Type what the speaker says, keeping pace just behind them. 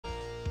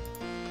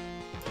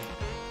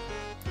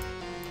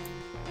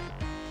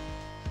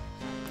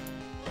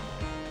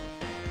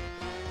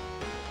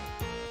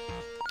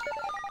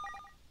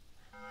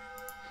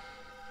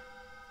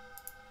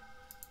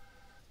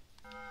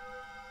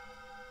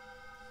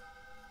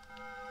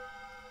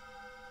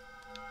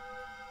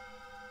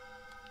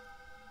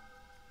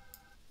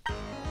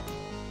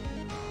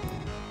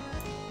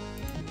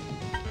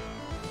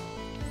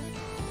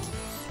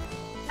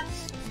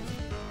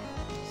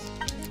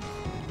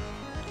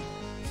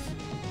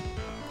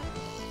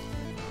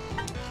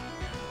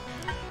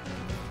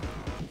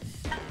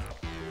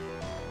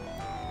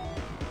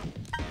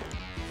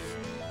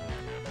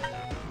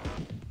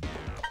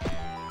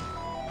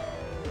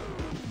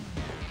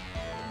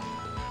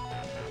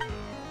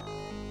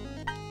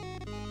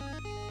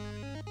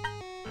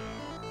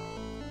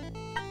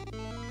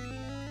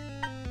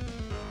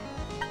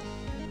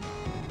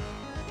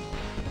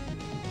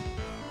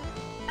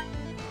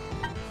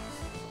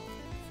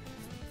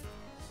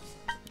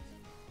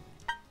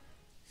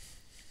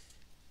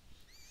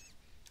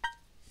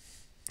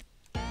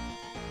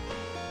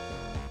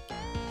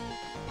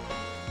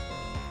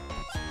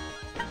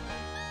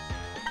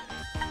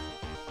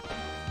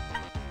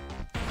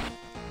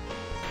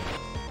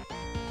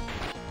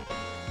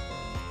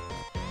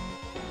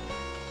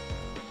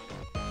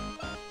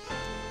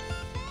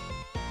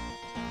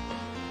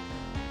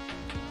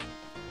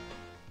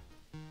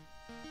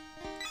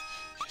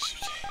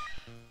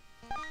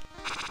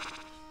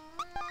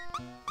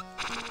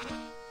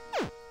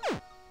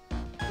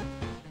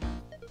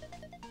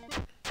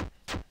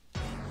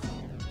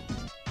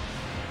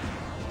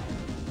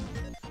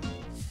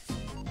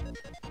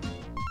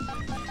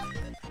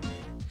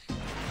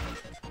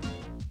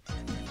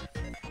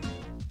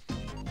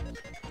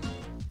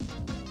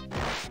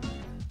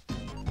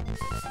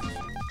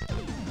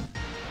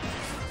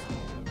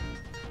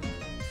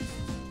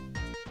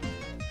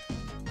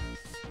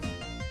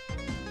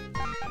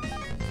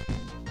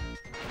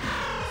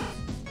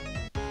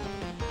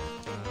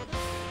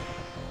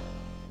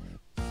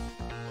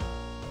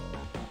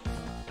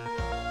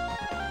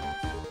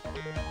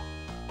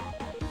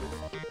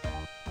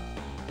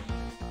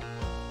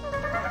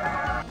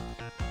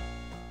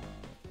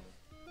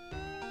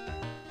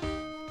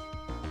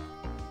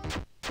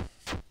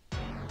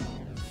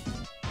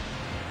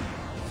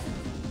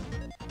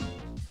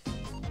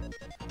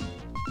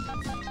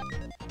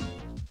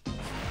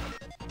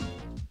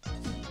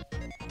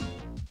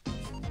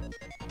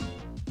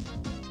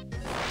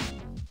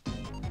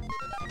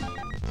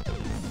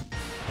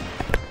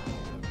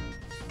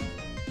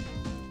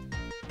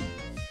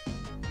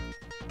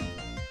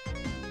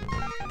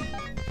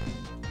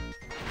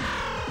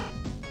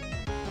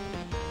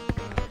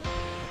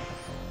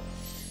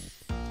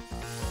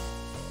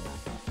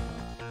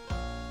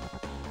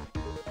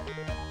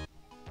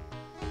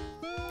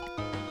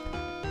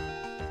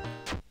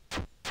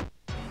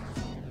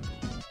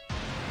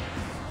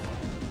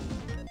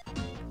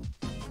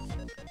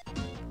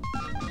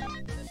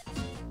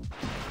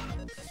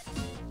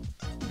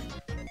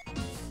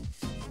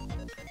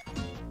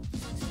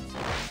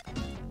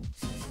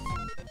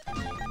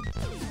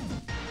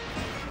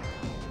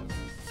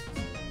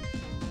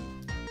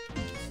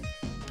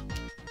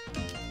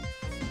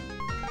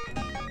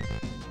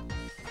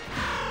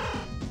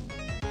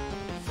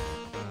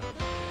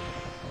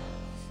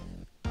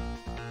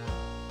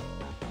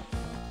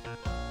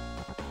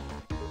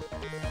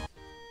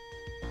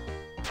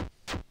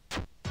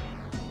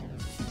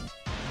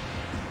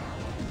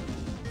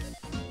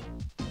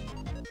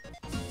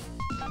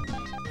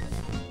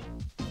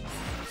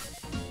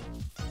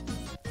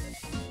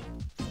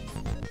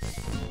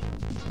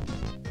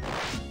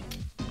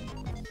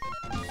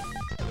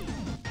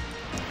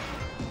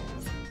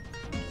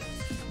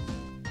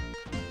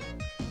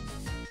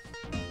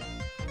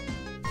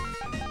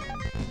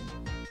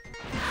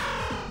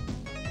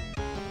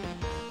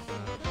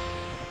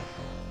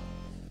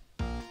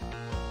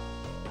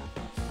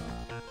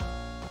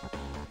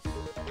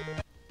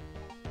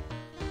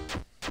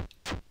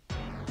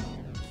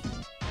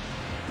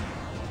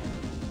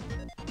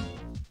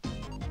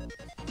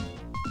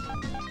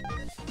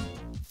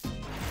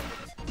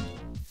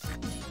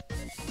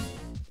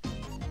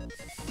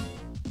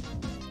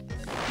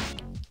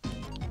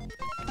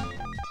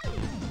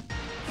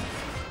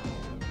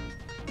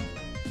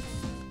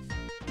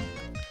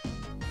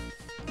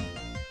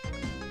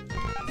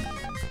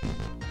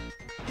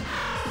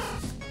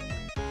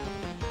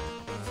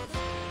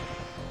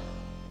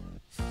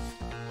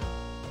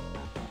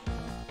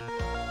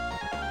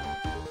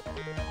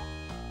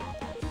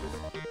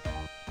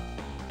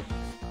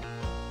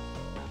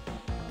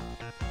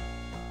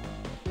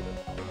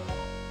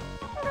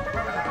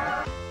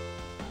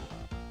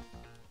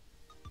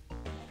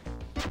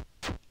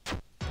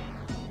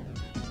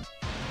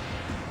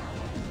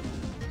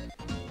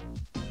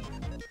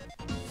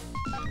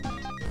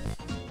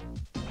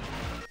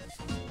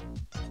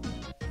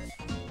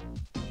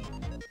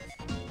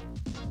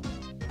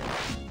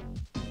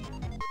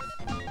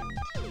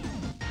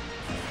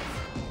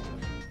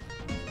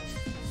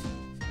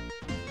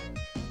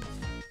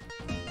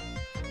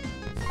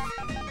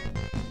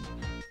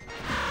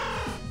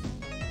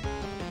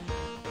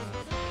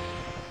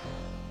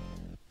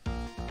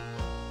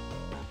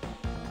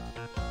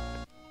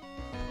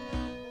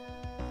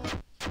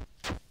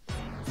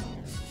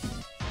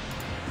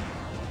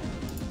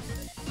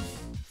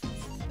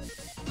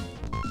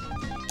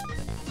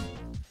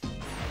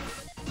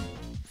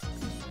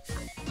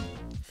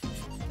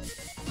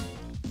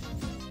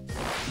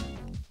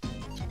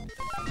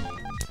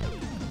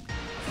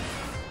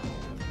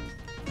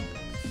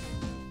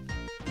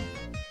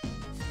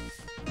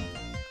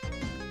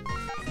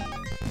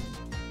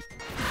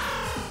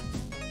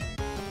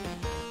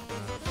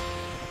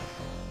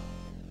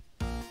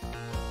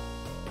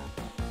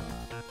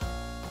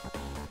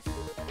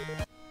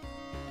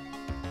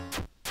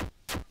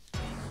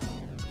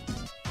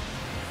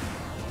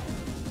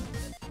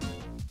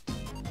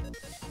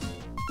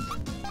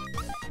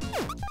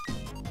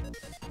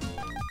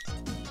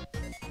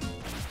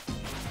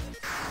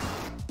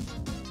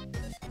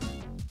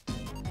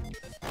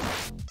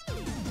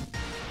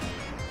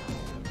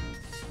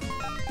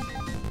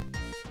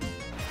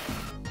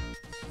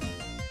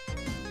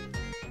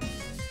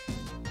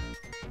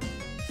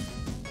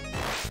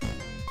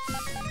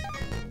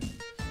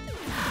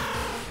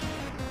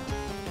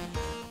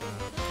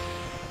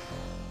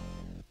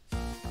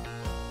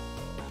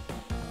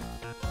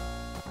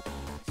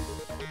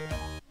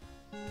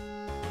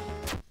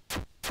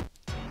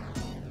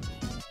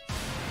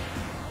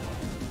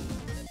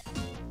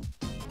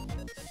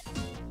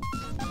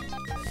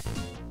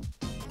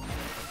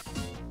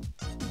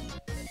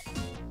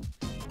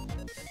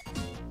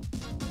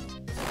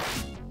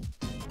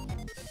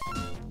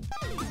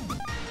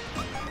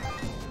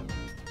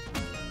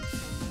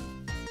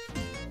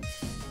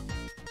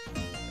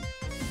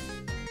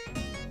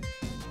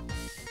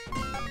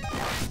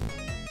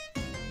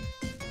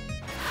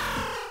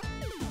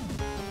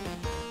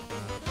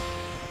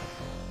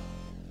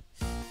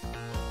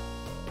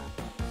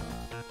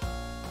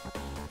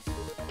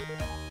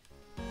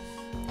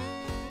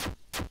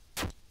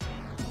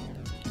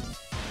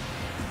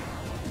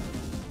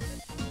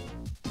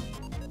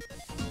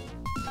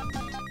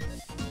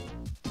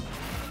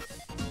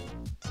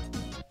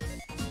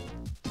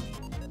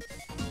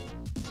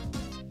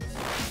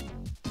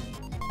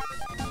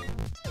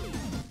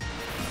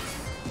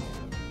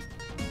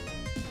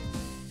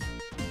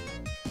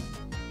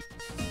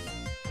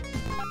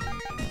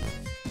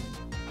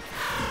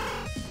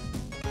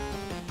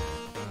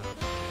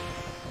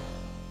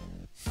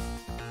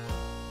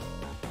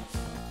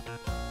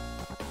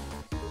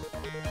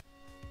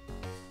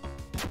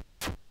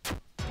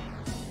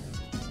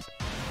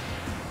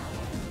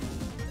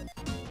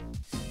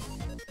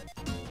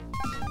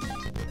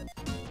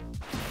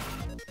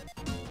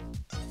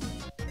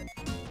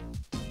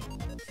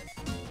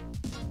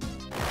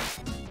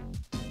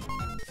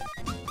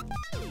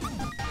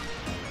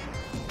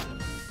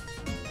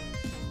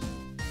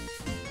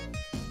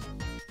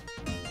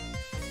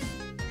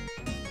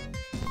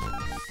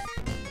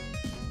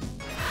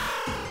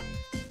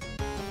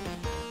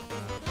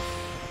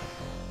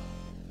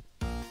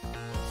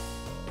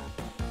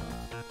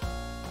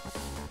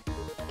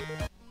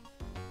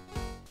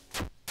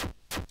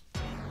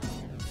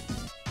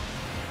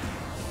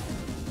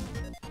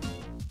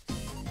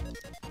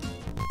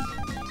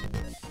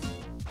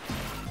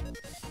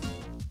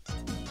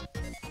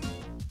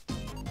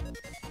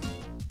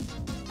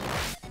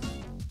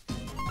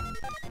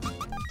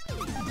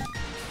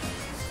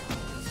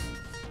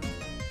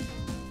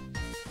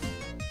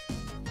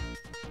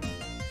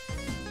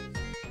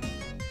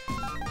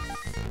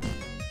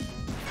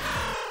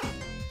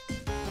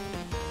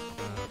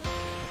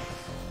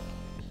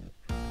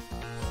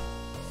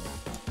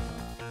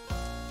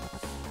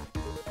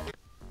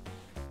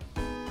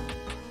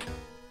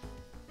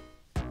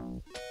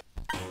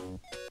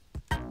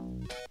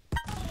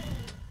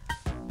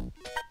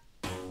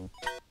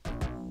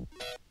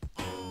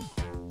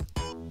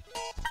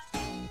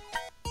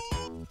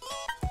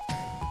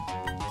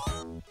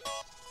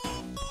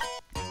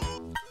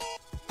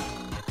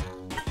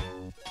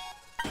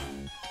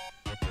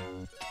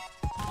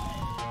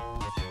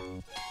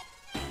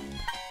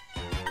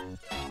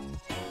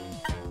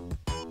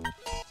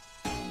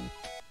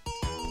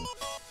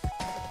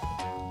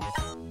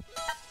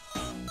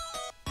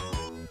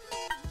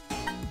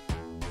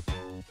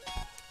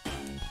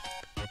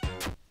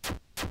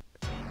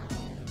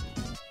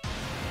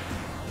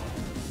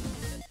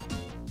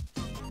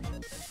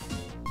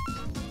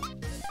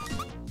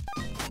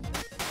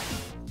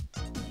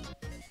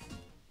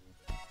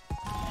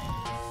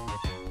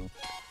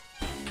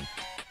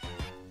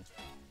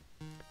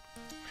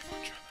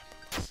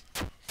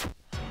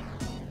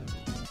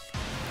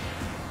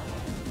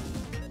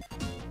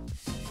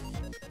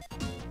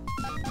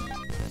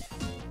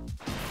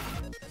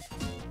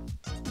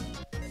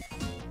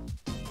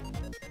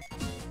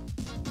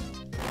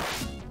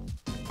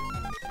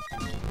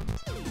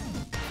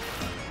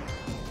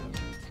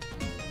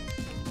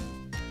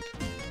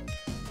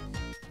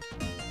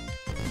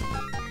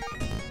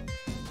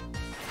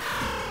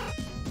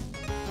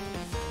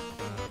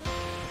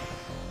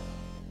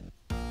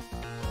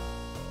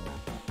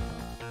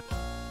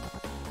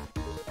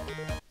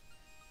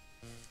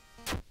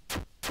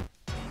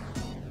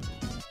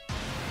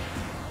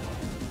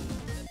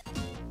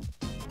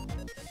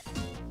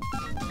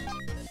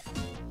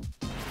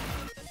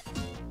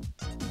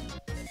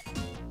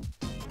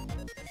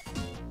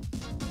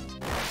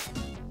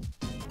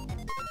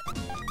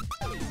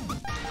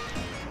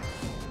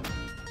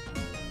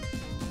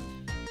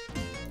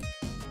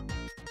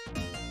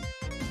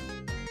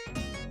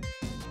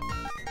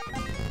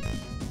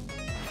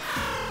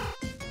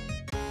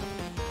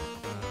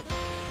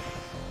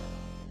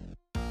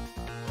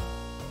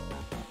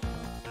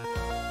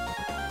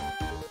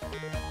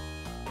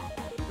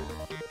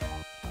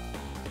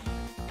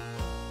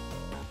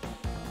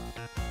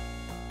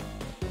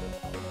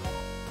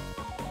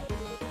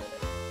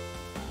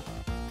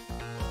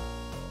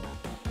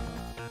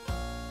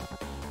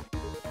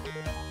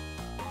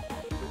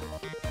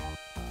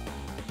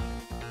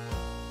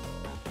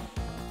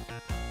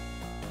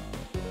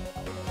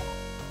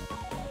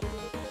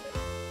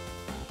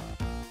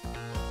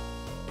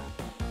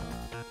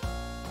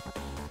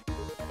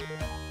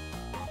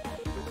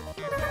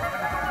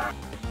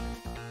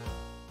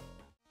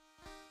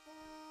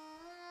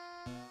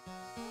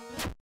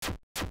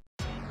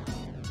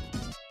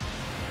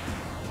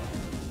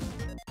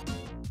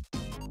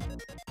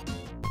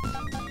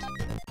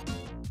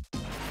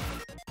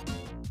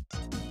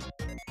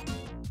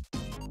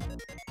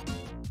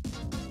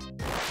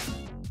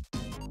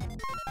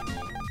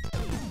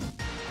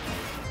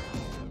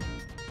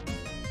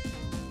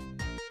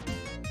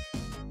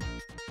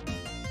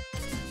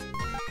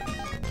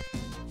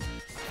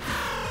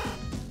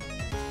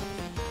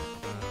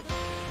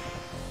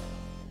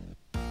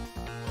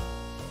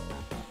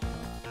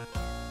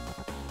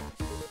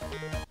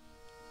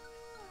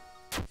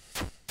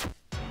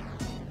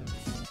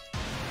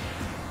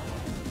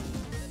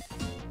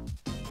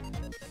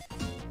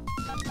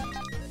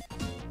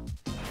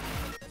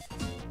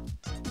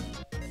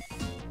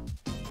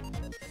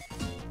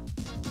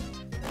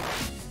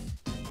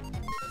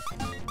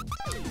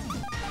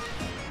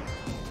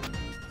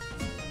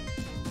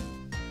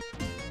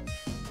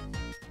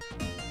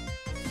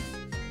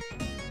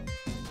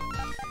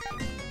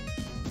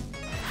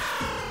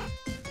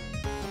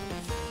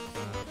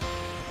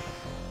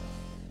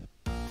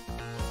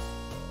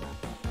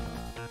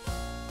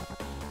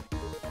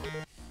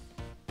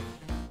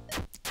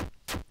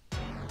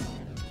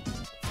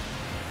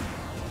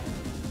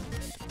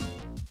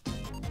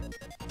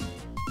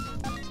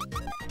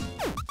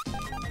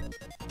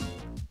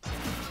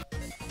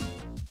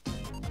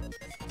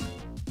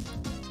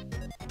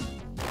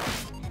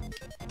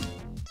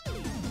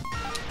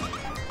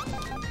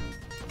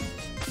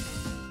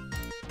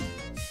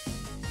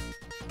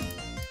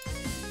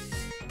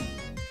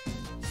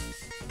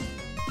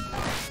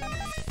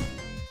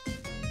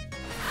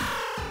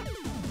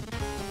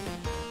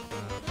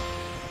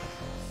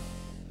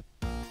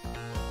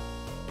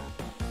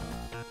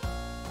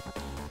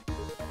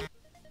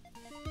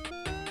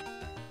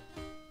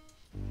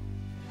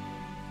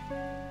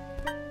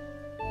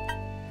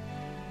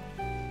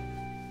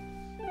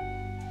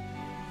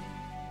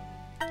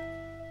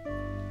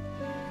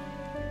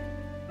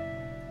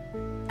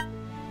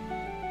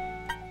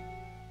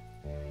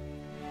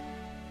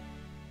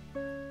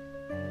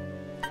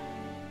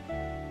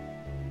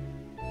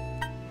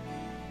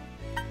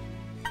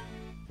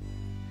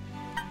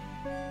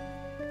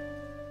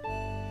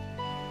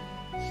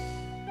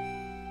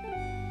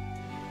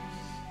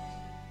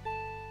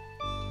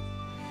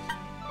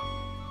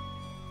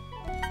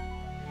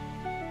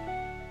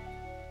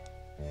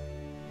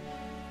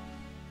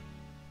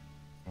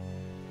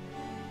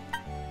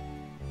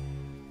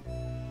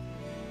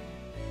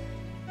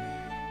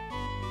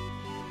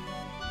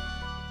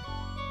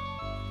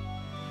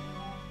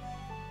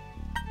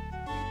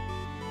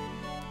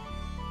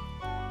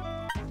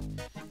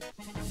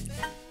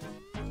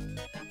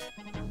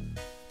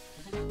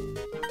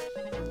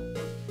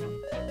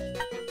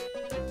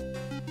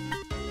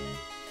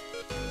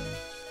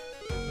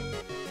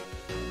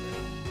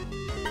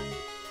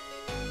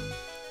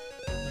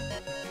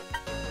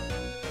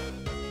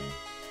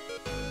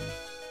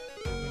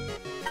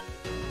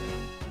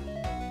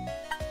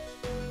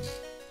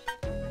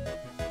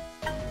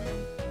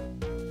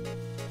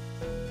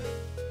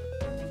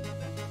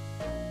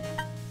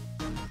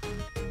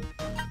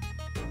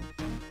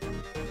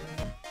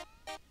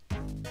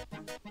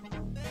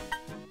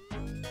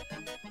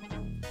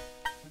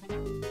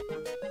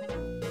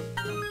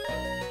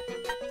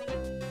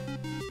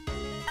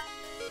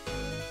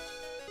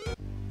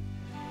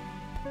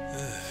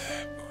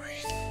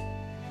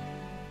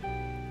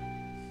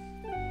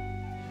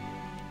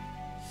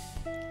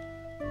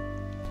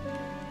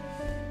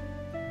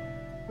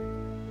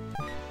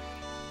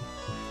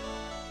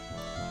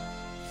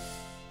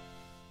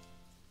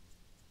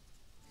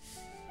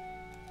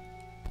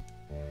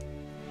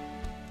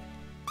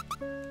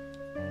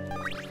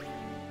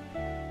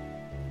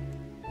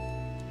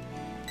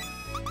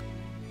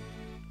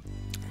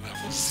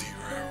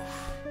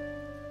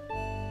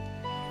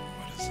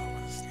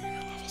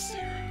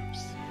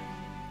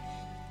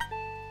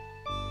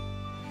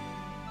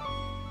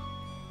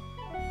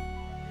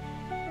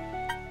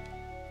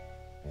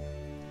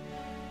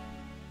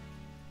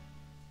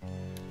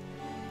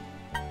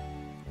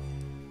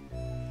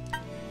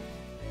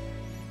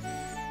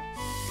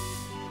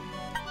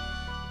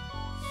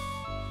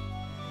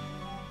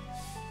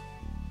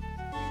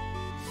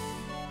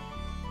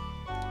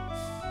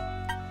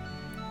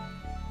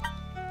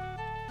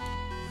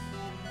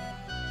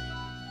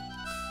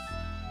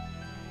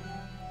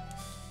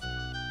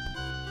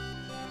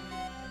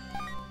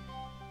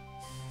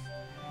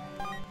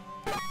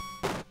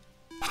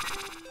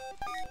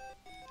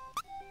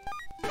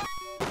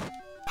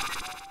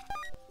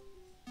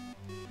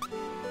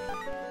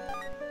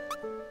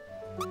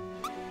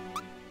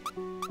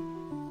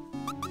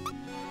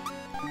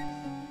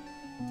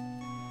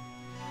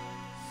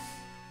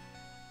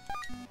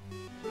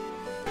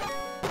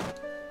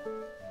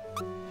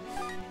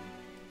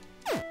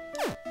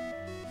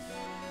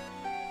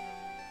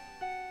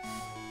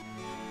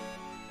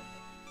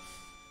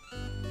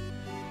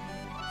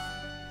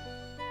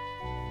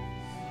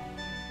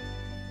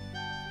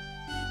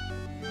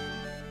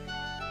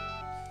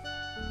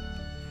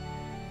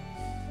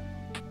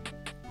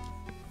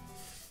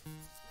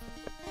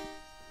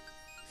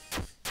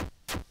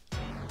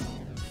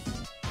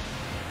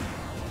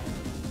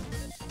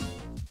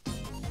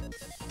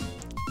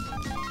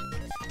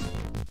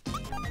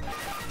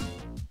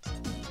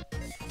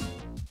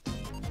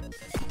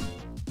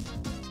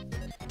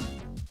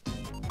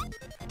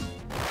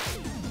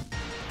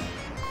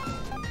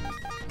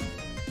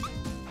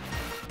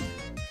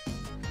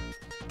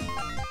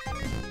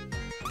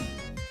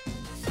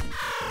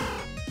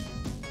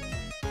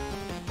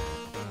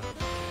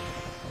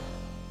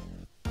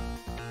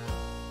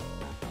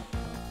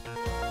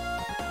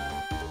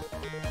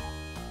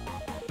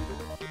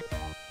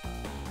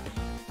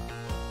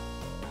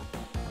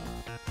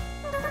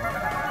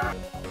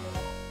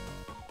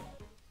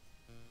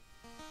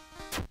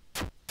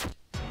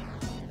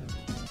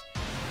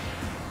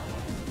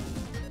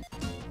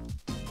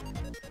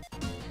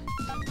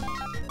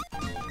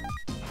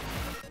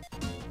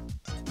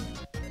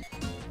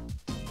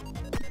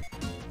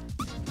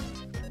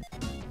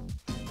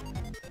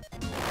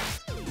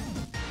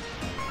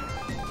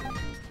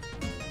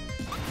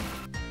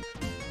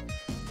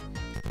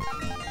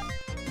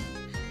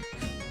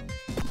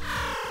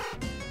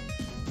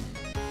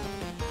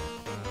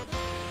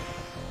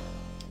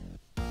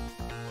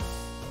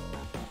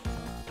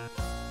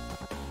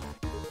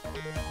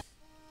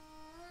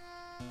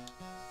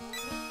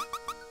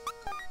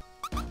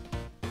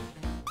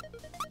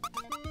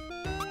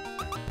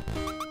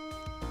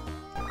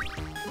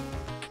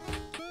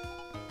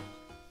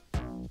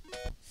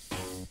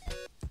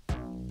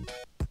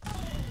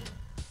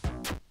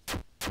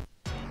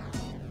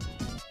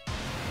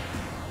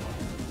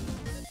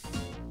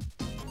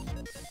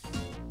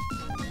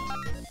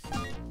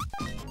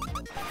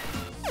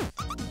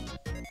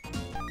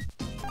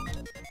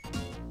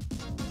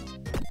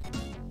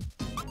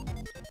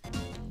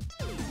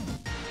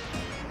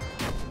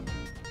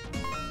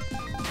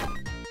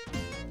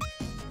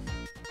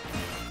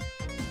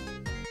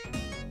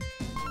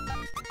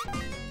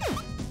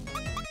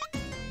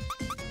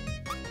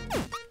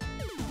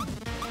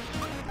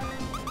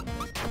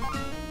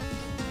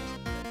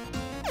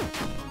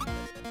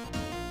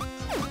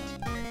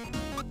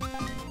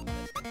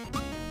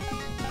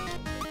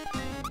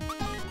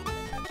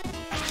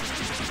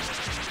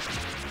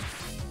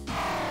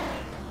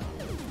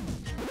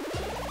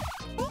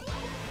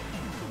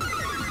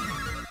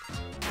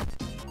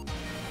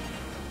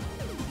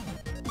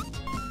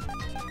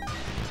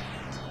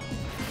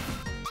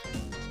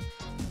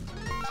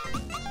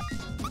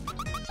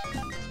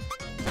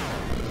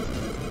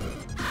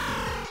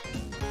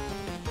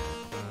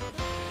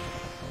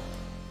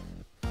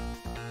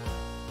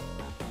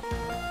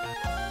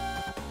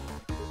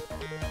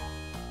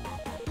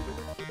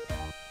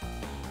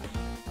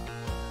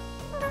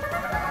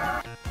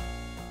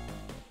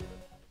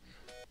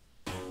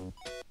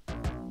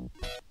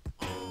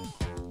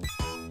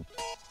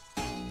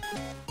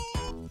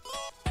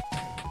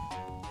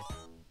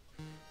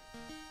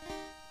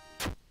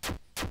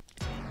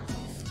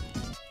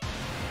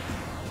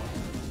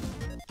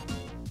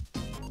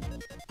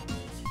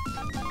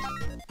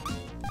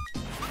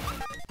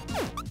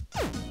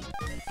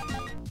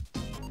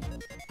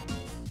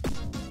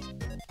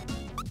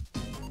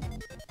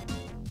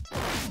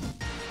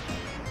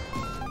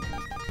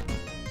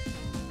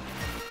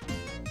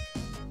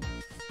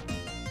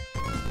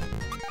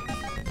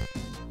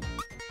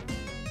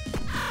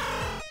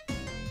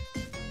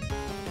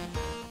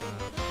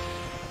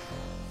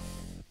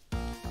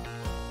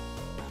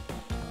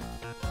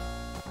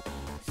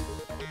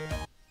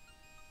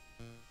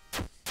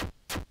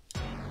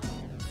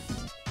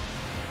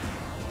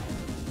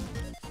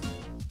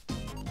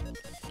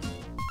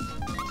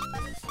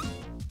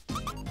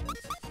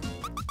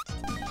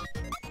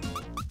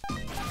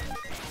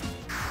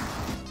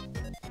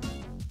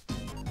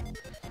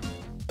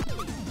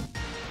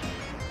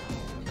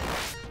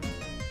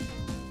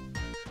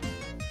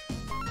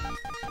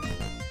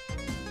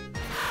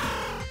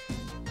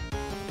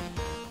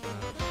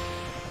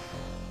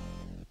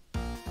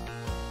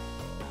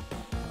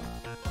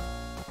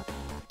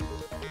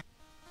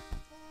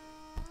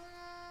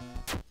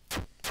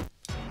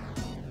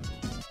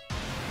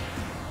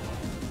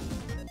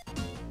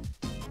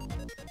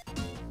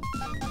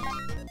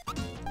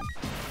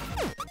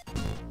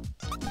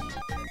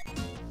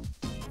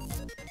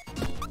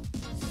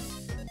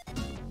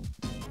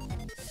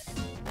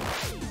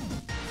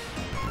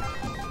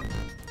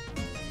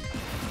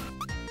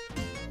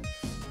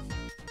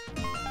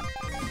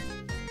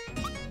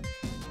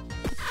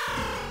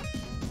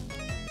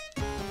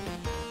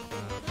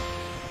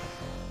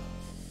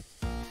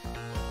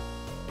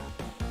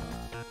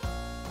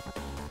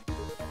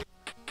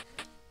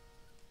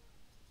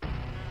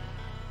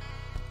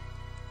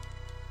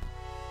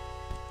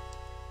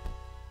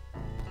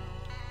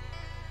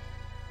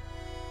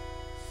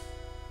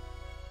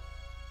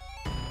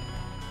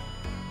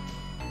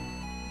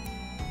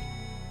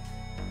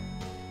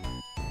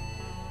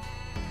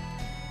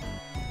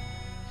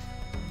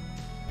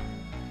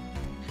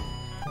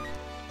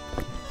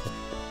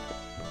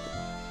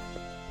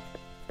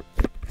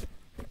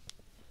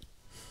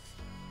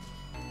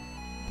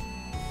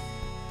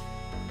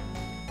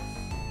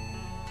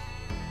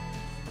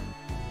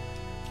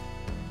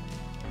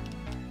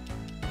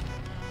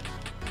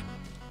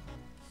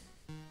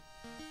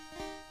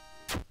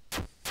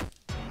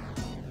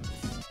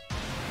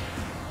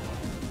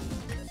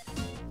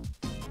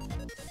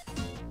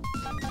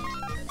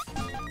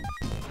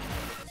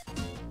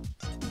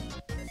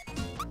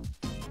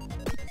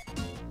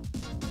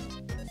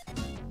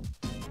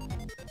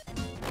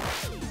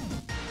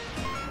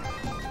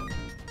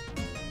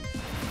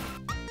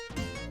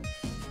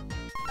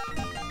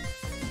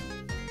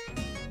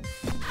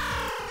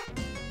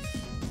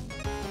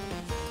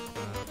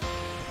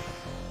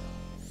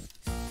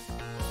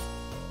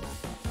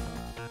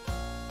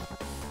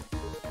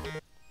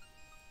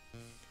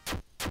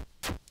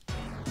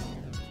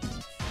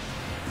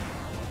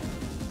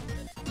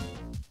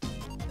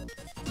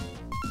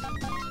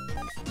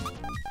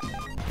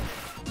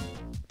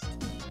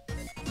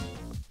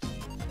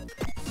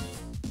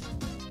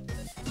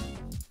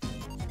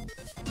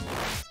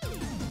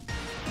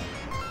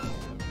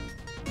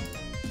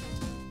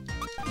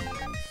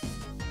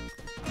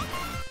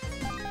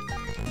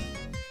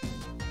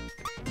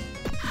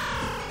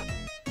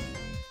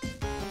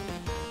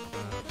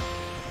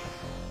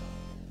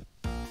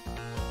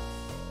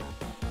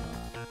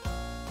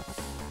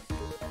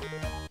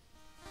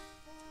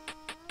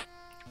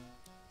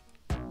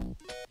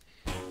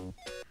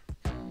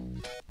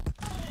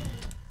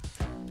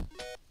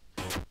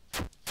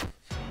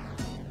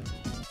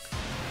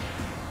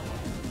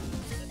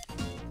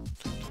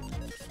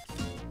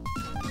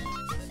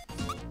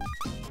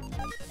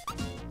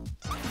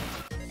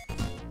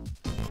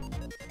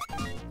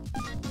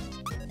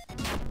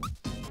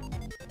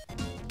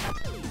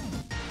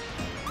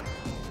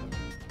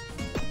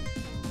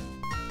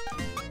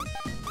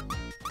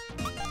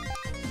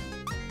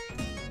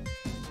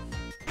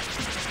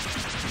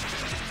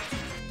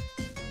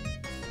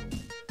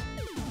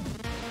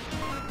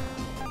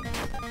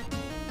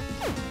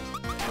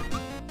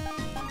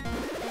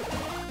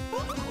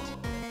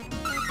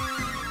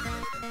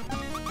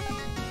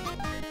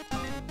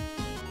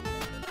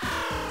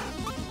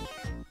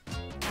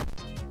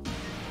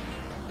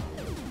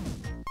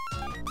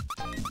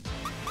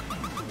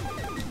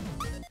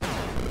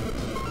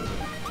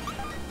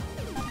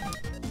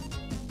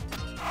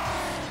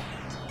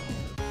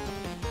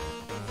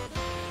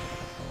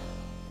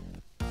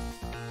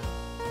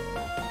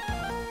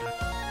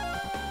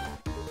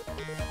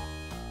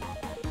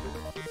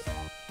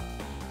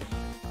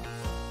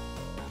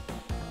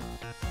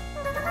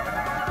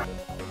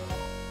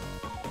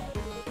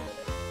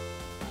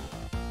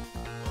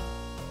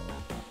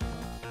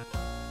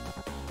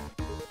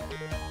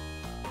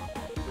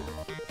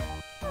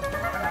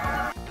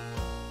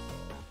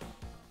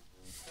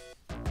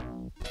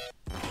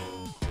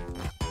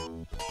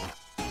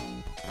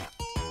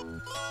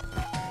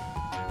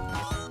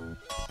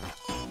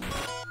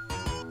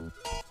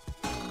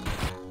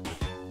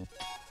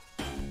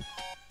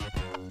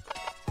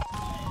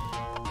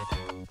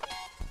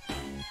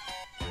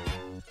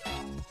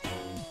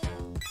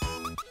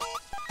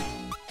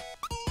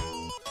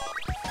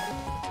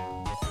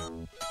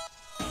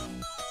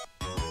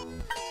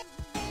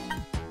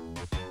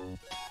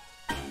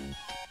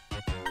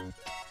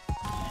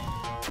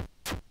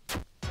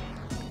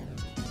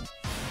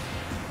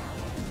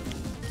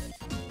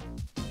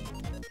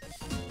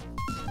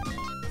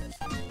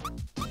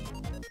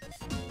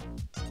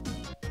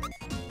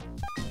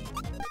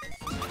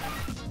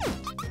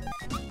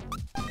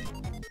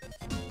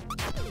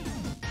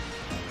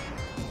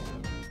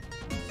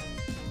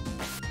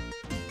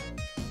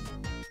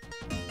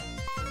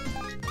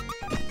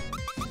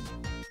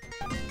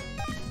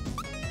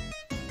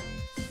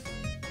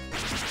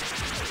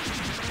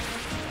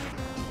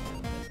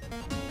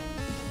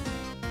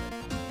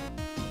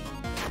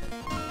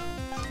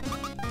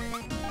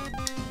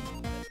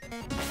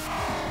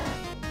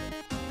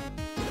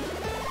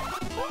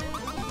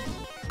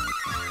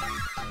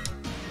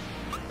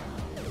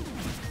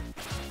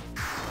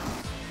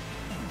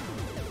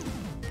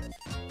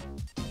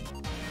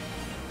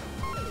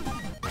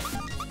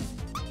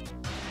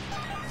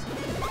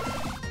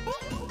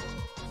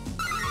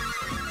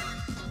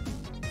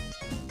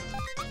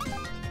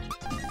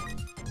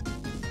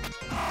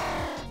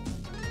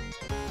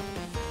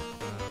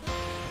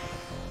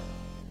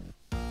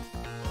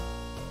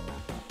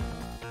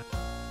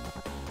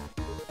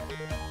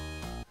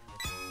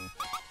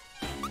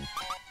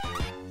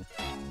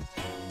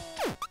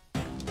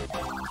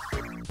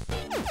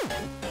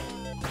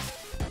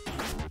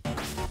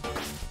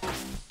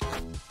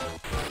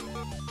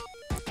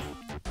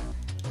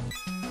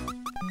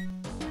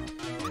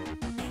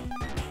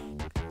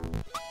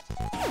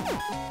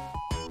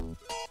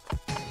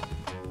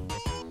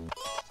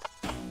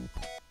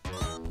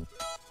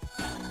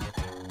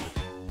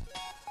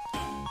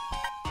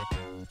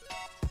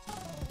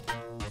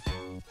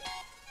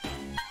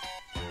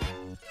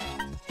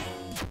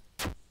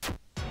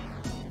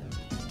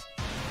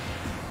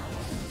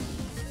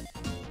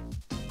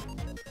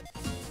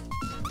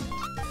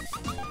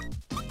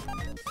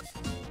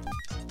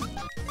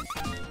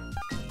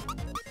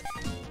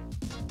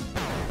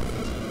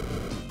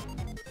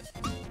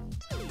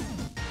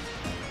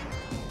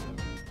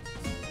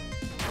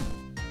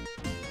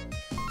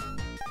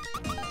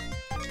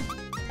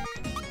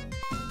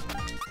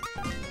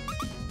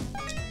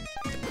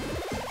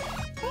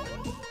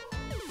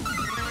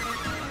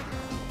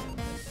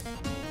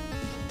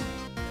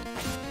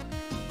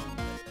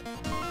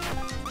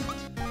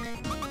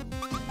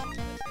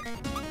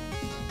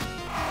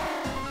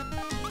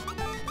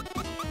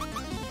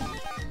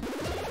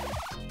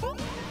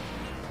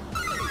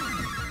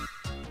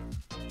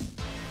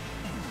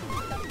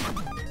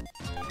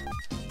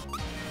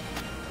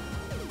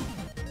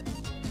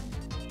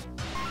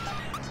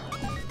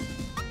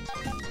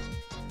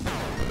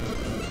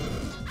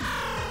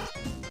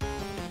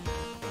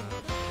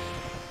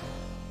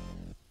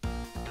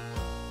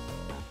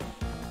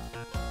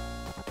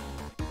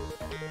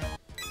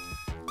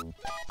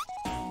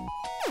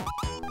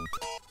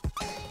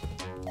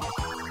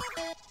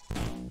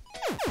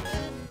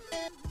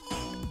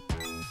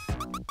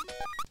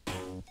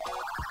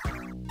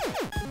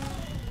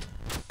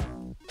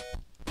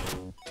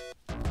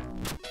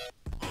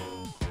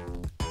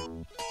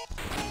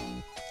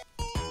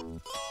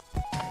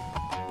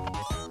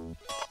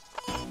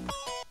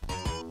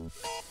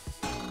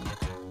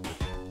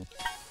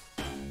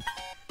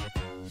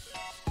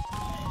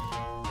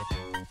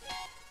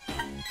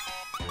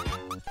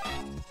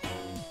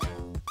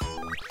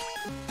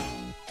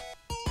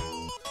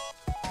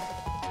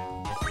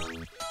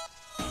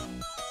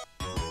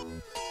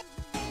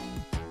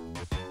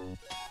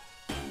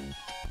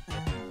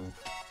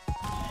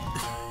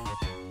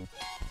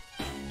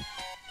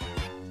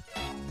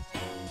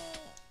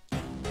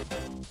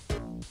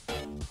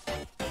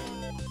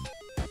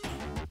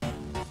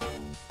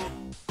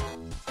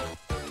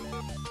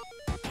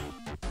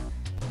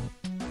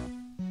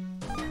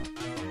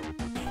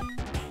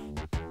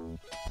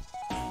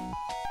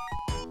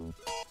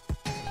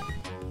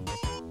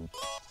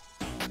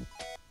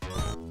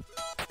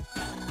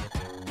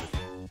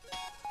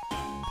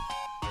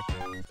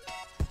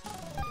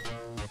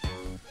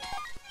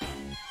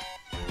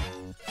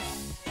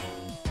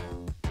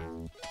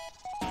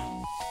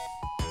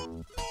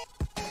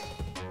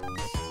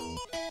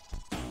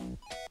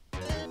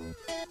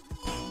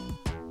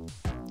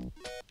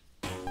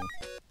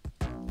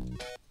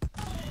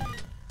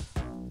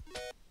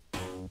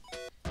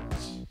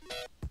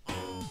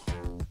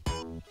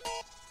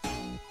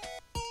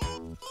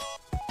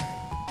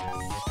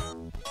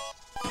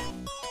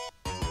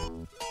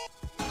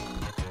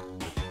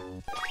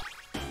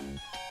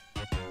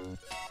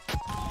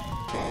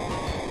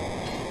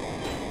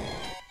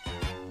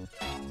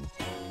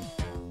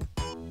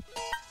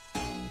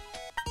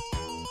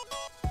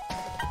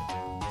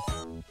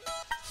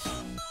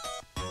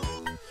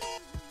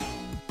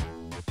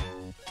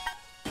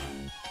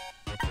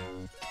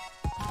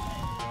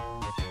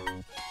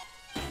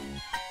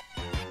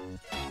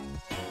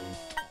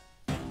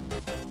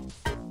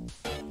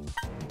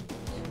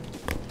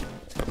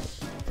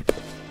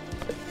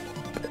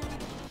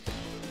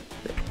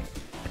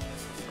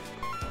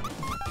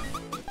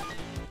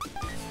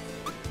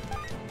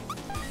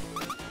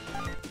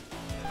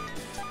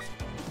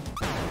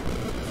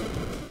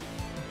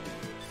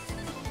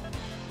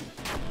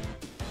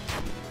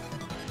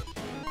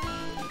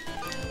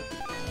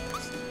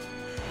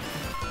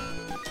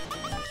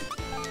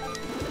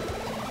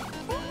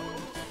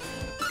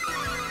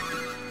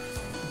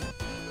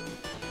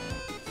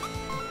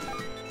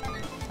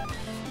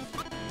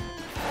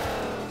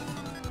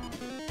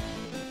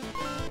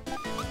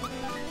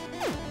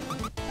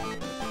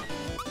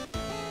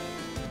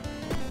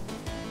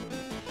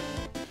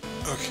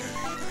Okay,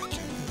 I can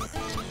do that.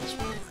 That's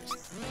what works.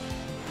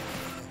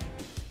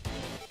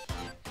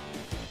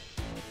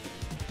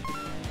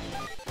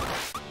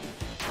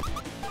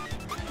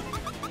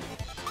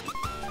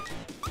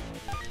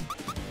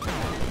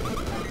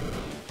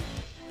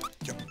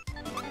 Yep.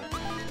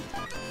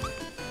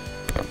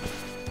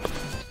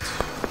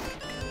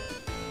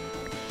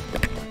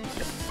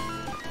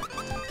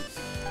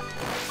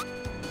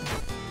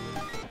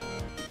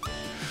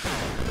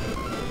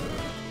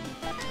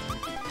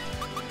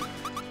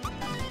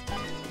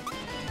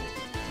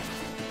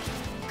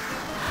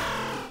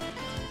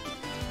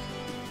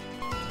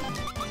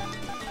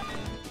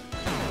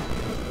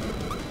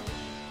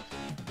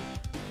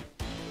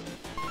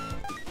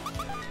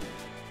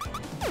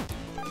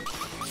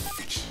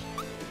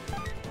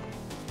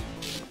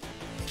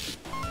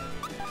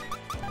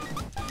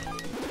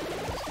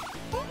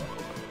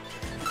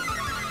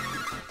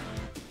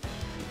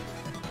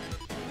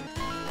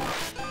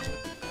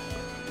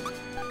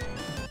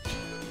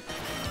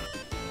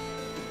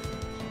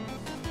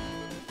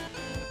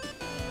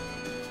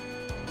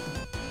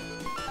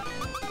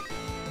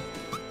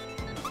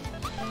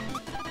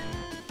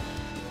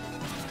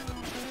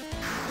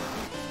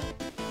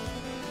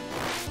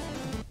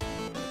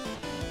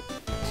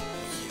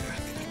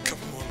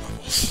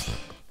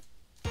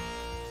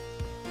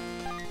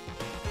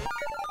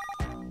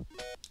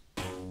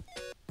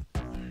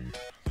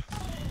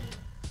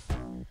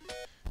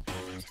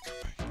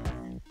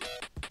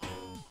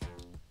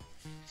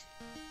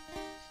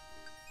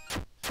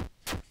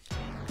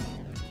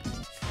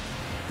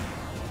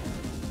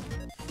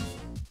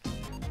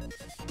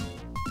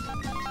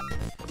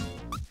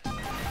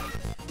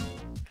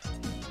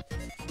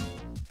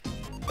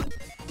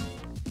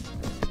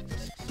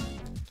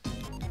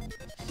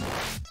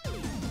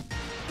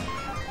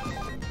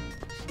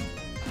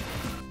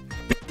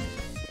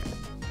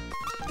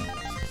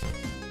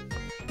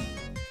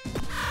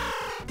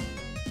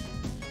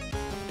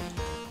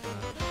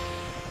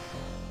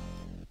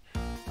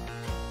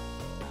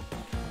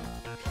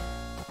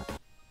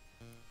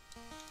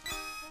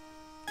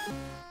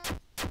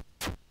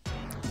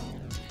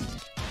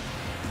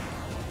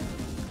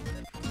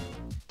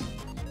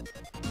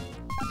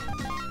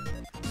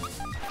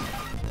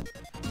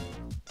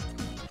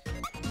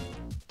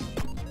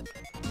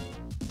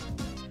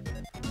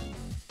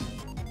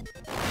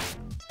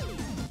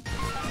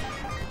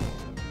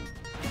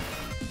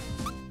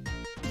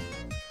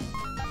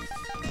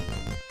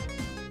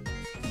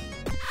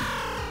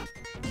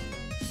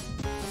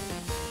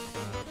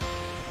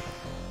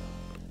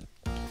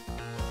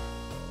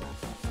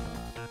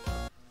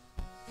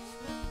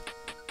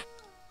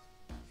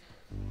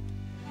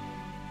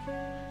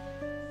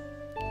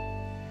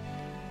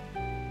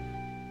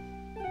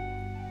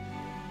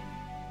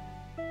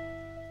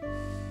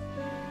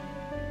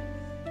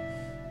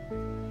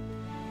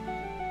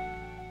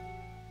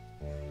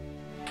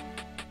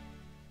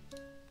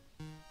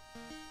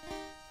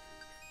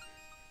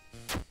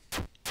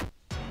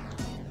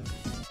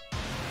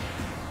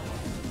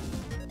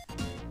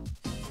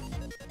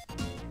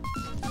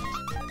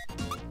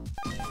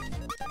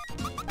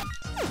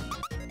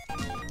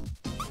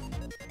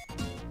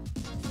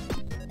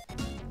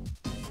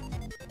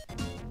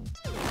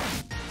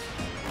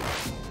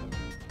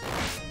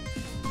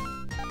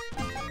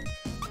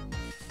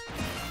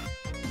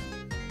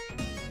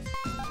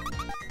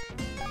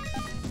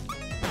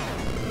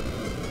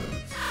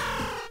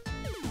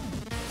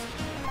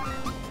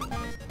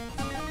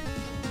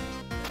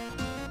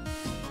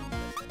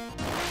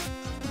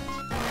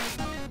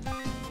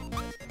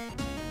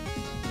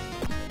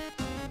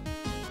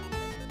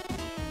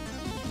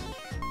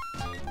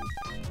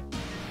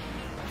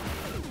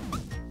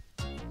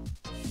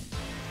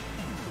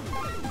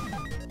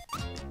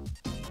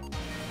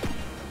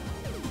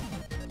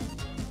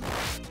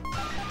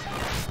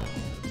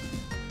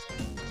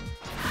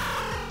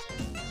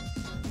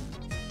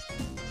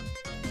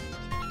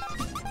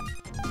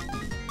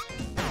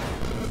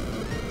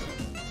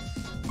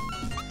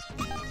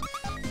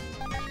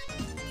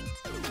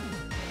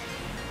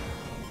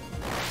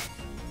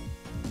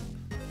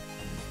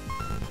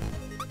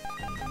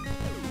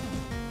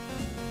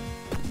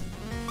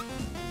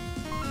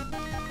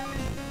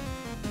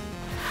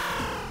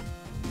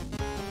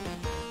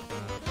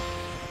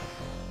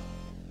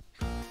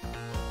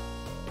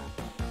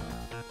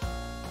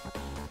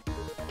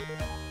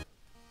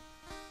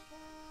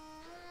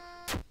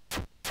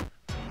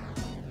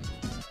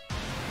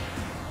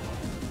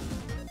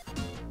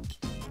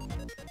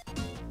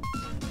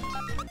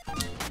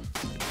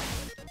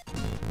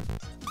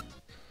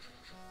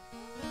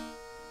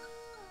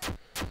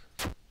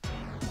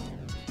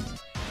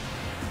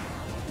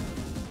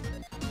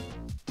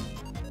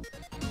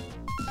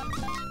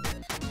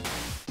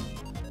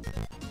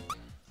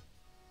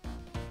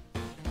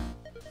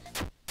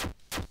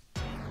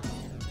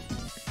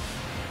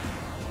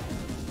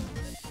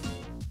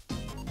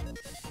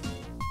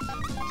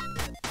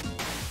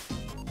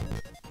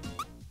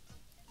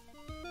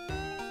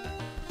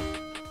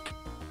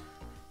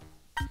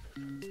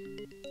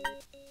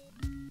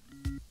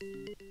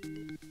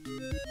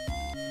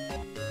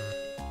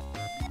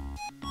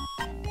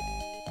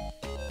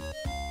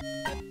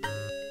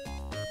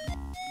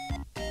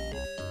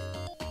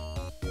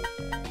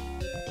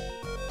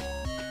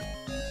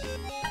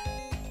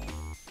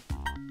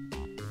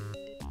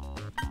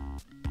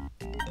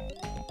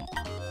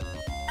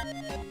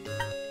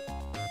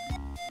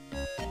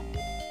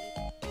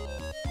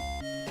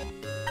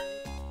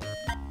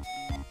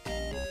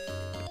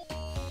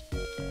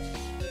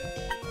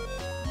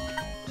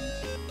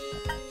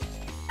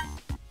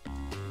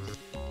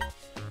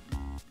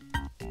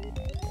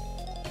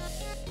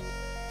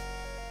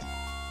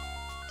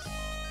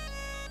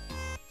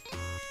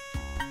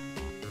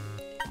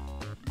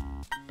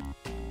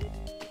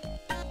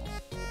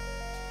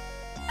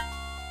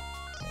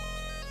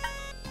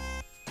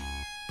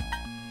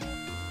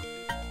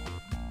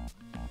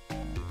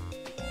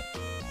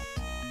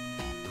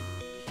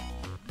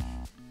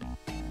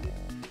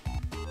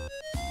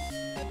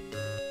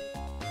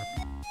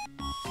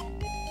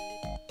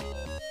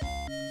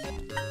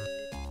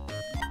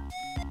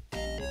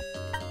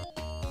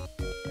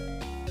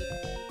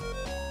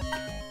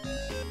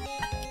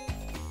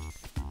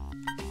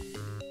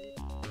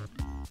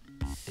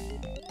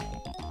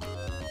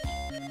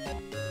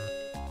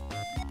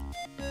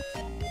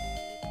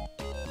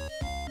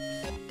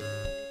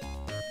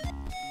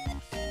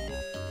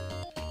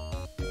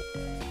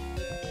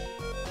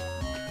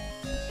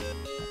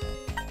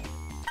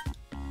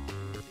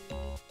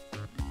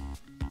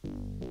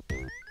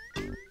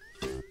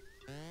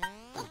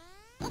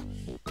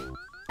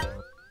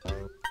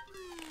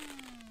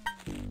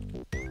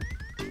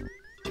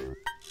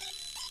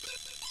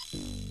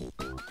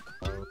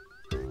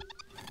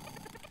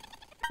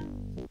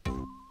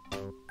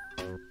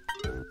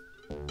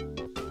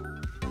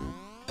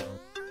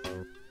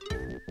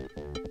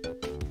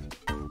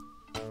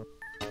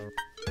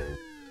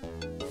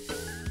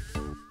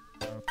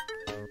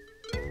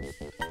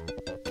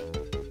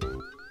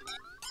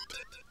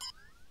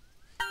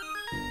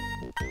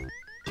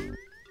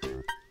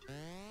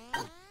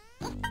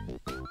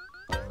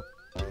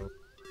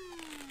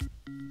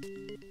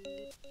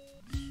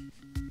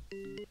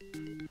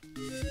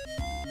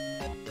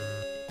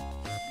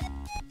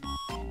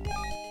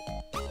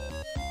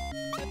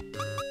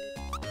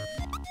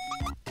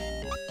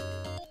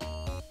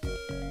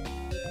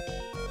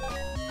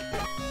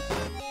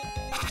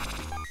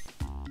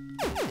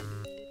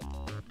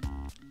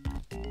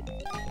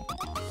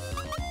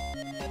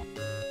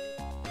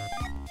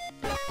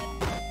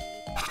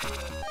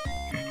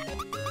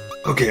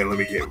 Okay, let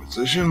me get in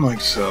position like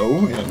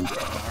so. And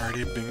I've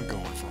already been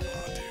going for a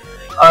while, dude.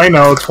 I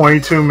know,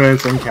 22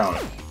 minutes and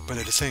counting. But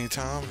at the same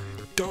time,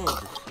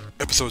 dog.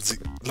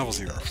 Level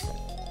 0.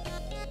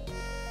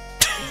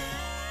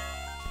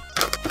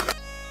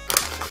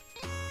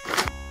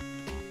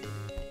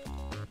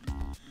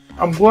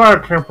 I'm glad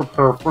I can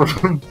prepare for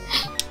them.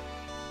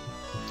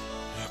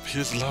 Yep,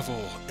 his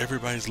level,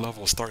 everybody's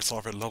level starts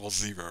off at level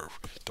 0.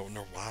 Don't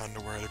know why in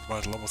the world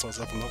everybody's level starts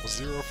off at level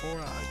 0 for?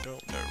 I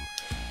don't know.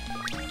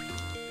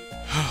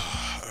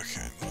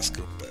 Okay, let's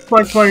go back. It's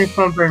like playing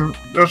something.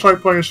 It's like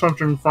playing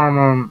something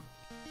from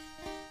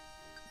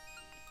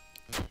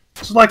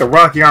It's like a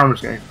Rocky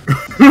Arms game.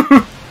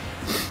 Yeah,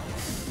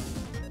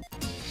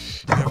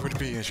 it would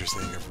be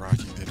interesting if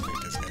Rocky did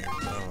make this game.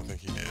 I don't think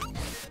he did.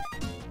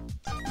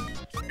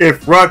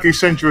 If Rocky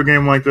sent you a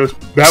game like this,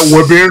 that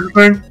would be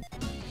interesting.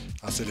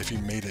 I said if he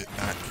made it,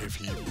 not if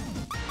he.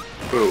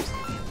 Ooh. If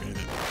he made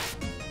it.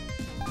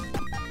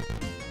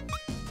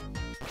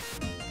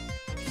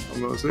 I'm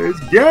gonna say it's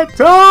get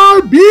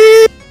time,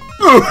 B.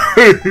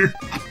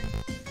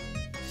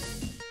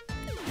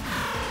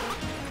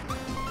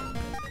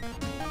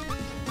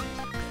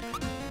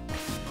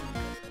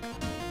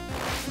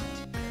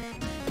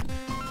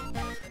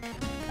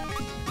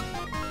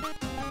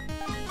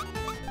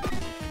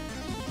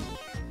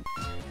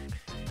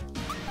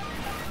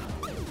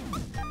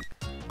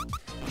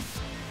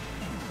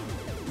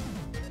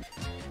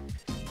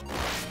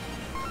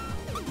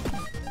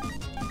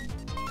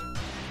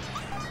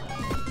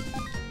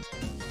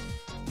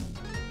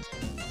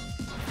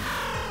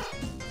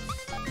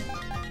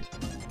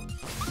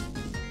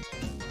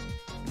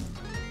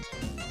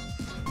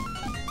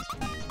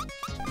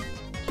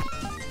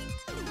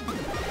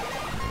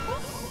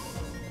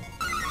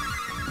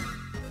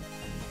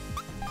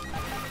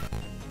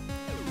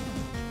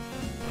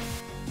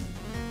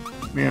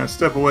 Man,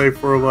 step away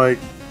for like,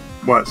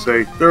 what,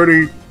 say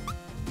 30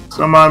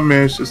 some odd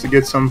minutes just to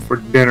get something for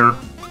dinner.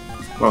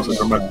 Also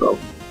for myself.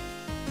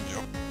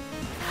 Yep.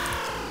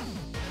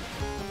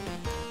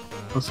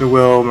 I said,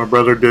 well, my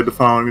brother did the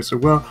following. He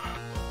said, well,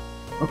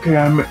 okay,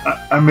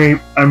 I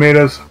made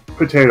us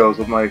potatoes.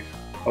 I'm like,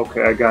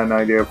 okay, I got an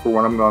idea for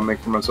what I'm gonna make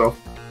for myself.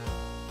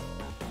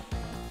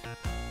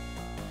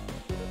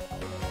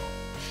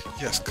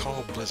 Yes,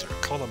 call Blizzard.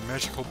 Call a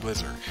magical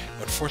blizzard.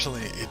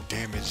 Unfortunately, it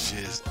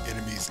damages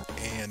enemies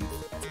and you.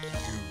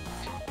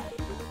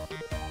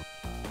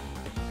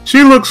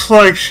 She looks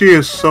like she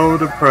is so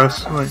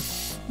depressed. Like,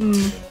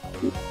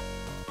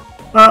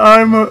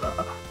 I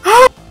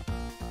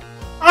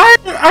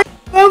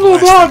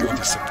leveled up.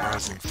 A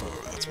surprising foe.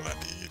 That's what I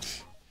need.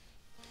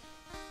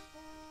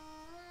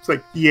 It's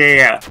like,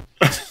 yeah.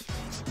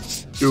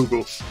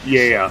 Dougal,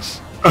 yeah.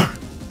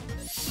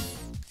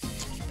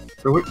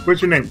 So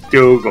what's your name?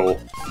 Dougal.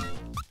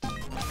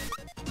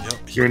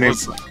 Yep, Your name?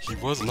 He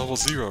was level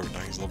 0, now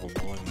he's level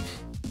 1.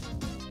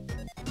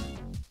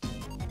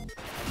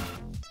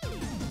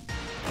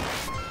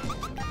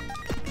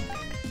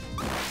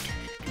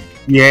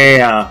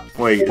 Yeah.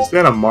 Wait, is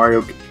that a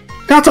Mario?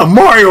 That's a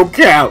Mario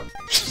Kart!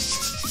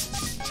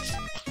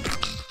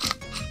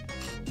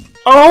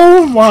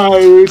 Oh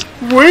my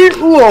sweet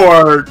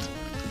lord!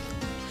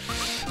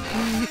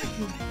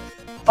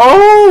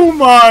 Oh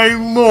my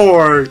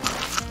lord!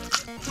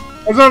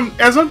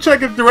 As I'm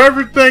checking through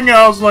everything,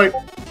 I was like,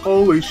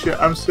 holy shit!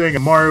 I'm seeing a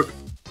Mario.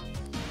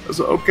 I was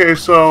like, okay,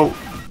 so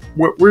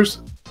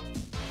where's?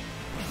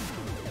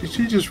 Did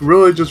she just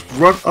really just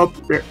run up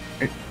there?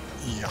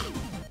 Yeah.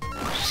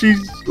 She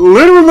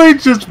literally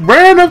just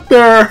ran up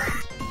there.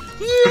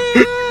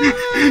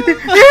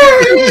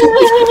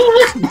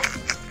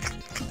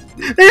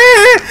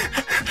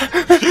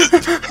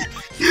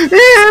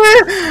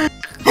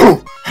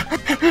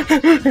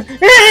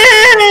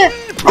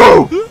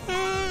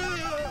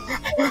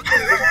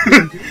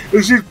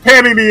 And she's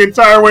panting the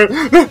entire way.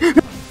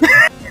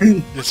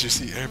 Yes, you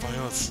see everybody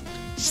else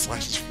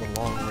slashes from a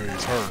long way.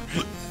 It's her.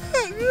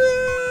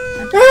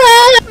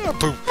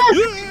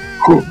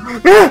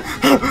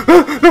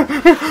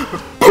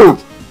 Boom.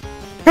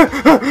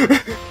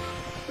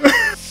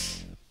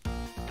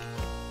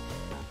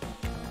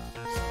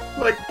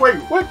 Like, wait,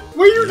 what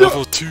are you doing?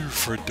 Level 2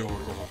 for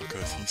Dorgal,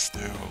 because he's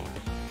still.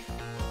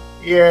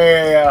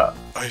 Yeah.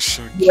 I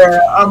shall give Yeah,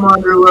 him, I'm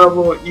under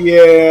level.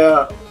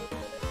 Yeah.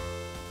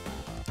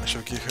 I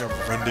shall give him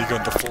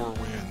Rendigun the 4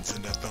 wins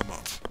and that thumb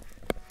up.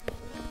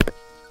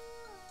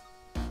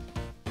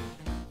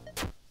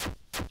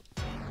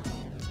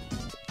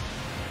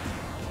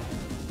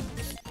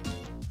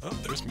 Oh,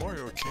 there's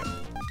Mario Camp.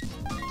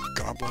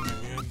 Goblin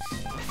again.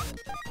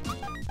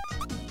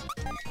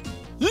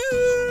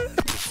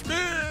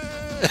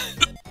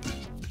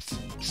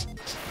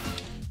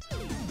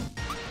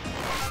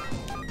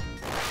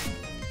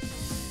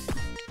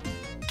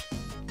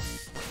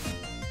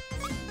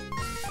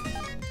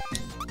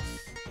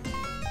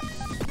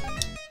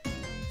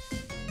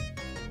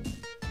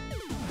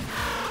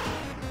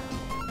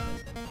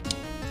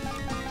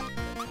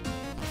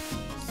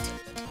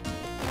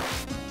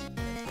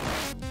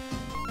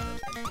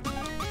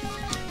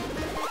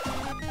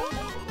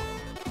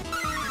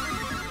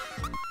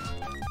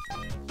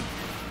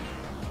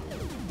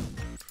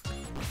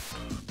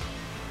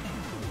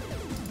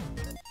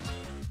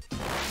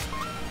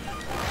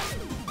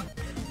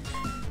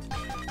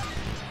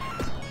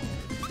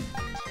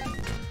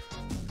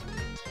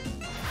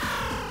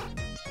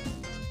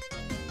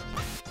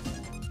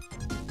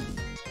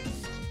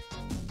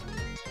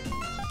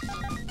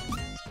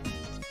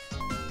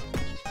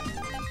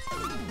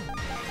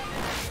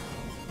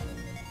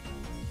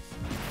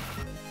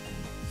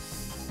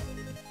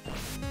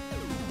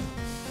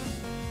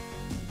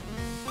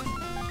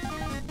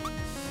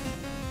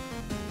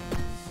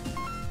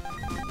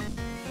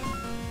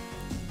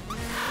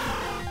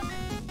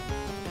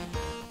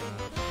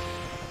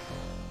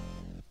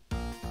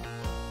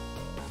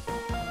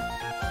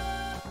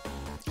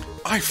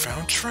 I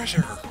found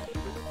treasure!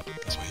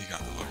 That's what he got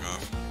the look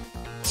of.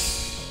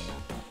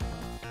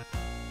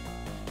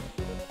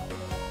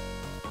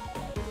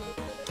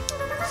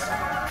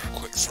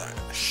 Quick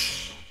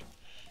slash.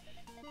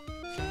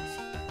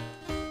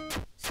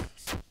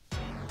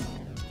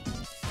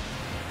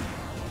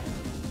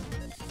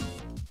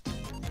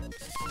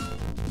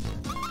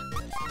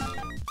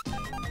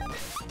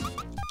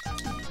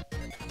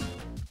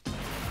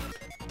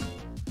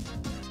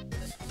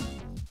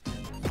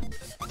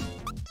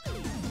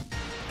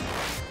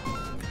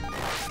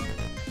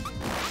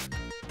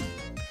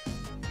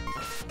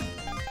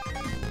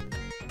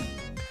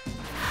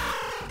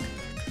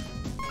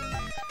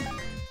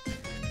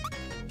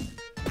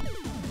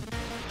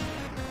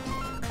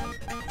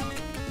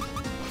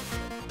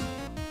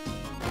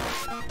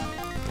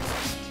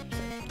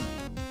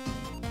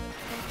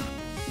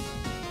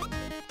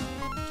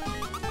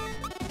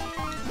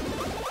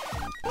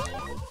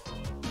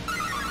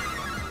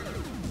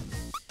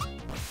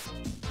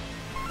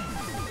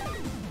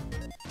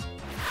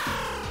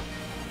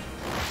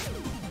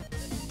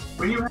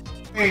 When you have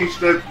a page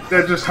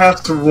that just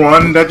has to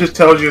run, that just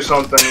tells you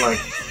something like,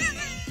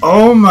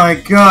 oh my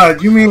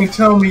god, you mean to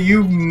tell me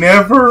you've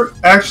never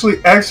actually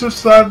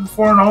exercised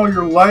before in all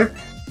your life?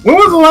 When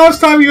was the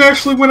last time you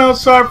actually went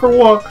outside for a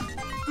walk?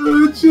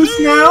 Just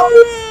now?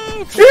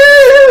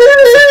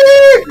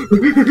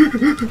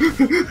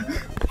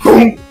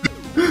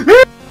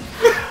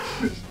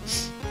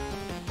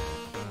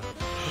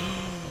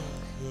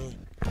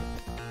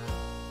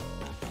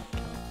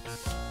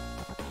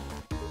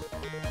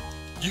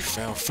 You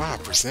found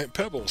 5%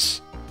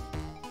 pebbles.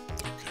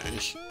 Okay.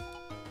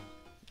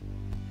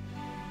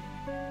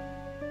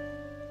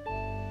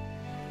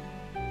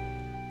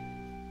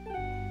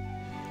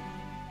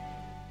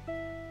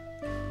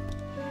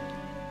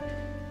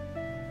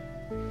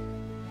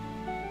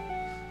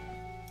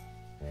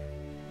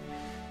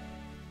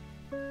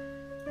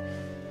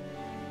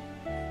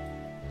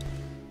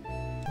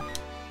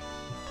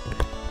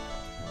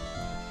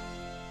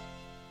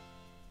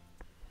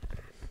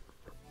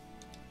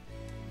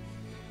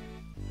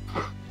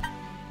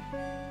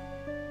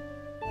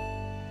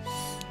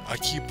 I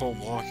keep on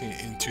walking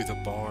into the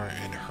bar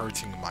and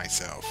hurting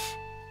myself.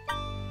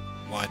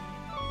 What?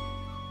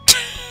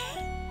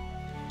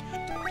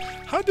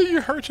 How do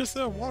you hurt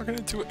yourself walking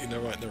into it? You know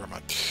what? Never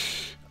mind.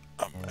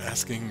 I'm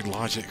asking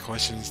logic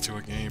questions to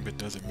a game, it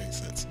doesn't make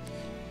sense.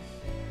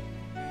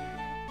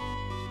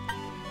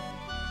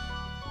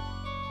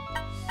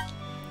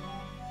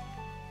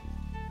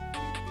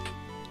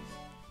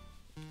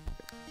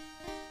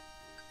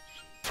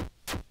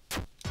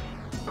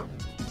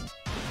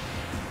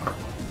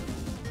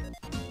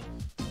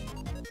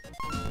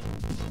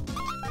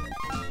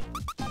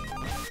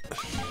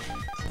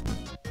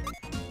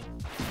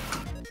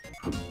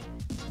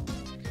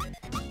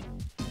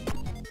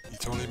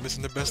 Totally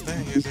missing the best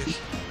thing, is he?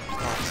 Oh,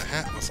 the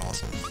hat was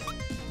awesome.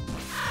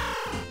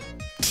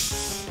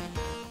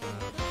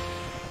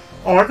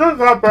 Oh, I just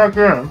got back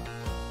in.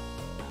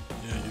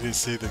 Yeah, you didn't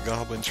see the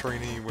goblin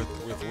trainee with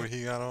what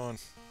he got on?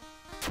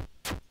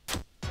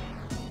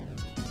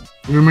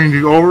 You mean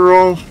the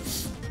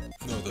overalls?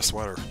 No, the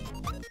sweater.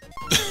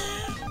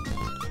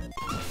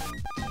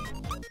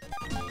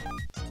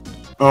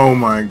 Oh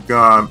my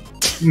god.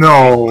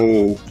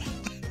 No.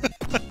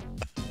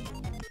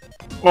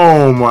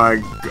 Oh my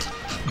god.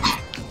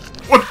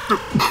 What the?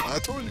 I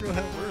told you you're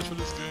gonna have words for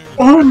this game.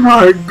 Oh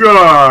my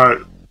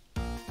god.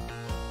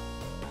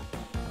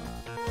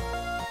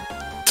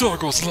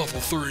 Toggle's level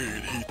 3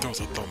 and he throws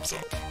a thumbs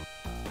up.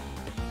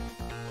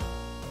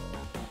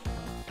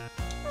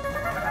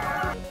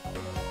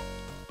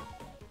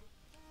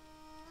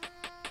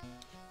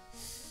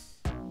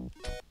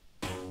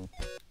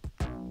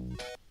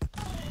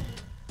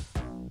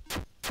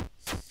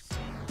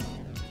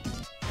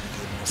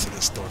 Most of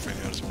this stuff in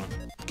here, I just want to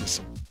get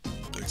some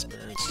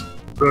experience.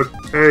 The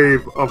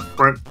cave of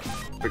friend.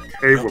 The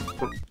cave Yep. of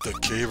friend. The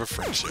Cave of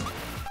Friendship.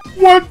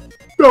 What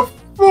the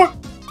fuck?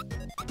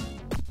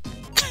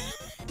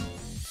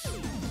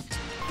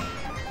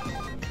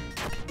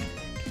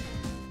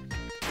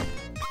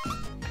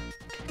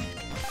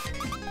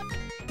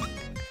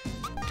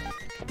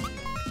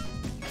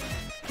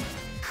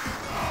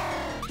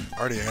 I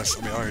already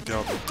asked, I already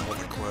dealt with all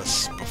the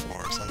quests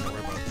before, so I don't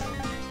worry about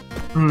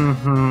them.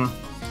 Mm-hmm.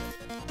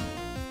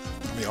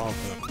 All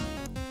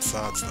the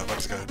side stuff I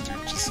just gotta do,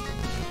 just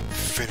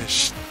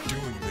finish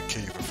doing the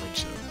Cave of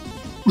Friendship.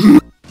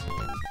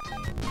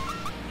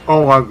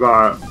 Oh my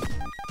god.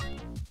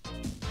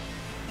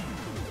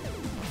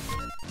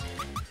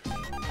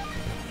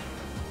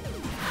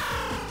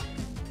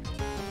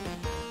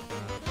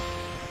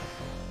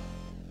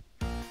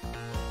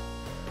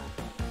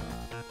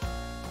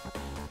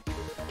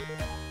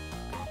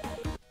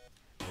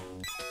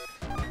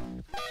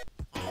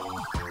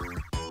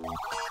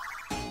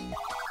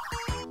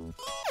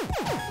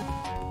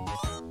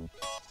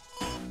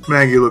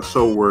 Maggie looks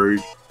so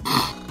worried.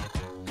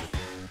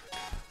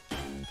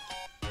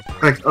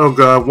 Like, oh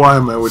god, why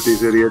am I with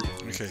these idiots?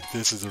 Okay,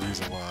 this is the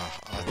reason why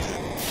I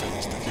didn't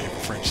finish the Cave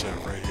of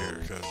Friendship right here,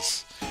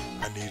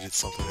 I needed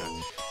something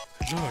that...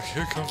 Look,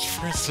 here comes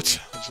friends to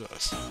challenge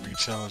us. We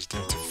challenged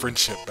them to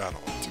friendship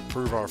battle to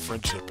prove our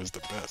friendship is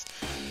the best.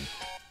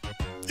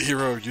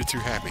 Hero, you're too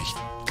happy.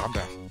 Calm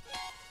down.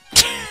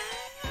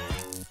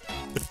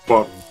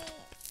 Fuck.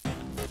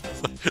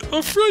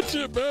 A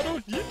friendship battle?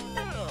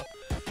 Yeah!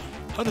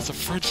 How does a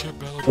friendship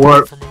battle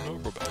What? differ from a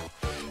noble battle?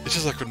 It's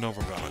just like a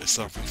noble battle. It's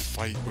like we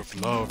fight with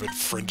love and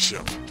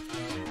friendship.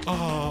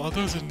 Oh, are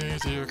those the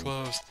names of your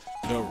clubs?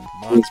 No,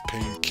 mine's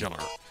Painkiller.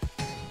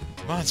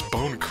 Mine's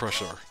Bone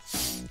Crusher.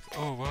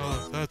 Oh,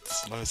 well,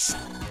 that's less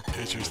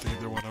interesting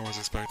than what I was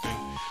expecting.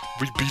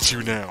 We beat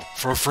you now.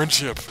 For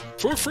friendship.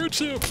 For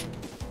friendship!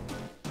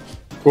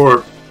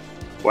 For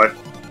what?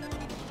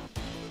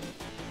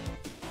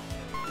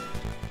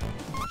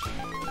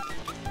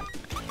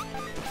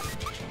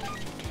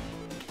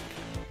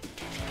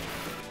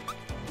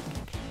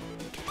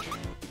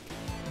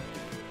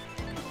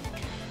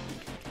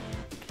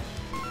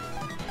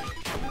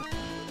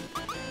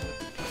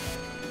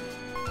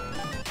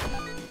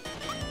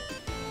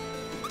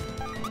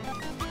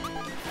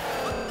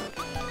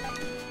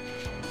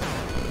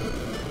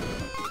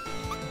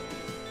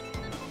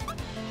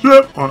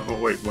 Shit! Oh,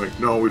 wait,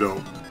 no, we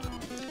don't.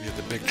 Yeah,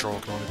 the big troll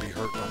can only be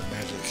hurt by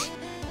magic.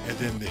 And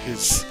then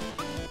his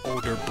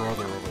older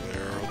brother over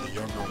there, or the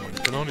younger one,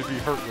 can only be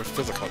hurt with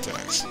physical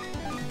attacks.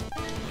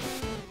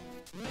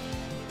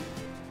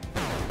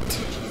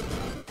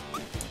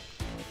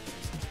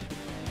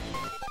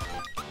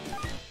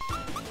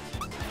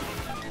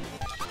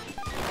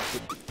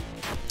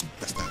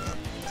 That's not up.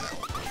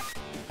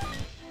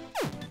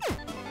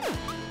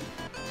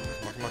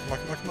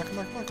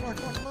 Come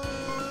on.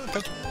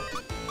 Thank you.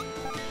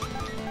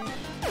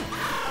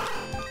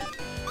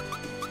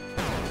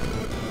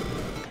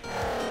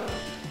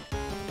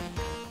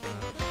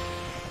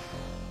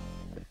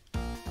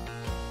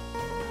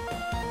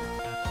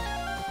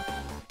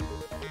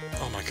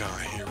 Oh my god,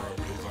 Hero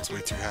really looks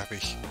way too happy.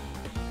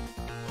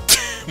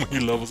 When he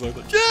levels up,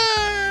 like, yeah!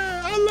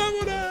 I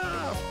leveled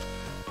up!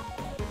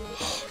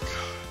 Oh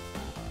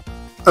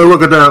god. I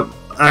look at that.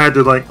 I had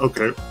to like,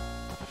 okay,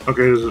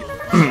 this is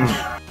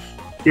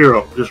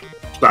Hero. Just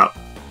stop.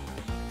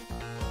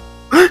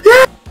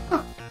 Yeah.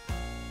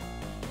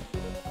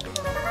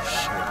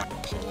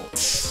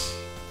 Pulse.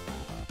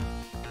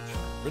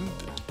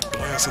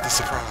 Blast at the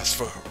surprise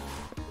foe.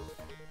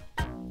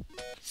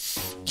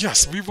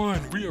 Yes, we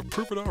won! We have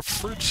proven our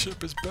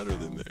friendship is better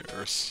than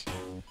theirs.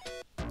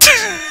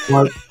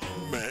 What?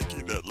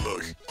 Maggie, that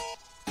look.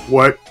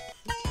 What?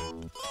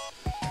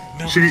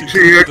 Now She- we can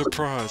she- go to the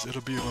prize.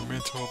 It'll be a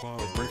memento of our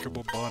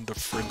unbreakable bond of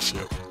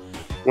friendship.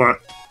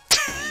 What?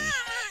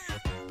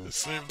 The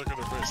same look on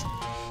her face.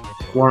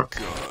 What?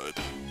 God.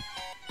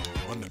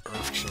 On the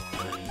earth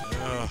charm.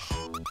 Yeah.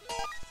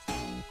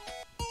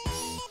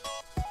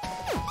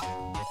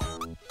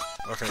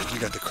 Okay, you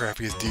got the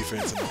crappiest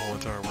defense in the whole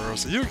entire world,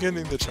 so you're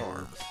getting the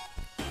charm.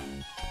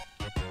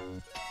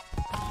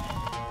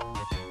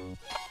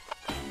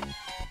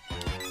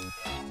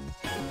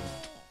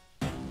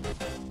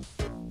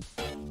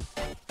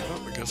 Well,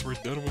 I guess we're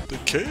done with the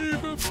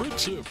cave of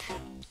friendship.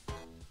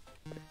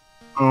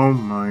 Oh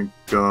my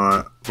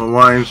god. The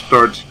line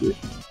starts.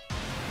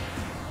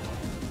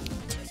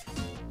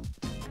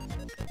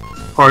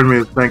 Pardon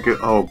me thinking.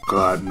 Oh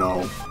god,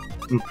 no.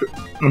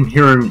 I'm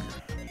hearing.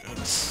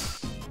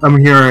 Yes. I'm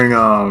hearing.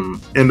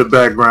 In the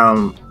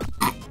background.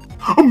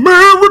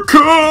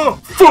 America!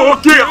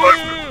 Fuck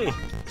yeah!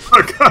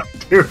 God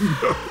damn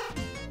no.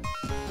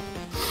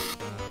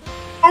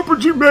 Upper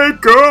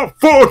Jamaica!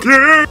 Fuck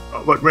yeah!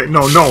 I'm like, wait,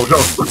 no.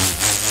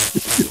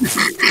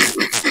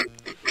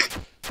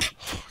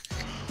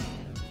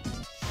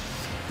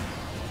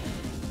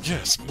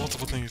 Yes,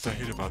 multiple things I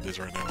hate about this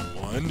right now.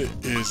 One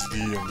is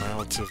the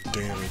amount of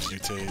damage you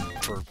take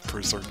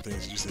per certain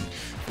things you see.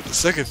 But the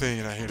second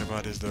thing I hate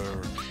about is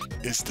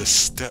the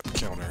step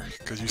counter.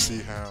 Because you see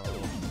how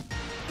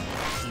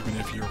even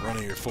if you're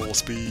running at full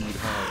speed,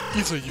 how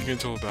easily you get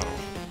into a battle.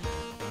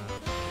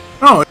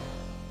 No,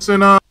 it's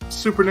in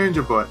Super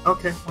Ninja Boy.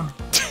 Okay. Well,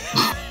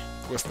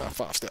 it's not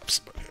 5 steps,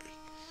 but hey.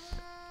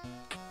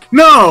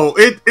 No,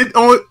 it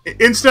only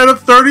instead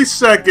of 30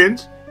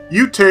 seconds,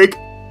 you take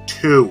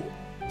 2.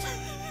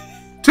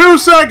 2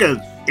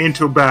 seconds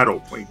into battle,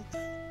 please.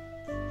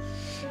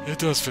 It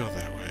does feel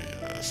that way,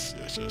 yes.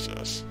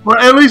 Yes. Well,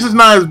 at least it's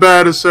not as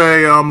bad as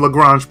say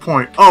Lagrange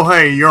point. Oh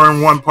hey, you're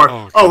in one part.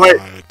 Oh hey,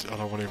 I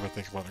don't want to even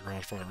think about the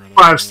Lagrange point really.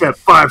 5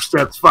 steps.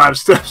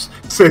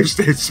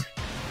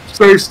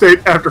 Save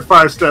state after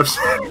 5 steps.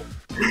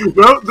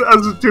 No,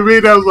 to me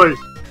that was like,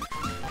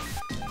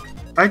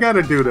 I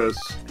gotta do this.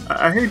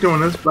 I hate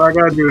doing this, but I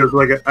gotta do this.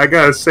 Like I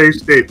gotta save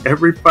state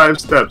every 5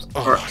 steps.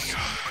 Oh or, my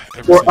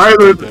god. Or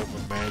either that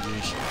with Maggie.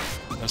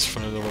 That's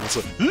funny though when it's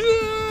like,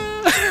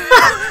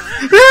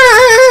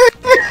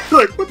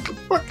 like what the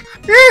fuck?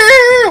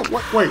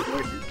 Wait. I'm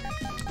like,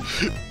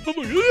 oh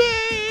my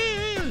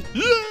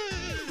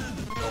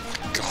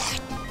god.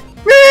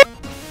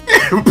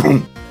 Boom.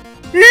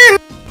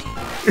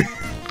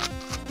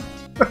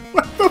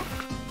 What the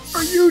f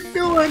are you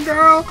doing,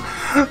 girl?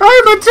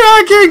 I'm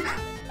attacking!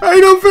 I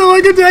don't feel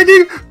like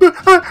attacking.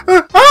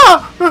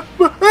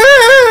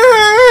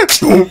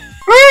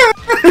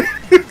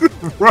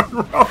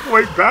 Run all the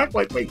way back.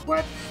 Like, wait,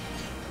 what?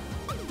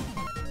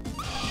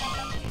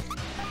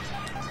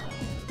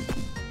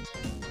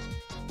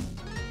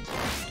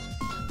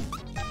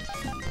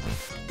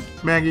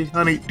 Maggie,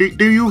 honey,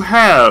 do you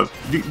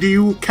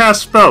you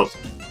cast spells?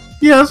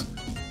 Yes.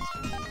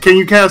 Can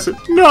you cast it?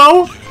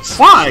 No. Yes.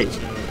 Why?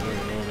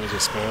 There's a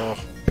spell.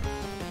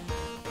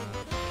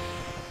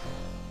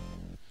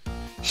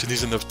 She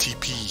needs enough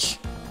TP.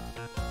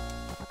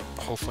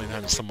 Hopefully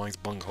not in somebody's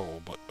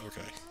bunghole, but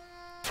okay.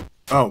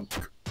 Oh.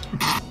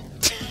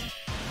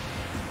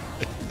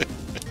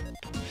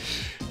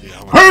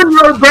 Yeah, Earn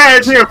your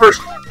badge here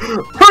first.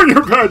 Earn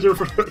your badge here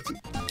first.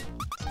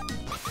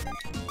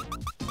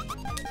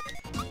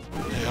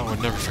 Yeah, I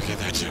would never forget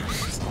that joke.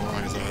 As long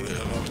as I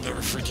live, I would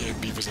never forget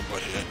Beavis and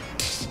Butthead.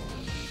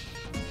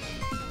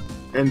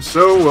 And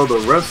so will the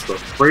rest of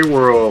the free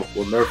world.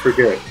 Will never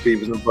forget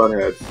Beavis and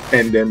Butthead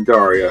and then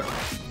Daria.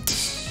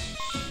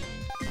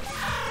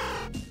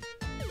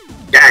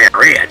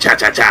 Diarrhea, cha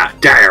cha cha.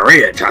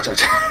 Diarrhea, cha cha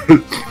cha.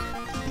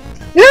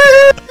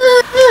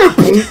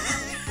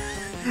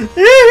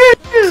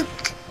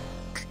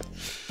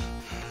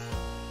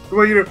 What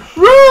are you doing?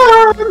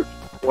 Run!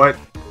 What?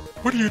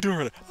 What are you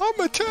doing? I'm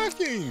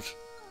attacking!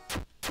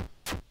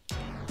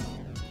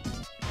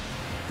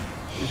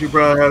 She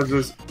probably has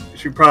this.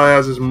 She probably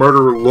has this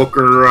murderer look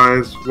in her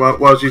eyes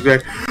while she's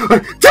like,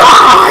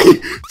 die!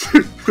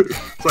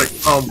 It's like,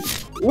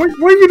 what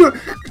are you doing?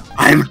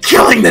 I'm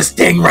killing this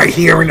thing right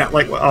here and that.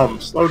 Like,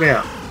 slow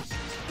down.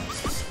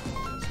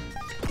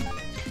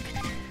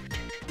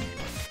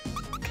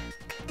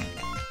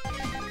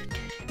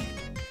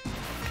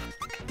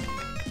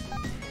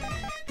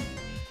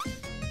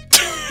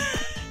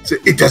 So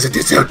it doesn't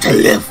deserve to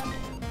live.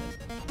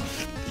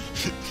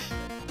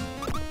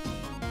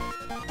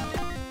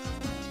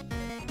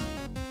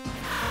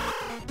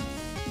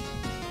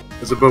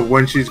 But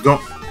when she's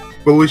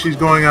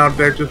going out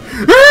there just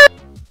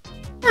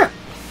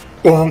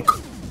bonk.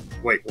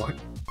 Wait, what?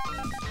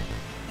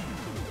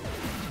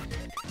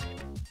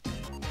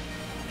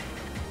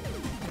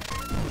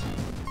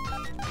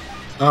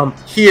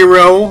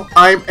 Hero,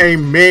 I'm a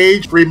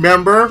mage,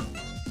 remember?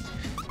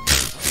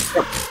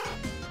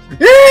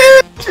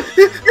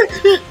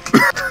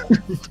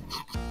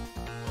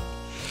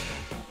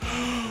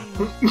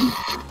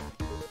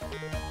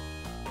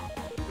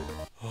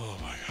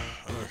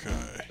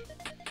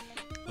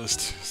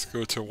 Let's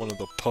go to one of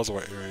the puzzle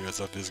areas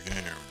of this game.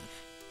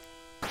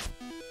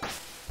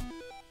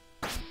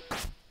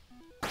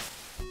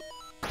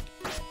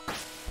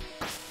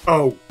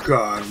 Oh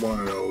god, one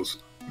of those.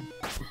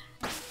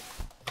 Yeah,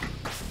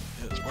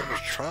 it's one of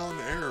those trial and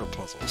error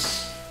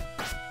puzzles.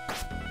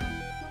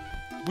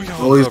 We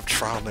all love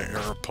trial and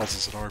error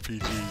puzzles in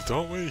RPGs,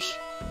 don't we?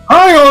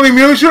 Hi, Only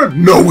Musha!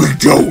 No, we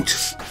don't!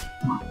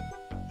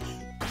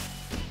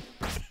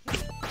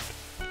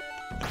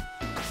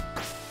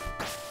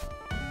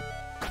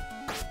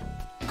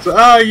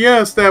 So,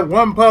 yes, that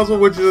one puzzle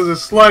which is a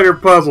slider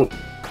puzzle.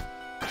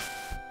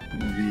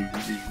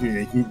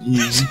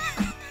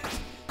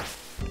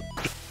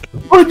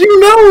 But you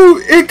know,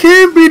 it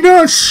can be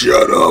done.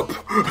 Shut up.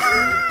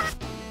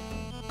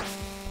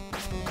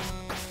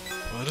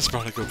 Well, this is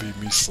probably gonna be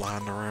me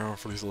sliding around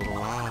for these little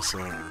while, so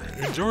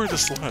enjoy the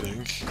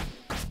sliding.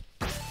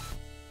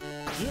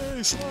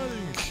 Yay,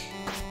 sliding!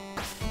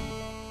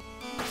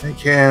 I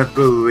can't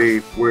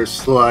believe we're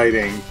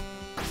sliding.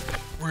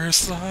 We're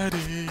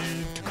sliding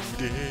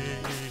today.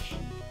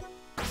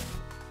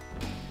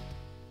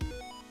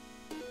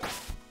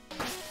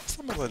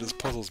 Some of this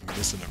puzzle's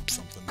missing or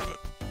something, but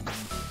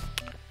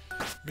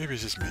maybe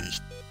it's just me.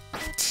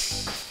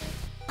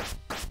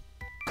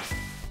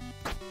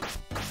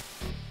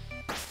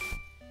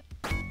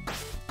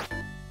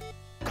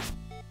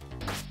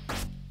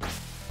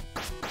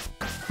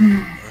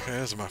 Okay,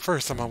 this is my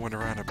first time I went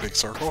around a big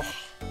circle.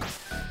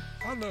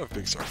 I love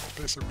big circles.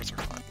 Big circles are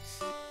fun.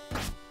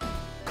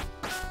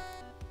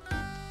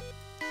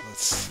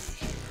 Let's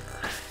see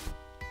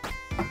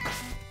here.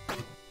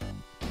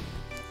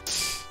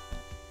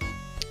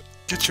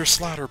 Get your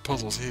slider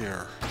puzzles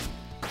here.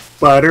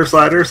 Slider,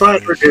 slider,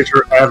 slider, get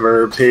your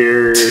adverbs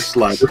here.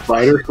 Slider,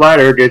 slider,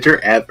 slider, get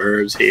your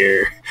adverbs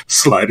here.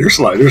 Slider,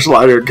 slider,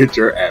 slider, get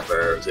your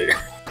adverbs here.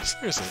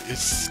 Seriously,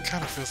 it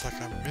kind of feels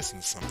like I'm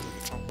missing something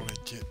if I want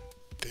to get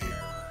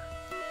there.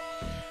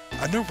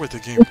 I know what the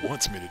game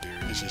wants me to do,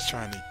 it's just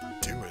trying to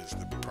do it is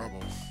the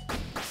problem.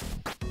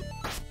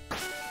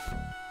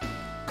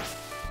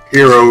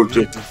 Hero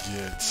to get...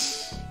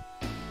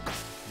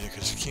 Yeah,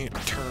 because you can't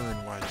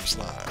turn while you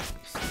slide.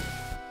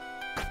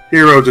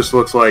 Hero just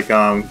looks like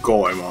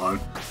Goemon.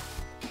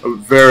 A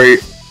very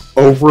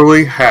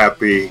overly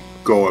happy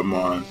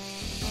Goemon.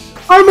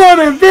 I'm on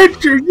an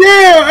adventure!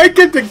 Yeah! I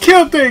get to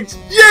kill things!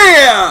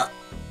 Yeah!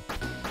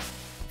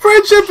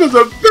 Friendship is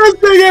the best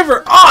thing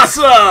ever!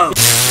 Awesome!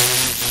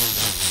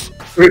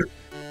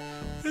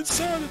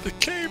 Inside of the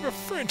cave of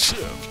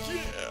friendship!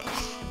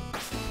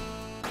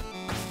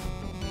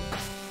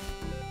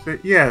 Yeah!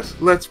 But yes,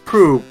 let's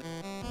prove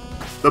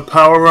the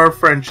power of our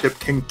friendship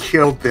can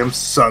kill them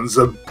sons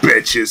of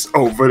bitches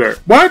over there.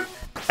 What?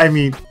 I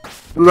mean,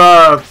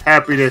 love,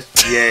 happiness,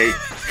 yay.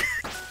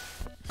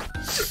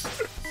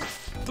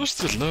 Those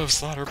just love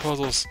slider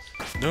puzzles.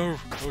 No?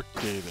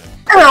 Okay then.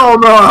 Hell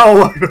no, I don't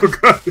like no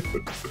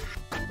goddamn.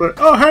 But,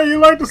 oh hey, you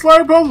like the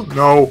slider puzzles?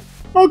 No.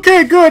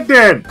 Okay, good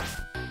then.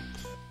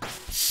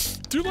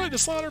 Do you like the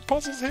slider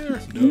puzzles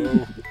here?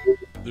 No.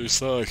 They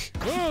suck.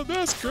 Oh,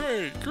 that's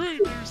great.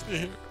 Great news to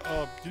hear.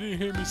 You didn't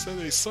hear me say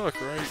they suck,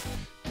 right?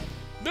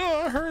 No,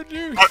 I heard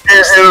you.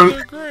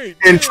 They're great.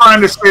 And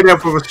trying to say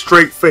that with a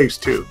straight face,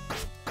 too.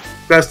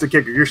 That's the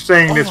kicker. You're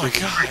saying this. Oh my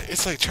god,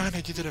 it's like trying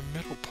to get to the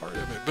middle part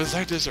of it. But it's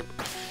like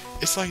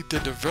it's like the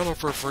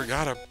developer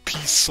forgot a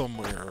piece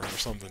somewhere or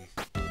something.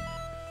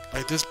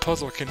 Like this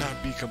puzzle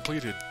cannot be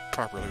completed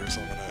properly or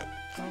something like that.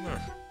 I don't know.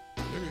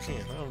 Maybe it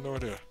can. I have no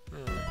idea.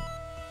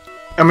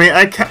 I mean,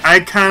 I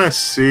kind of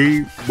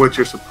see what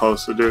you're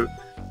supposed to do.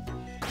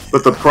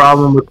 But the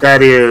problem with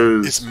that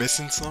is... It's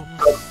missing something?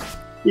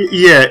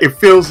 Yeah, it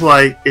feels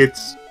like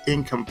it's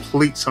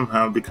incomplete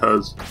somehow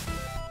because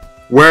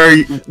where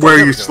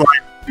you slide...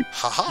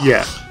 Haha.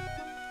 Yeah.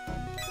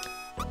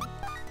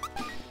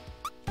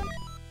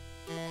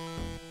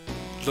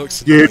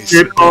 Looks You nice,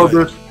 did all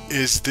but this...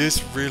 is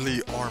this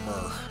really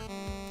armor?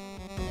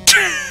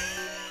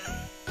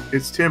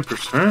 It's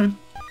 10%.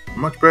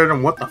 Much better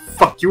than what the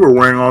fuck you were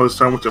wearing all this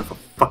time, which is a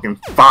fucking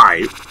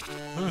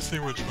 5. Let me see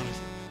which one is...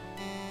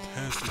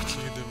 Has the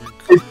kingdom and...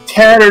 It's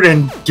tattered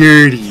and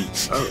dirty.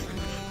 Oh.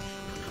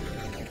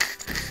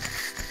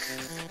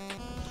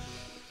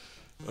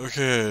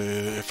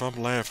 Okay, if I'm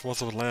laughing,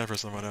 once I laugh or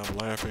something, I'm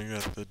laughing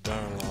at the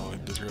dialogue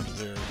and description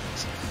there.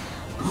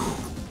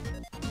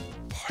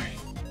 Boy.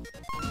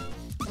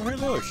 Oh hey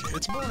look,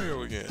 it's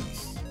Mario again.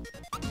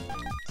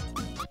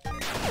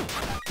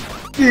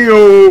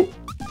 Yo.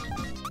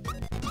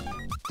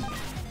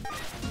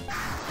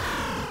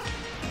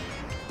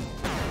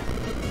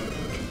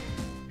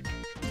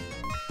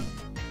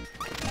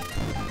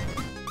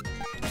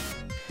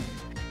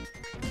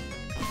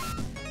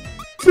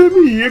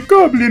 Semi, a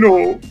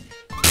goblino.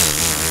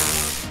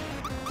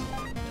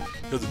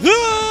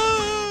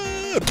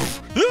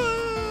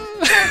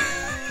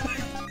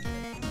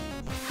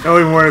 No,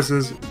 even worse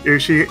is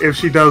if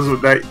she does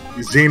with that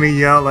Xena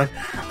yell like.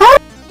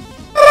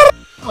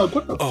 Oh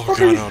god,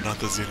 no, not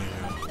the Xena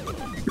yell.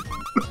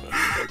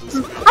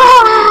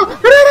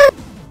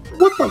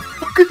 What the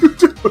fuck are you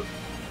doing?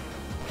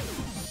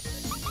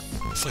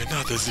 It's like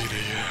not the Xena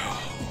yell.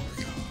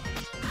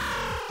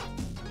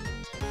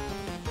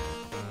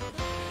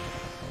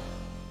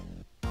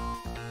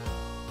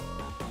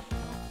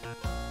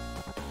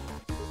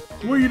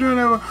 What are you doing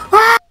now?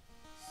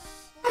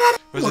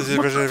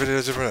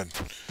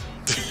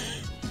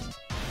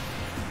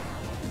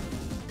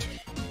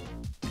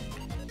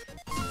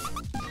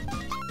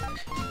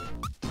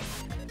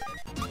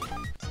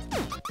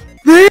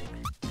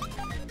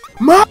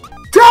 My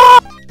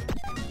dog!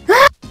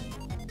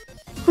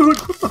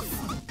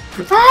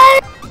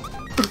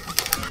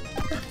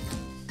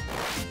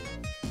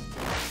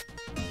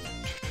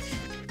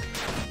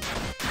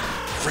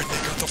 Friendly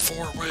got the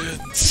 4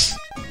 wins!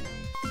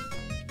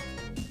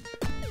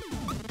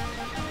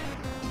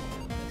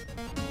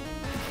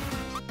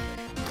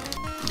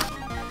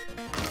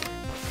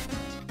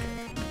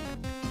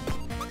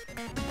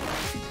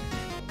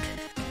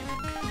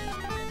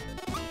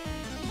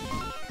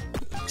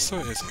 So,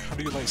 how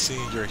do you like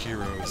seeing your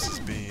heroes as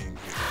being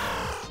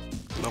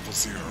level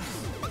 0?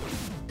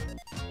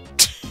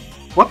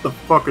 What the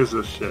fuck is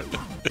this shit?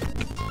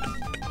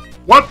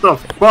 What the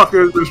fuck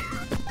is this?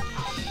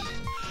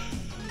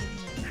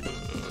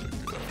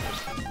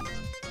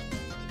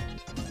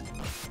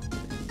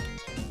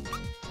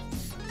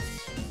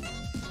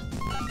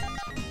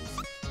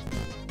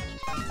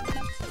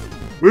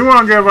 We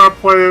want to give our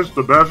players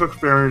the best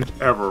experience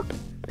ever.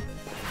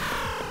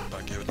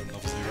 Not giving them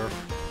level 0.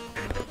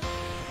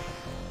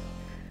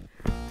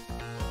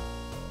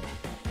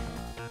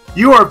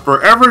 You are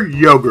forever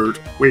yogurt.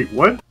 Wait,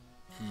 what?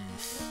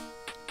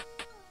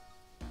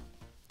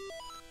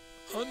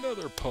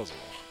 Another puzzle.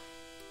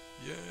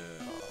 Yeah.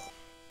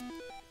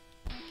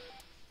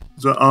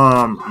 So,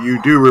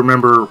 you do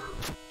remember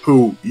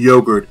who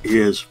yogurt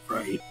is,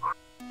 right?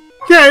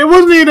 Yeah, it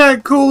wasn't he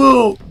that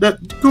cool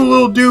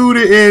little dude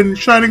in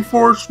Shining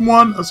Force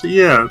 1? I said,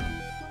 yeah.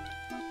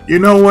 You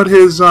know what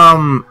his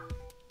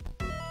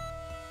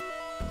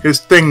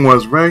thing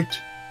was, right?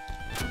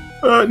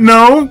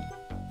 No.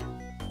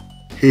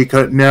 He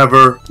could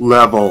never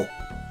level.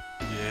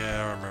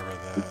 Yeah, I remember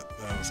that.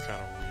 That was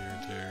kind of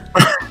weird,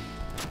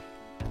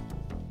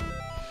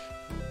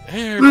 too.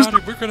 Hey, everybody,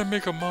 we're gonna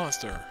make a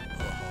monster.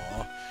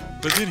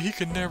 But then he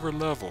could never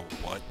level.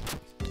 What?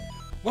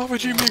 Why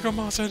would you make a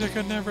monster that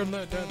could never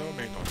let that? Don't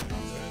make no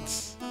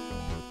sense.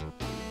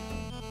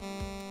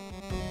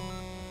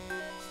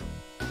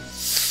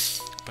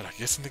 But I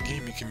guess in the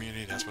gaming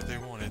community, that's what they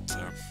wanted,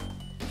 so...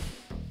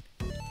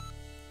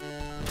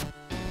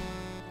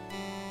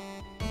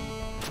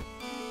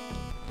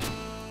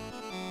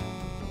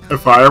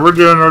 If I ever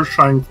get another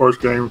Shining Force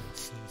game,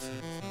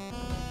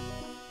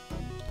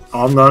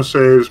 all I'm gonna say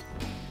is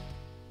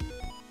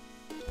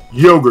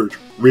yogurt.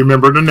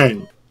 Remember the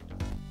name.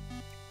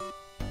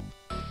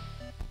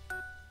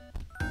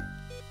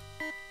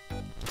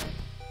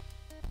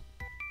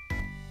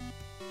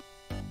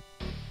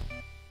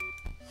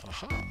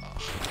 Aha.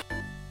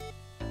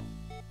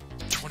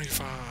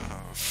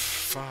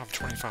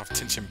 25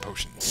 tension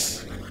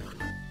potions.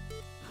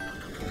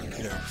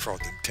 You know, for all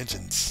them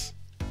tensions.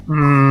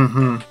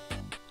 Mm-hmm.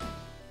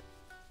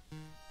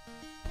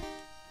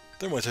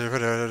 Then what's there?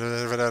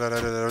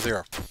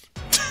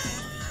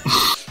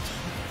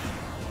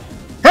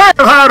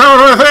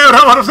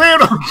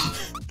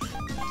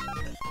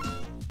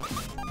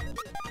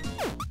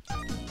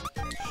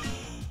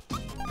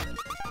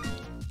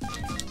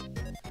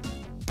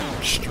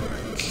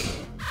 Strike.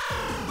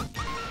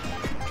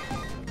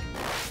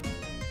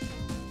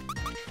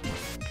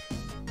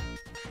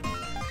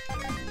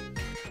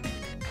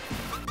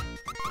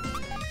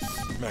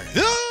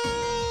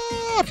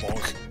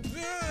 Bonk.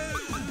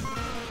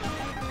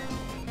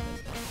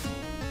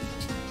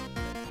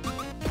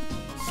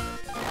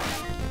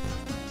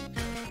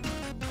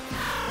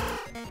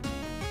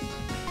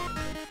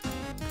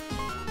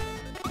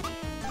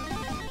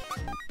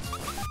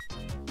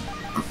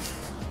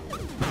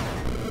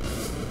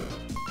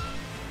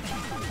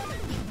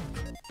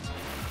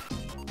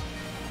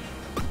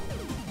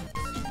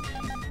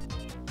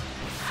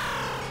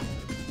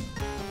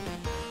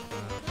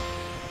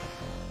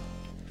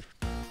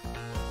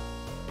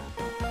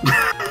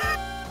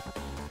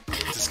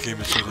 This game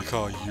is really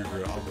called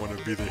Yogurt. I want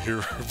to be the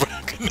hero, but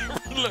I can never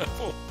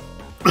level.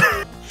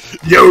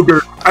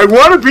 Yogurt. I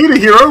want to be the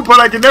hero, but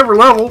I can never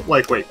level.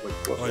 Like, wait,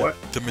 what?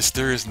 The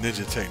mysterious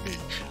ninja technique.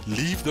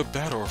 Leave the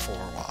battle for a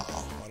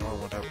while. I don't know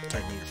what that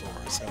technique for.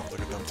 It sounds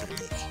like a dumb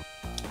technique.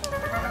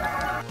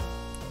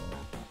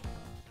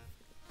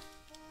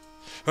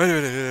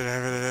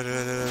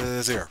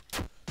 Zero.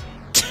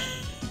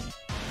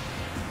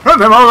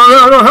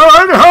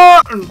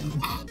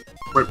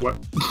 Wait, what?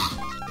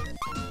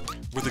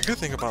 But the good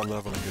thing about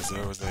leveling is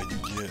though is that you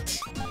get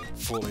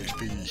full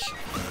HP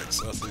back,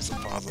 so that's at least a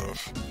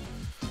positive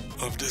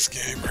of this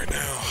game right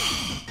now.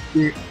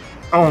 The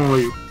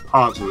only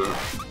positive.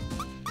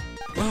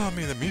 Well, I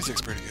mean the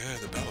music's pretty good,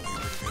 the battle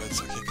thing's pretty good,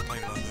 so I can't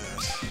complain about that.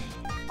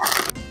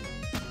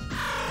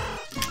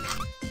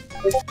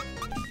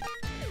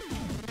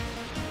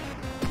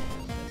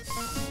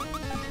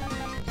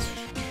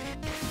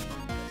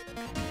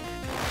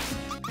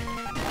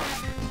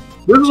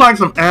 This is like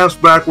some ass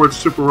backwards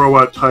Super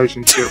Robot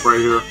Tyson shit right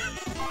here.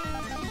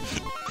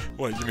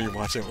 What, you mean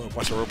watch a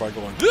robot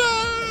going,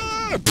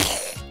 "Ah!"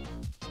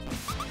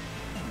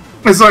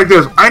 It's like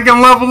this. I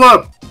can level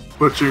up,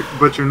 but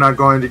you're not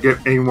going to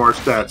get any more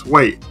stats.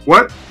 Wait,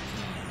 what?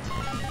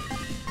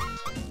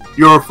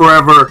 You're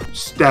forever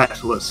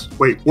statless.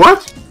 Wait,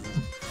 what?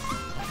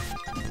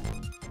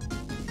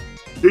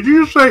 Did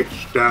you say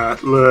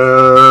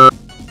statless?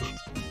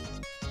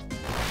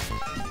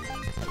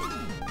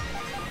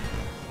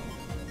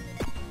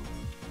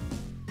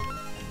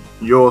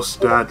 You're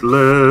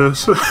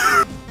statless.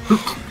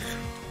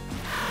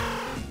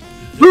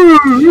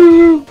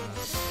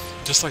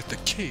 Just like the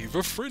cave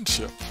of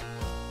friendship.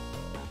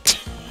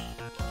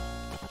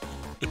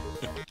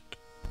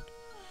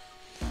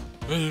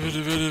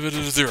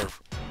 Zero.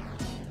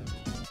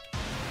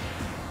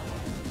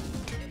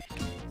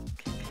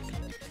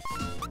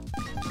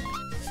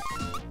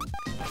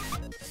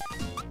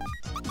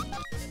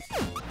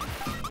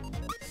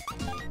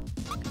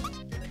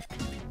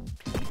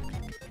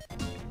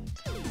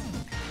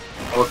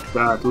 Oh,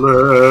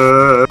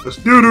 statless.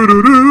 Do.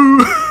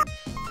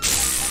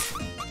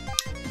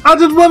 I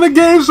just want to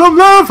gain some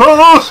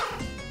levels.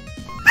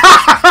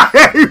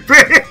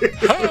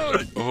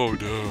 Oh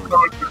no.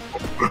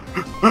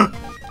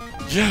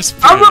 Yes,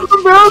 I'm man. the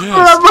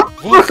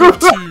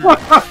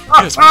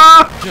best.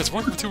 Yes,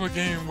 welcome to a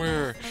game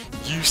where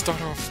you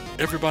start off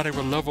everybody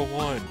with level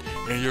 1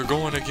 and you're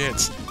going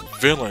against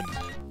villain.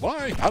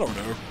 Why? I don't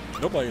know.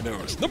 Nobody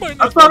knows. Nobody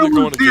knows. I thought it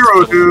was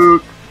 0,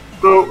 dude.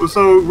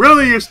 So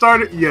really, you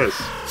started?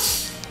 Yes.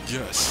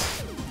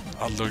 Yes.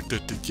 I looked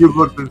at the game. You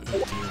looked at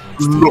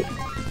look.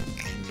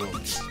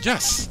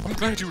 Yes, I'm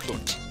glad you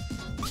looked.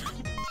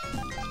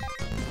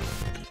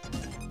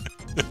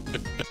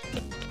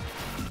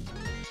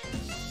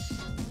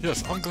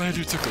 Yes, I'm glad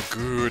you took a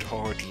good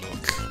hard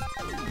look.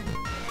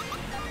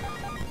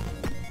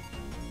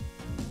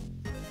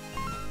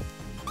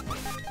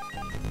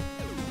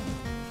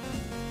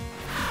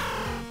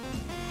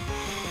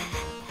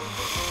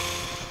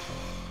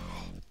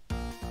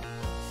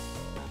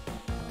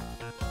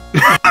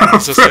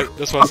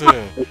 That's what I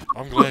said.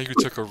 I'm glad you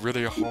took a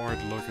really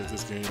hard look at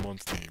this game on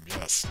Steam,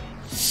 yes.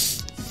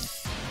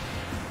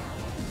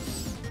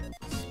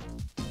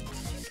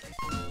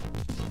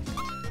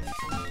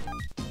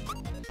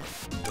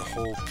 The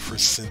whole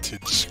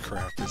percentage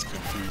crap is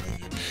confusing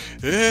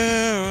you.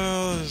 Yeah,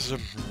 well, it's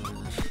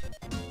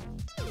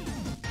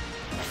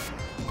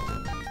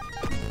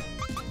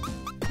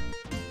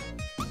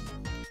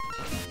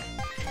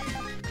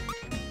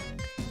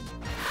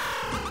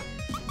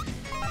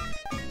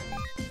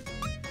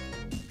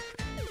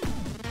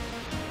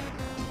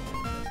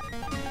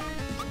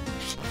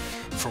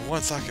for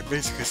once I can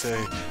basically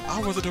say, I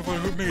wasn't the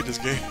one who made this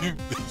game.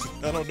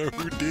 I don't know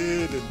who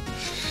did, and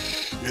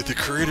if the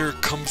creator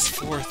comes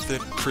forth and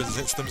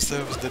presents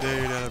themselves today,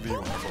 that'd be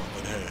wonderful,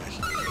 but hey.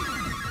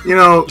 You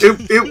know,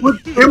 it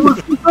would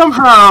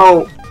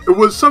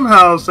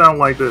somehow sound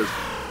like this.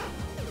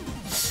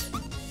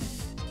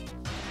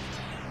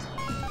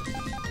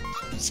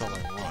 Sound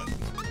like what?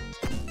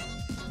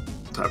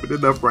 Typing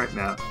it up right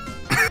now.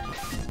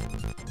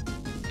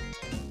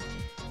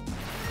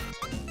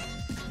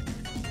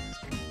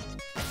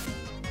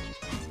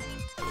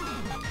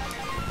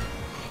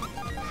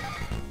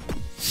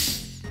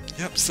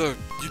 Yep, so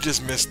you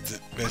just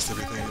missed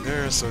everything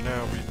there, so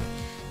now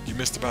you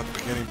missed about the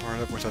beginning part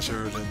of which I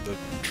showed in the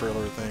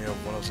trailer thing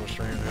of one of those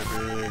streams that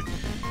big,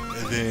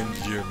 and then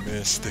you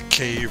missed the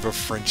Cave of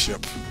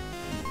Friendship.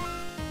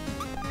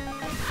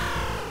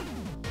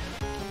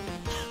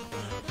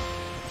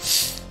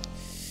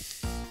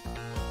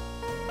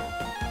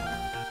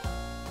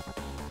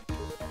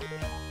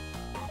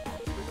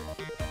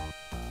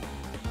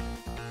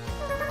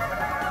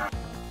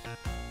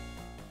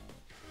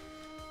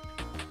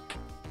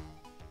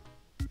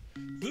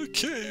 The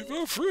Cave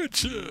of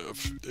Friendship!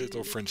 There's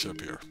no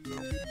friendship here. No.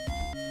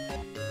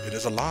 It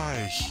is a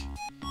lie.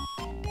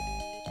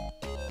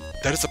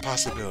 That is a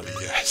possibility,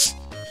 yes.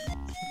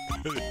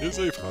 It is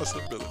a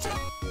possibility.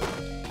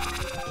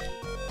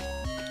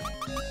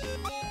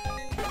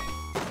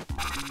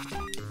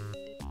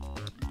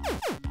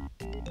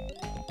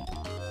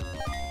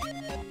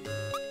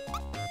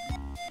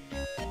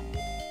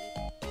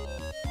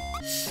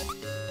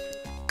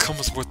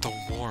 Comes with the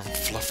warm,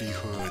 fluffy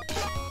hood.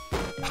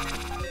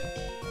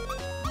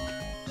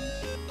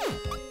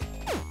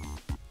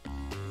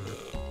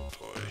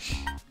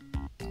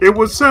 It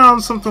would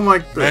sound something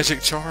like this.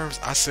 Magic Charms?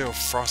 I sell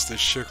Frosted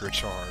Sugar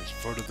Charms.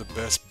 Voted the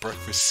best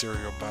breakfast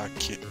cereal by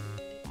Kitten.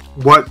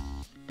 What?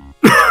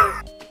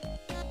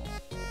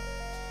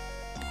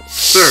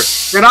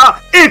 Sir, can I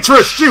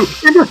interest you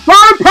in this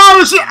fine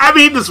policy? I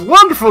mean, this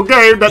wonderful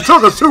game that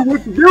took us 2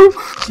 weeks to do?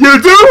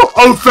 You do?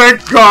 Oh,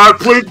 thank God.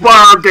 Please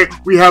buy our game.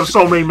 We have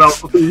so many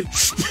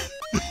melodies.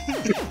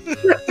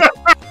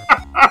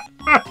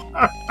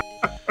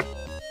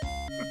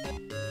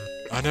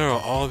 I know,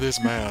 all this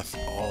math.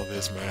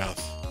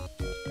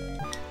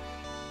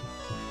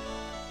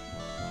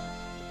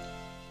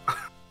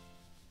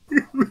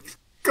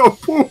 Go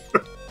boom.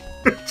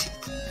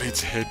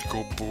 Makes head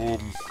go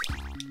boom.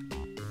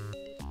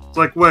 It's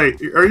like,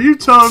 wait, are you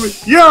telling me?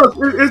 Yeah,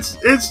 it's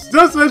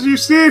just as you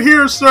see it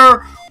here,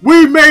 sir.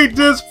 We made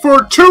this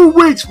for 2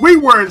 weeks. We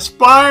were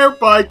inspired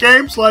by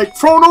games like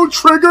Chrono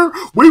Trigger.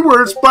 We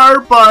were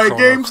inspired by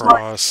games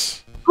like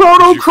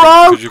Chrono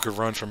Cross. Because you could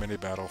run from any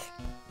battle.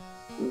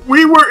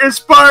 We were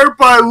inspired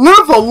by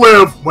Live a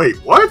Live. Wait,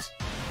 what?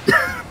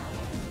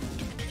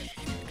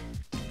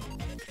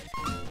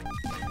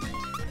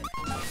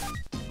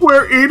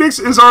 Square Enix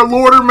is our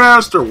Lord and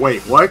Master.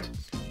 Wait, what?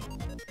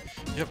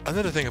 Yep,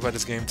 another thing about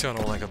this game too I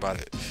don't like about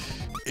it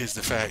is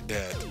the fact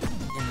that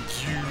when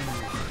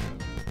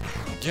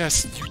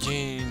yes, you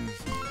gain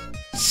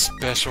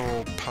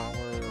special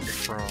power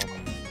from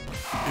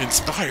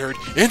Inspired!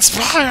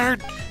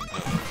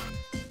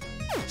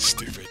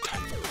 Stupid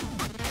typo.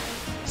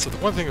 So the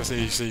one thing I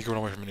say, you say you go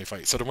away from any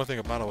fight. So the one thing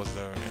about it was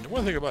though, and the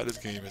one thing about this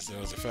game is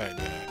the fact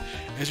that,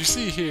 as you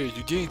see here,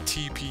 you gain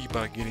TP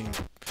by getting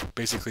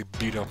basically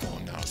beat up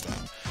on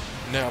nonstop.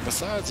 Now,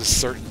 besides a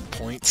certain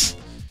points,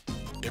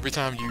 every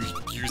time you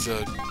use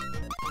a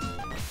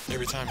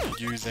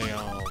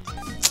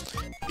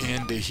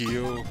end to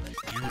heal,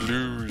 you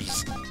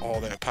lose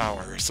all that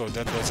power. So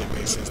that doesn't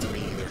make sense to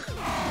me either.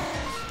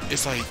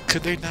 It's like,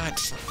 could they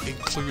not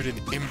include an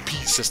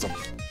MP system?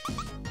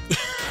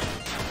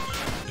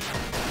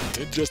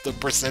 Just a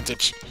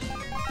percentage.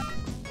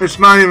 It's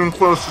not even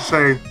close to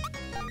say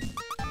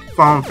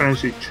Final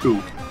Fantasy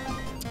 2.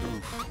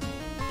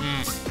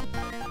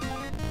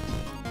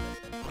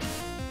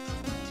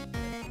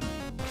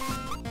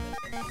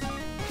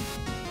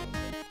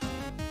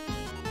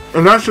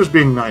 And that's just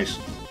being nice.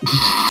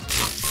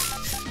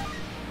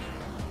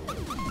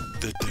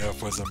 The dev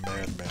was a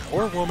madman.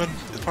 Or a woman.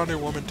 It's probably a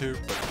woman too,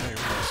 but hey, who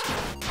knows?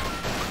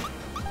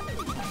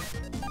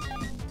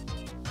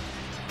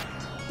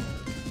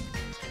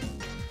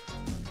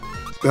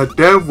 The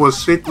dev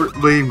was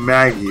secretly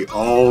Maggie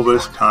all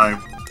this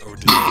time. Oh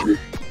dear.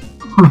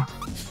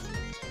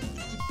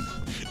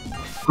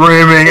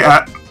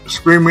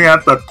 Screaming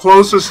at the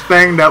closest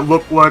thing that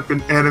looked like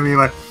an enemy,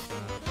 like,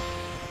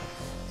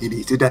 he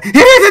needs to die. He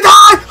needs to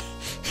die!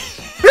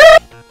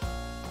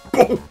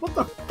 Oh, what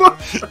the fuck?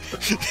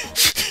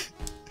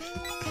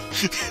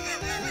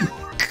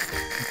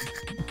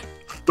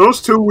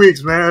 Those 2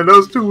 weeks, man.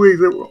 Those 2 weeks.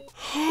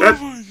 That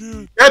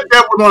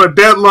dev was on a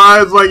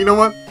deadline. It's like, you know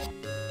what?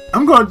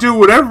 I'm gonna do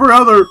what every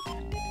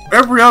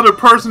other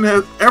person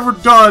has ever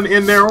done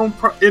in their own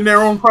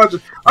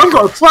project. I'm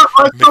gonna slap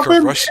myself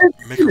in.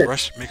 Make a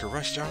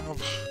rush job.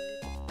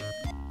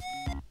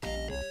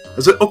 I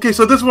said, okay,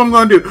 so this is what I'm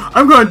gonna do.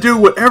 I'm gonna do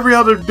what every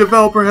other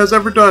developer has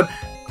ever done.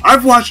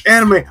 I've watched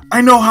anime.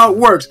 I know how it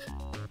works.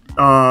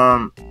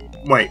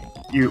 wait.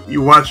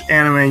 You watch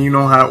anime and you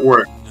know how it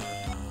works.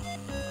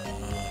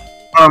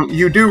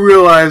 You do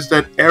realize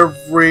that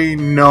every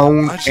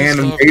known I just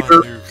animator.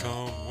 love my new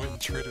comb. Went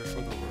and traded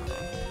for the world.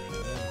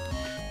 And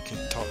then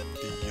can talk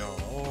to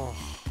y'all.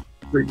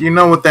 You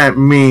know what that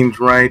means,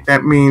 right?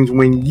 That means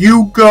when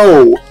you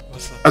go.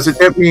 I said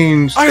that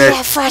means I that.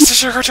 love Frosted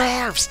Sugar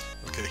Charms!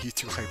 Okay, he's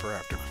too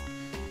hyperactive.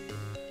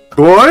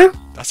 Boy,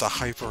 That's a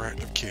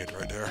hyperactive kid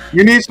right there.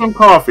 you need some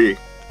coffee.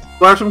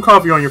 Splash some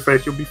coffee on your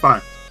face, you'll be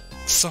fine.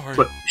 Sorry,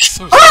 But-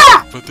 so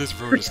sorry, but this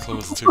road is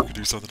closed until we can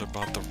do something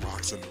about the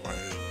rocks in the way.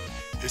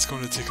 It's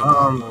going to take a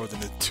lot more than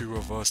the two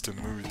of us to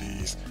move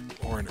these,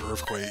 or an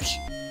earthquake.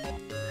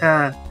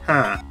 Ha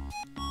ha.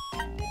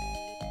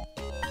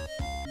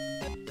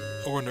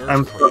 Or an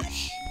I'm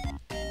earthquake.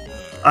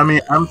 I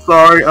mean, I'm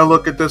sorry. I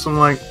look at this, I'm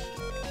like,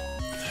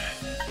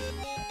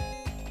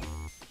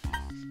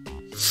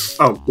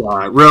 oh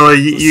god, really?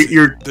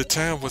 You're. The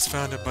town was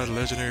founded by the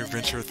legendary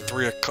adventurer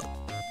 3 o'clock.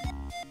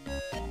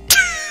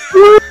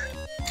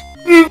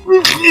 Okay,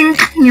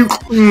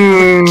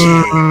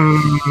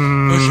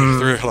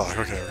 3 o'clock.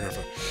 Okay, we're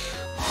gonna.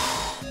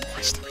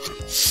 Boy, stupid.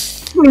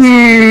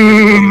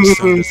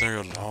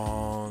 Very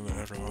long and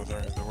everyone there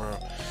in the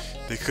world.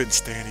 They couldn't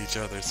stand each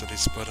other, so they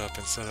split up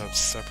and set up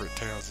separate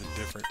towns in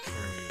different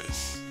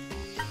areas.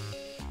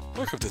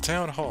 Welcome to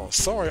Town Hall.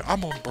 Sorry,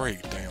 I'm on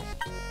break, damn.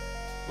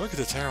 Welcome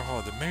to Town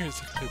Hall. The mayor's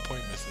taking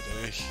appointments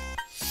today.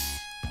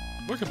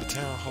 Welcome to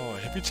Town Hall.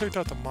 Have you checked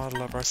out the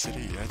model of our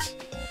city yet?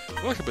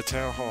 Welcome to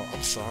Town Hall.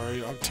 I'm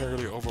sorry, I'm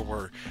terribly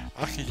overworked.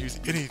 I can use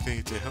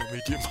anything to help me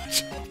get my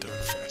job done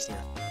faster.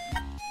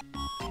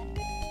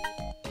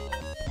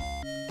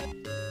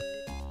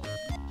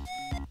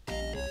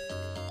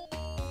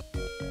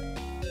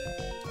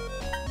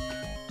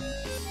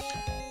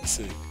 Let's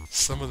see.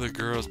 Some of the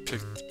girls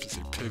pick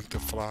the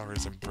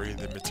flowers and braid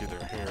them into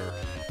their hair.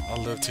 I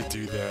love to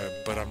do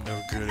that, but I'm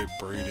no good at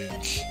braiding.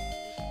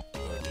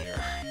 Oh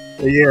dear.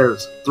 He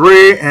is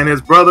 3 and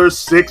his brother's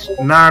 6,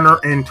 9,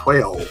 and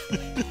 12.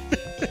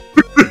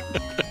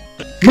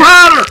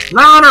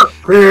 Niner,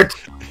 pick.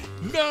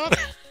 No.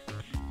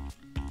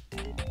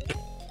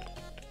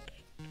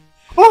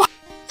 Oh,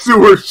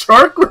 sewer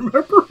shark,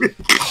 remember me?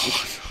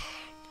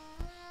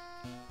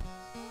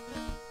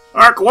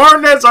 Our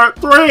coordinates are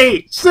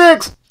 3,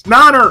 6,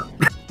 9.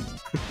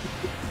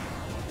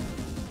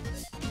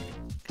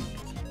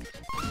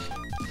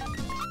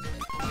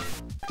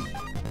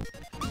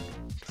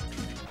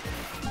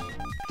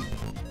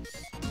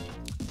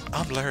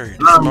 I'm Larry.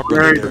 This I'm is my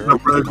Larry.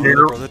 brother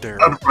Daryl.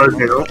 I'm brother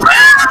Daryl.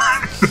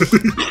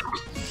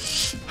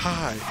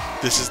 Hi,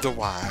 this is the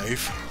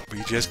wife.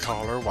 We just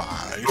call her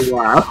wife.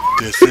 Wow.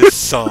 This is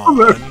son.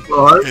 That's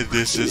fun. And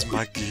this is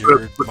my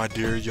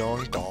dear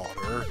young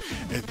daughter.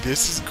 And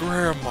this is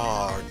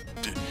grandma.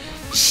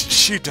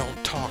 She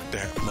don't talk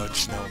that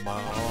much no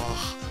more.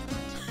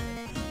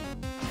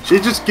 She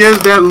just gives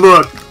that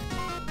look.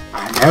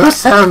 I know,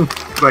 son.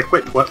 Like,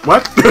 wait, what?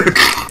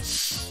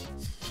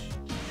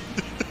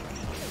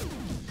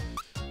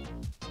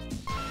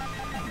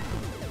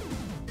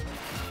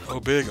 Oh,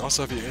 big.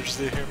 Also, if you're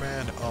interested here,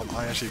 man,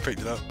 I actually picked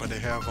it up, but they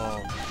have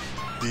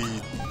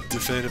the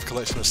definitive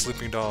collection of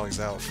Sleeping Dogs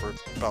out for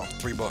about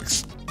 $3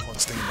 on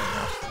Steam right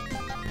now.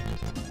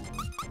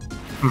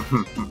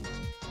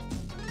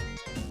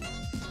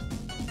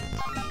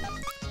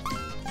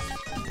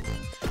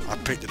 I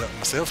picked it up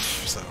myself,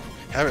 so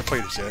haven't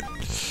played it yet.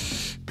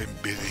 Been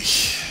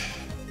busy.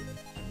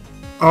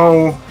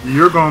 Oh,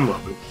 you're gonna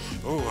love it.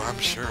 Oh, I'm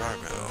sure I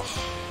will.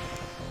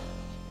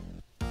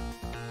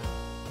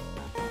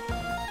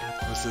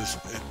 What's this?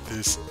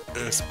 This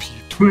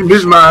SP20. This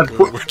is my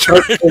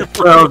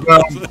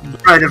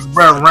Dragon's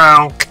Breath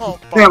round.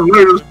 Damn,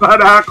 latest that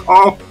I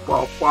call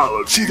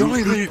follow. See, the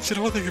only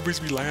thing that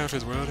makes me laugh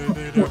as well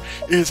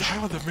is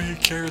how the main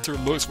character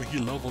looks when he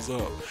levels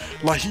up.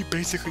 Like he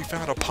basically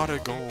found a pot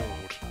of gold.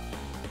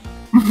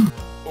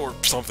 Or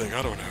something,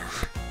 I don't know.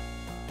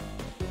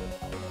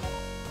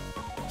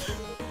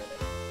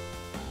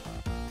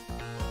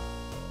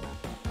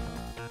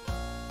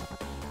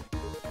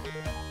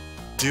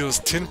 Deals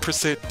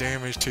 10%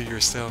 damage to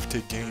yourself to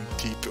gain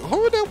DP.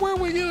 Who the where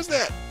we use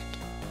that?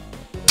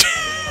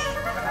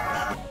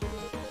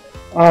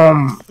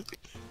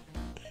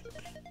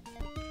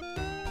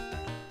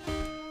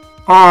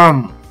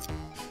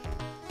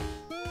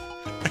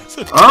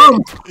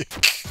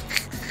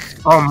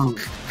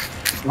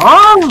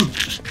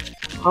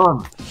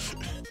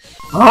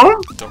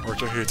 Don't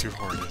hurt your head too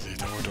hard, Izzy.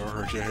 Don't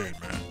hurt your head,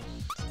 man.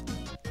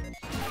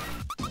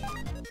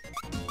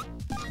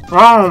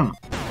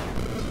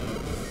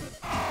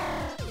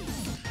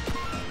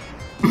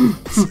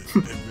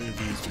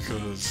 Maybe it's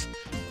because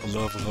I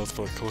love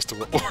for close to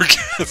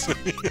orgasm.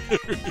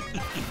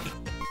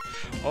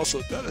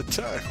 Also, that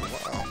attack,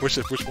 wow. Which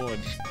one?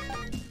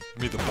 You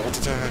mean the bolt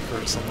attack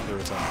or some other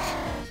attack?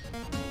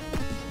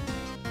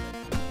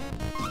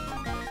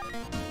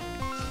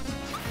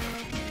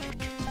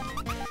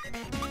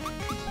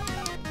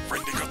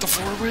 Randy got the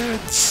 4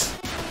 wins!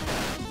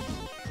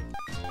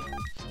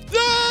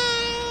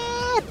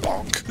 Ah! Bonk!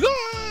 Bonk.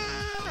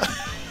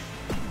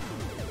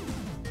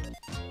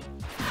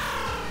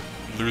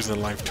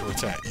 Losing life to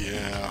attack,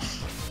 yeah.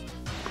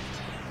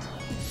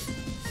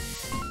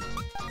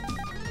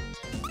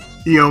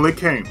 He only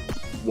came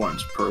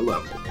once per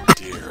level.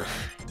 Dear.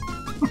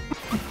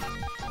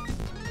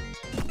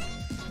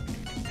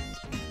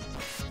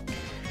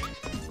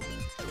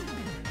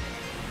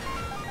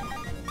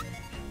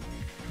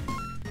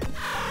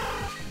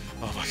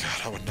 Oh my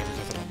god, I would never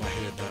get that on my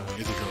head now.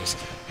 Either goes,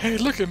 hey,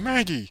 look at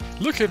Maggie!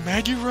 Look at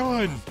Maggie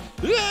run!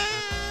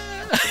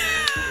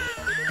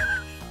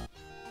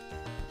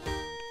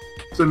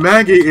 So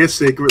Maggie is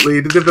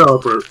secretly the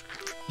developer.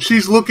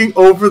 She's looking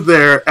over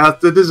there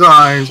at the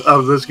designs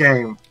of this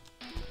game.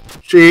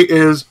 She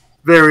is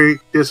very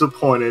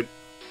disappointed.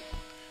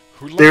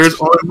 There's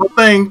only one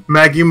thing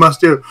Maggie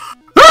must do.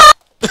 What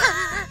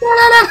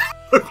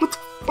the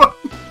fuck?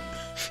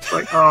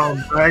 Like,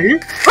 Maggie?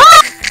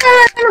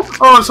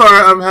 Oh, I'm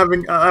sorry.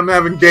 I'm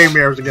having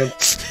daymares again.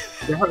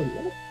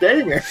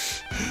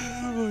 Daymares.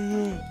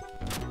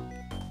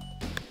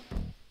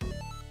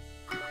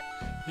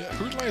 Yeah,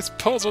 who likes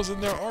puzzles in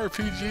their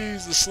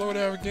RPGs to slow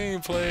down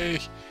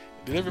gameplay?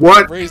 Did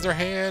everybody raise their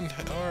hand?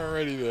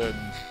 Alrighty then.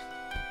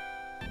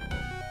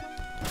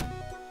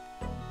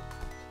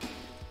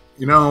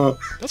 You know,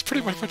 that's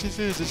pretty much what this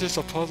is. It's just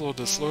a puzzle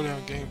to slow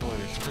down gameplay.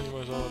 It's pretty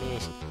much all it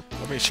is.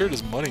 I mean, sure,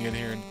 there's money in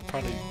here and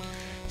probably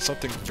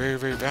something very,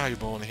 very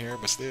valuable in here,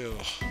 but still.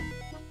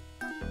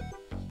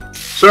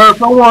 Sir,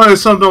 if I wanted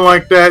something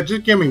like that,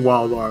 just give me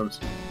Wild Arms.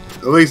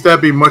 At least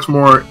that'd be much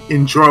more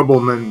enjoyable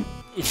than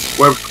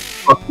whatever the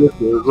fuck this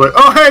is. Like,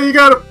 oh hey, you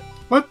got it.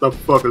 What the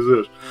fuck is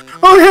this?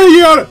 Oh hey,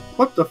 you got it.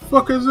 What the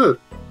fuck is this?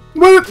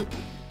 What,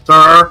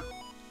 sir?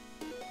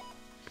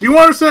 You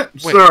want to say,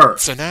 sir?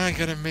 So now I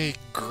gotta make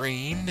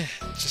green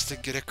just to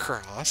get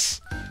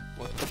across.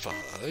 What the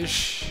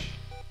fudge?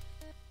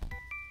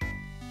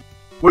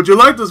 Would you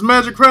like this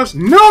magic crest?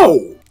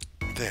 No!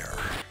 There.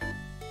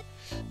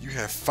 You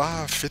have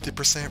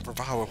 50%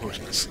 revival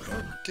potions.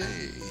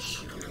 Okay.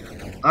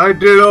 I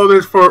did all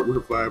this for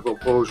revival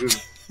potions.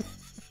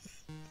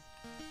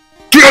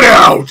 Get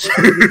out!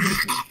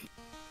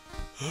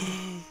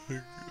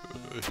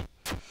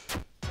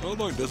 Oh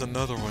look, there's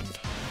another one.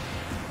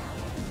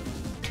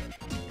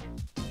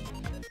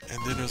 And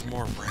then there's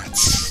more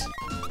rats.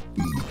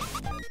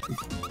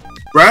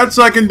 Rats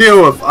I can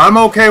deal with. I'm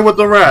okay with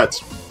the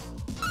rats.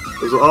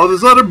 There's all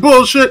this other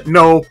bullshit.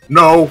 No,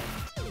 no.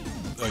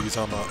 Are you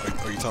talking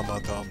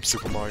about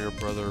Super Mario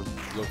Brother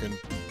looking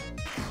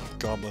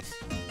goblin?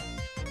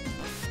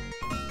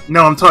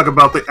 No, I'm talking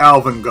about the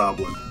Alvin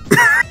Goblin.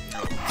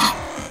 Oh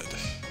god.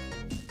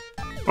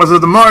 I said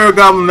the Mario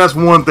Goblin, that's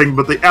one thing,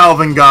 but the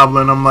Alvin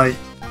Goblin, I'm like,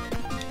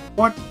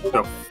 what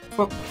the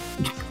fuck?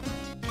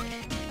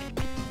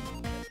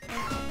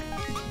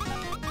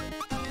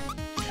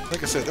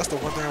 Like I said, that's the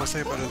one thing I would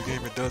say about this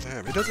game it does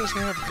have. It does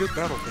actually have good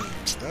battle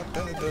themes. That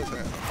it does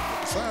have.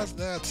 But besides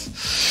that,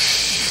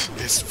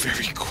 it's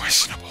very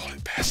questionable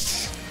at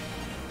best.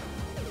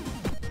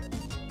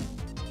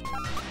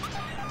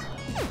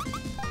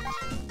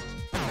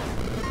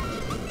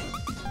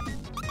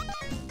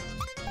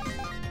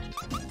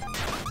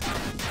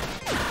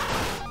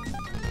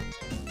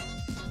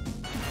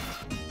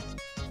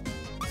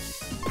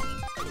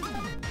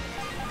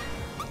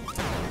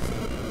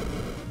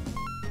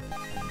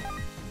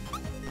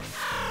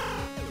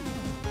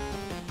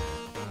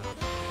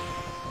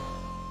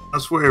 I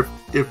swear,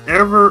 if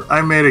ever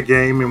I made a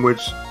game in which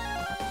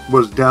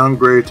was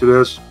downgraded to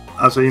this,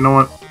 I say, you know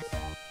what?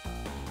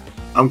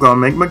 I'm gonna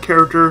make my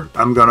character.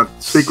 I'm gonna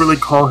secretly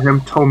call him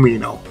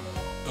Tomino.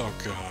 Oh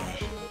god.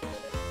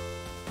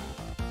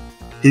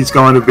 He's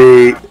going to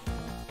be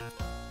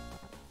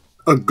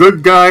a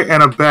good guy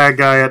and a bad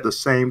guy at the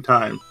same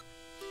time.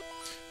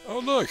 Oh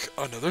look,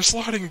 another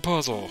sliding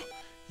puzzle.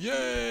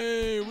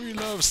 Yay, we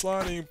love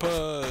sliding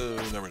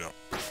puzzles. No, we don't.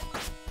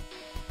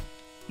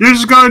 You're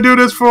just gonna do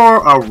this for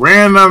a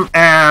random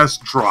ass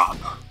drop.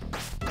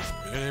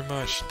 Pretty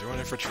much doing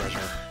it for treasure.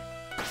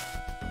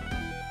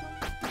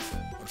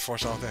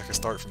 Unfortunately, I don't think I can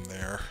start from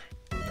there.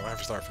 No, I have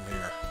to start from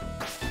here.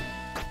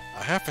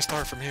 I have to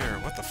start from here.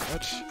 What the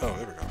fudge? Oh,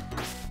 there we go.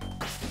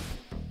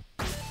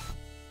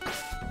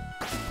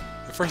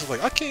 At first, I was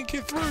like, I can't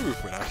get through,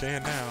 but I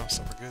can now,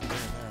 so we're good there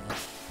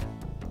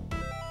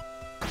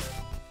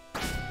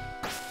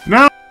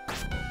now. No.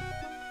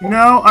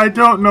 No, I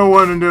don't know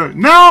what I'm doing.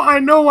 Now I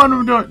know what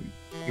I'm doing.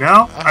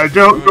 Now I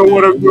don't know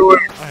what I'm doing.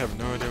 I have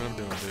no idea what I'm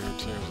doing,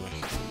 dude. Seriously.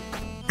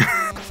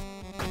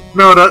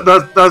 No,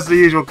 that's the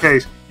usual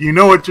case. You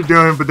know what you're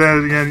doing, but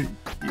then again,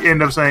 you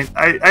end up saying,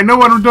 I know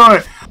what I'm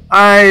doing.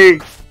 I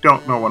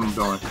don't know what I'm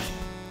doing.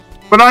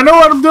 But I know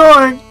what I'm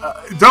doing.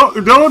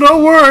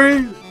 Don't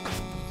worry.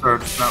 Sorry,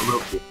 it's not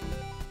real good.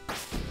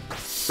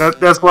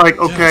 That's like,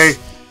 okay.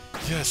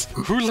 Yes.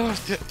 Who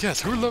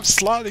loves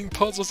sliding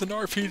puzzles and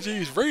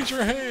RPGs? Raise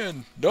your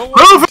hand. No one.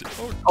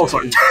 Oh,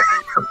 sorry.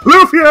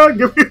 Lufia,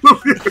 give me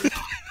Lufia.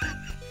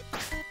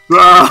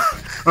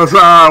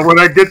 When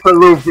I get to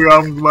Lufia,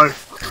 I'm like,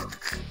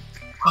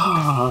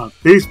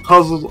 these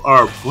puzzles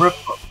are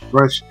breathtaking.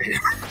 Fresh air.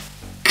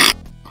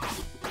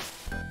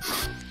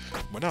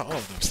 Well, not all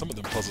of them. Some of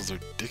them puzzles are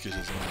dickish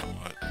as well.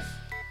 What?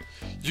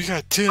 You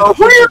got 10 Oh,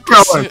 where you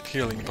going?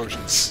 healing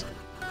potions.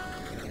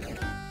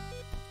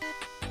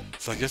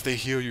 So I guess they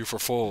heal you for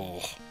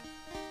full.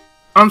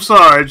 I'm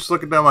sorry, I just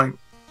look at that like,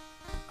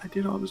 I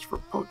did all this for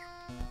potion.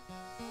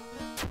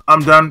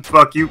 I'm done.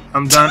 Fuck you.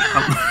 I'm done.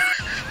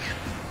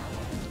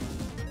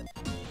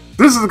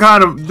 This is the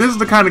kind of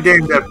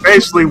game that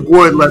basically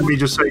would let me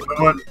just say, you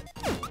know what?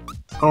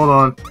 Hold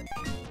on.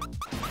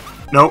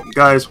 Nope,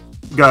 guys,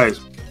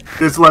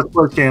 this Let's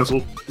Play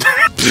canceled.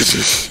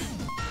 This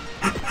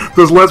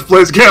Let's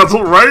Play's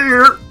canceled right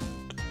here.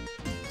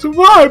 So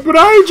why? But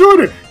I enjoyed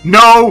it.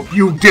 No,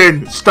 you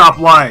didn't. Stop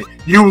lying.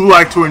 You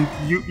like to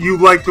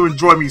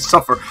enjoy me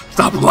suffer.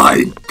 Stop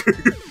lying.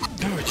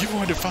 No, you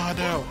wanted to find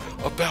out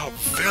about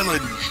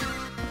villain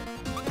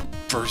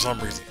for some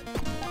reason.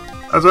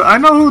 I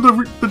know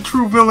who the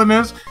true villain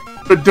is.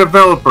 The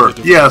developer.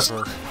 Yes.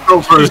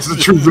 Developer is the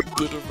true villain.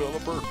 The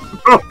developer.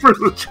 Developer is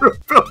the true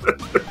villain.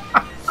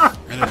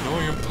 An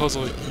annoying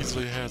puzzle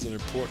easily has an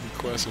important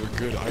quest or a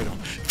good item.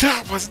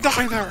 That was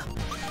neither!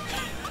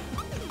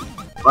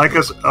 Like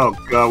us. Oh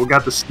god, we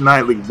got the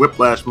Snidely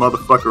Whiplash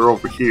motherfucker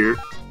over here.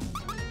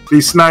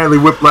 These Snidely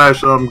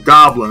Whiplash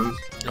goblins.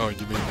 Oh,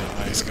 you mean the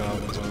ice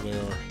goblins over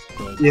there?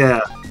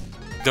 Yeah.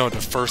 No,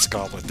 the first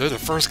goblin. They're the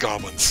first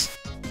goblins.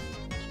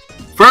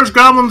 First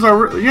goblins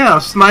are, yeah,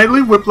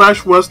 Snidely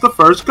Whiplash was the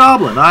first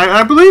goblin.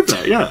 I believe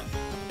that, yeah.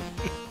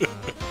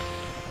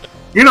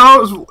 You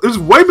know, it was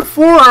way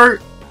before,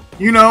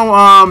 you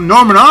know,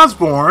 Norman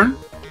Osborn.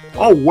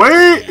 Oh, it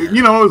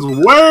was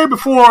way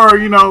before,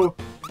 you know,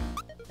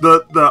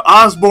 the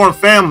Osborn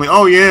family.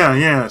 Oh, yeah.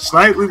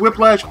 Snidely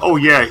Whiplash, oh,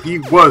 yeah, he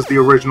was the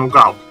original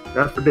goblin.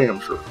 That's for damn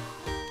sure.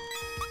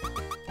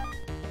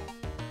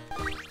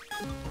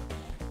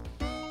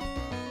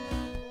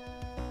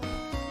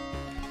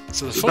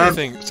 So the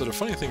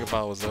funny thing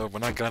about it was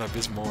when I got up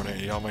this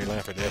morning, y'all may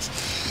laugh at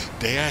this,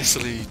 they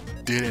actually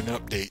did an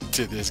update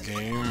to this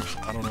game.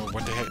 I don't know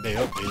what the heck they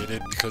updated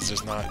it because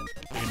there's not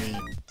any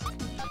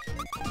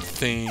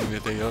thing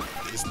that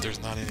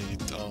there's not any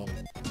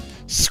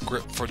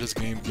script for this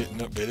game getting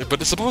updated, but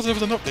it's supposed to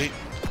be an update.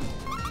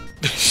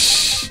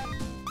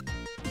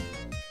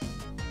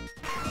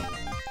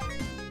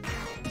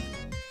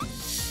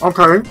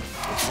 Okay.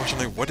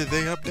 Unfortunately, what did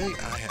they update?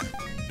 I have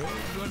no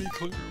bloody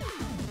clue.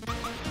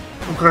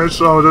 Okay,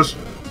 so this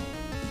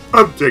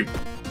update,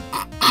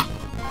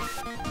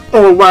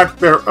 or lack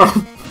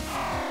thereof.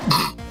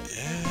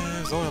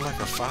 Yeah, it's only like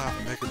a 5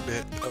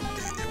 megabit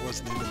update. It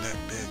wasn't even that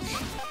big.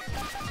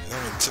 It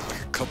only took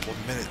like a couple of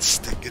minutes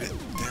to get it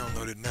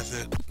downloaded, and that's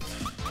it.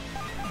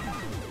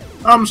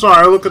 I'm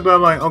sorry, I look at that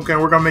like, okay,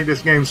 we're gonna make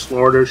this game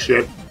slower, this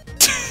shit.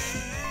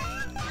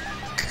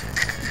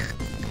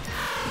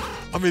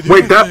 I mean,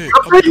 wait, that?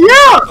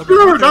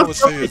 Sure, I would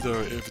say is though,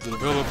 if the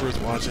developers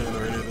watching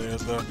or anything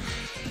else though,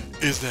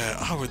 is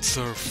that I would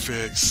so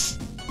fix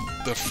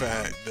the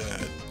fact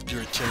that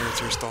your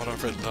characters start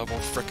off at level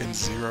frickin'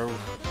 0.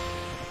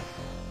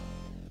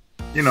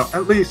 You know,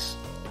 at least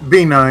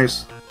be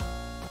nice.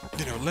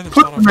 You know, let them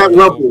Put start off them at at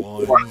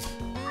level 1.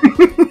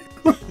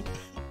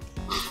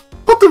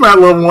 Put them at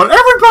level 1.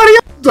 Everybody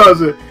else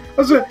does it.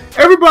 That's it.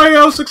 Everybody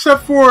else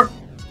except for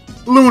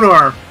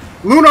Lunar.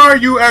 Lunar,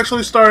 you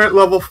actually start at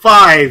level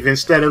 5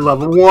 instead of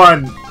level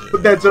 1.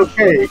 But that's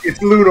okay. It's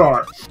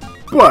Lunar.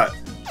 But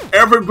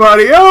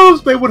everybody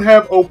else, they would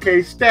have okay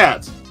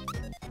stats.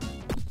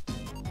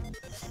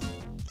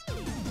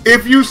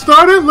 If you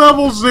start at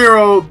level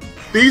 0,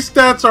 these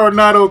stats are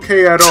not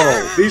okay at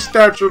all. These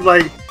stats are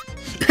like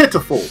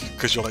pitiful.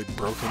 Because you're like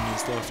broken and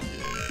stuff?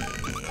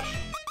 Yeah.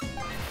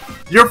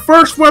 Your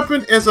first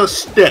weapon is a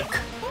stick.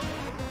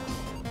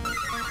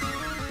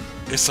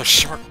 It's a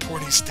sharp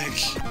pointy stick.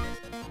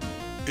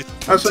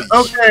 I said,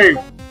 okay,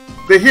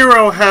 the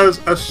hero has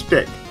a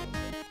stick.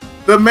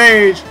 The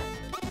mage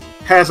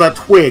has a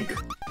twig.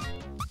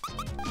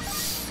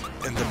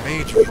 And the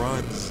mage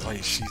runs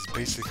like she's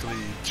basically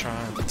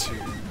trying to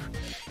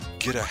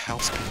get a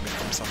house payment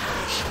from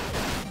somebody.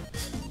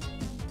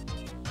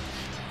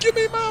 Give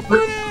me my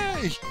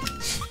money!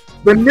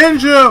 The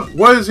ninja,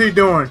 what is he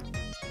doing?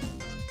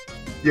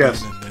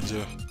 Yes.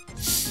 Ninja.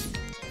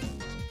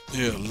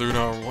 Yeah,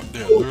 Lunar 1.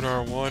 Yeah,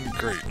 Lunar 1,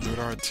 great.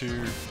 Lunar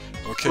 2.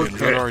 Okay,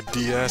 Lunar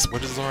DS.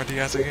 What is Lunar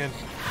DS again?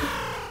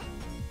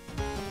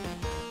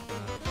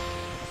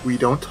 We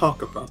don't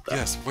talk about that.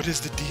 Yes, what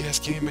is the DS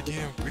game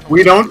again?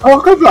 We don't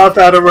talk about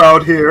that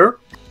around here.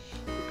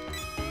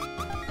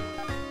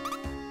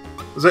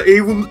 So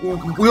even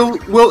we'll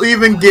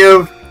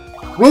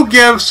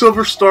give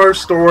Silver Star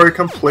Story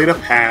Complete a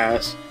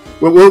pass.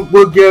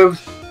 We'll give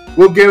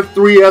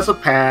 3 as a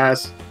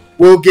pass.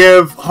 We'll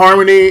give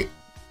Harmony.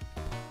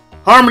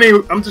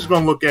 I'm just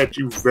gonna look at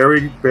you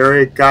very,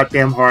 very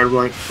goddamn hard.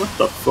 Like, what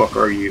the fuck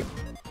are you?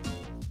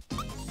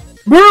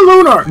 We're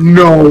Lunar.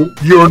 No,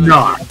 you're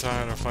not. I'm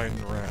tired of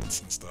fighting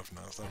rats and stuff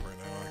now. Stop right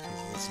now.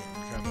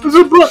 I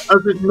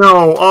said,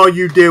 no, all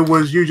you did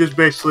was you just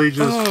basically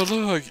just. Oh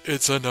look,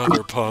 it's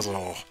another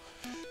puzzle.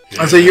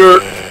 Yeah. I said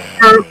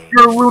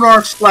you're a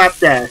lunar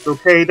slapdash,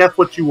 okay? That's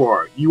what you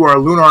are. You are a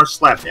lunar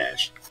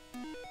slapdash.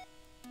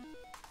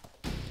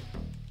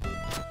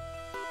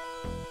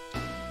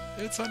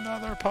 It's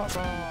another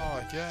puzzle!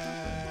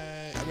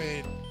 Yay! I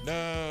mean,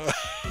 no!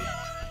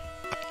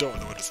 I don't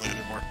know what to say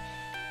anymore.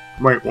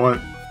 Wait, what?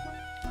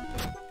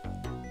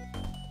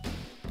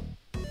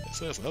 It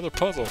says another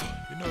puzzle.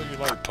 You know you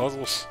like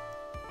puzzles.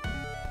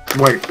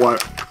 Wait, what?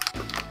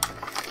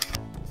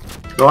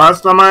 The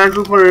last time I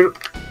actually played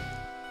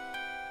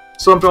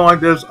something like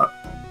this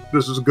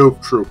is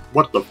Goof Troop.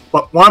 What the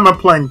fuck? Why am I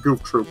playing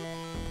Goof Troop?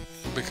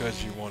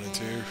 Because you wanted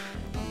to.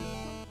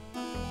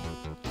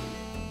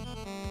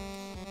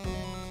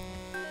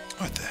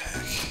 What the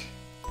heck?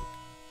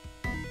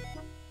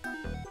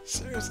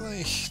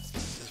 Seriously?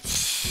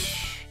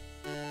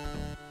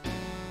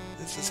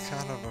 This is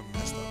kind of a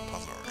messed up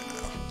puzzle right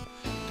now.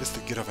 Just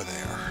to get over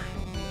there.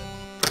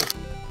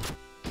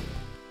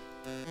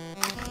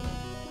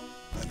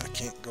 And I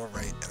can't go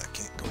right, and I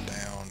can't go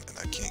down, and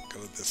I can't go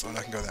this way.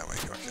 I can go that way.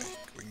 Okay,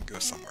 we can go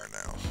somewhere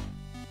now.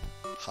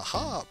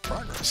 Haha,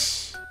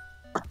 progress.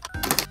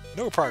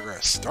 No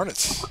progress. Darn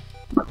it.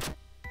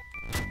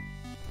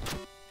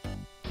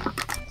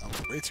 I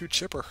was way too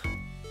chipper.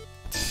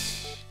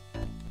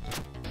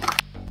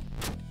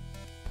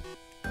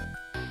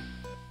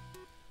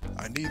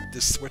 I need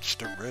to switch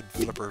to red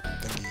flipper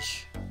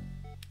thingy.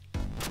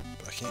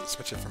 But I can't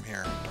switch it from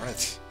here. Darn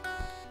it.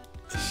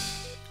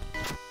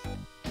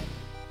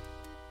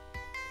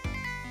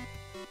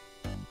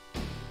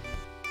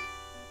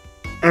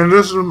 And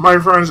this is, my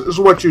friends, is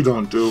what you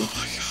don't do. Oh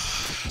my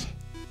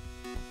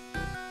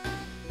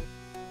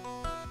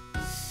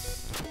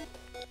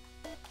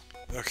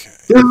god. Okay.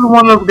 This is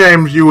one of those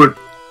games you would...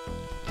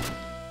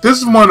 This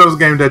is one of those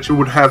games that you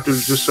would have to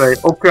just say,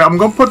 okay, I'm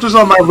going to put this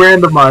on my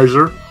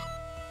randomizer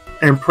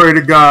and pray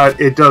to God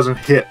it doesn't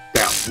hit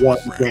that one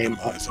game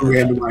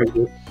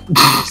randomizer.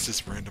 What's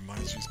this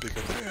randomizer? Use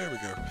bigger. There we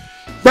go.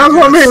 That's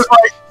what I mean. It's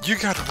like, you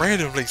got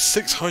randomly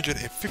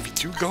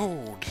 652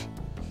 gold.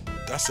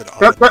 That's an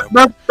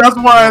that's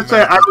why I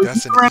say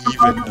that's an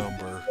even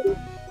number.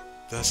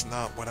 That's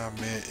not what I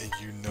meant, and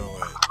you know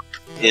it.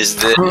 Is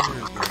this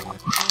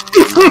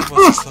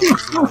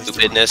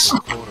stupidness? Or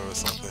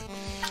something.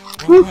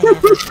 Well,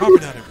 whatever.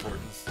 Probably not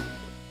important.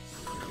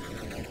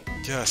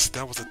 Yes,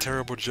 that was a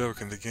terrible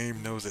joke, and the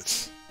game knows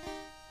it.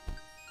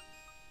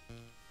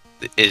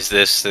 Is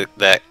this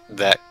that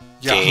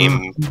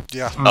game?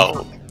 Yeah.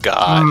 Oh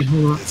God!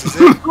 This is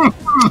it.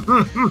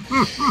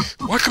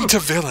 Welcome to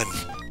Villain.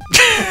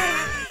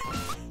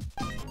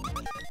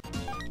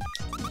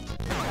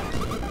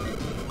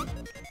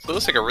 It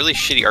looks like a really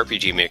shitty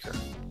RPG maker.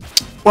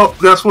 Well,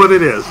 that's what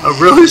it is. A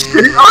really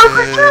shitty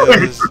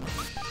RPG.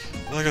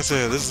 Like I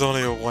said, this is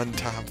only a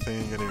one-time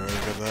thing anyway.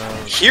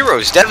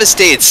 Heroes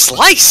Devastated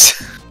Slice.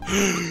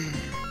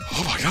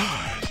 Oh my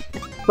god!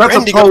 That's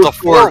Rending of the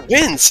four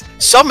winds,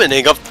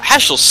 summoning of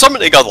Hashel,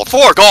 summoning of the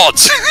four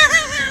gods.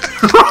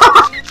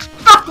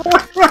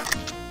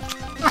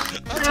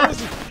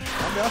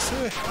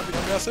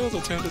 I said I was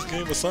gonna tear this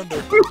game asunder. I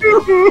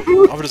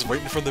was just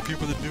waiting for the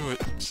people to do it.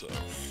 So.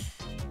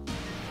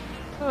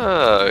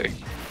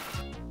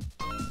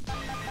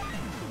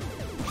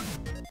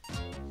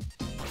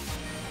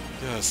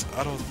 Yes,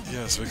 I don't.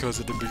 Yes, because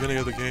at the beginning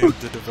of the game,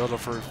 the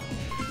developer,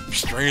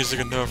 strangely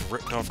enough,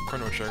 ripped off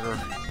Chrono Trigger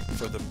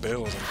for the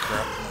bells and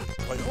crap.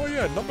 Like, oh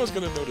yeah, nobody's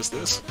gonna notice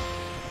this.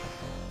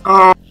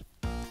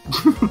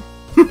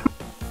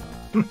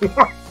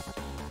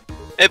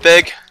 Hey,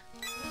 Big.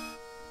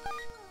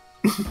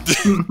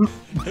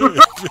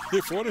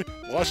 Hey, 40,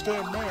 watch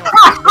that man.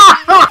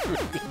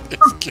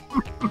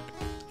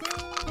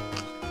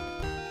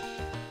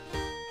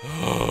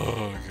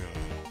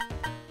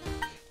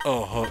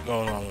 Oh god. Oh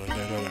no.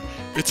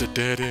 It's a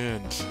dead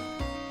end.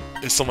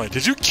 It's somebody.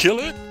 Did you kill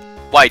it?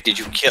 Why did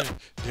you kill?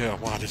 Yeah.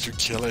 Why did you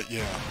kill it?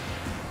 Yeah.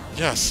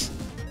 Yes.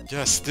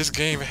 Yes. This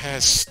game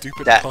has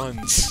stupid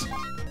puns.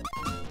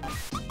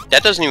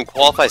 That doesn't even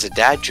qualify as a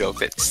dad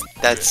joke.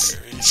 That's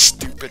very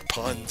stupid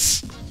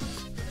puns.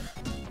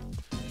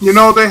 You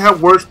know, they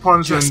have worse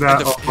puns than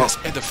that.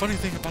 And the funny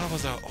thing about it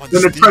was that on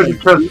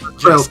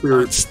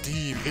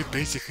Steam, it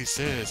basically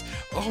says,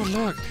 oh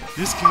look,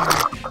 this game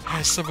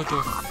has some of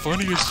the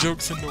funniest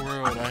jokes in the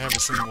world. I haven't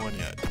seen one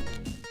yet.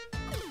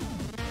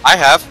 I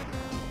have.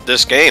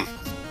 This game.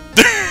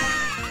 You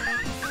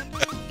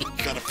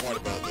got a point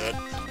about that.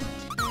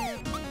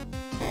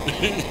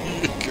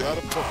 You got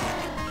a point.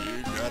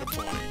 You got a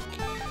point.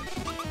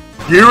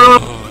 You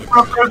really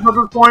at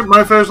this point?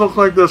 My face looks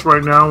like this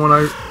right now when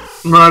I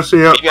see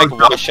it. Maybe I can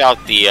wash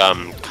out the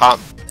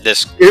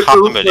this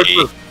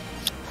comedy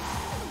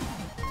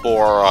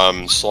or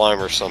slime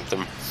or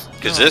something.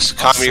 Because this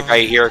comedy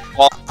right here,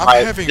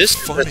 I'm having this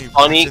funny is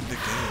funny. In the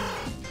game.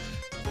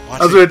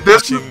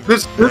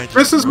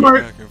 This is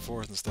my.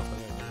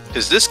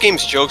 Because this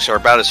game's jokes are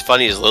about as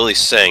funny as Lily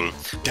Singh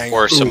Dang.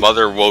 or some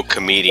other woke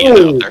comedian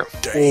out there.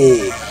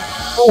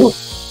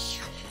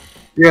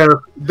 Yeah,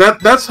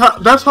 that's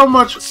how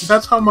much I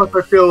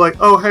feel like.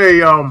 Oh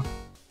hey,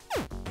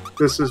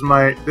 this is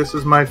my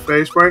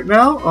face right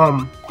now.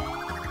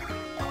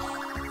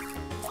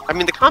 I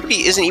mean, the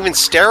comedy isn't even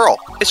sterile.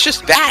 It's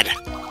just bad.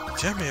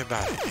 Tell me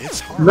about it. It's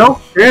hard.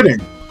 No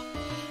kidding.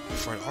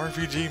 For an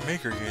RPG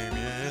Maker game,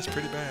 yeah, it's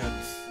pretty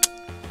bad.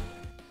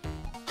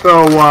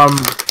 So,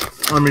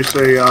 let me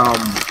see,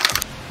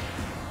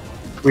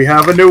 we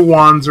have a new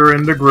Wanzer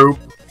in the group.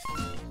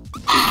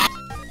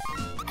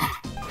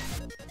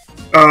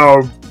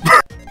 You're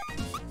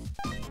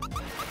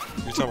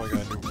talking about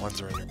got a new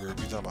Wanzer in the group.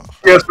 You're talking about...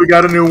 Yes, we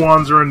got a new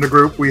Wanzer in the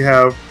group. We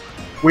have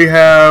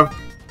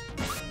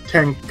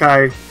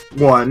Tenkai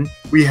 1.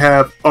 We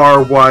have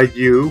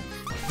RYU.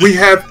 We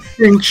have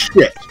King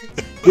Shit.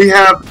 We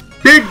have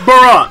Big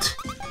Barat.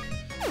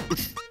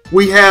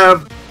 We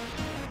have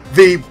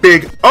the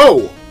Big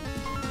O.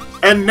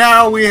 And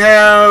now we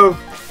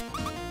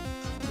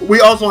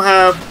also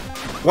have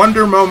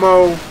Wonder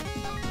Momo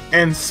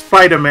and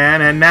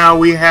Spider-Man, and now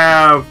we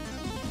have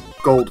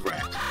Gold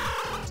Rat.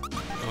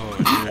 Oh,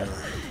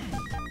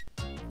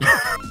 yeah.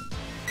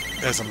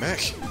 As a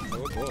mech?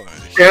 Oh, boy.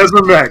 As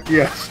a mech,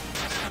 yes.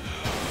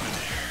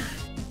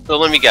 So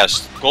let me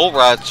guess.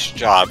 Golrat's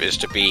job is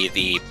to be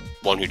the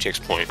one who takes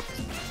point.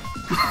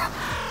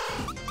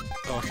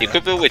 Okay,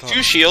 Equip it with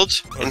 2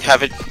 shields and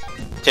have it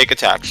take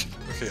attacks.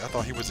 Okay, I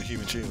thought he was a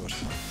human shield.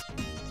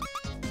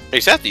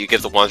 Exactly, you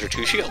give the Wanzer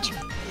 2 shields.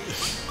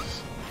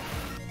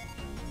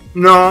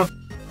 No,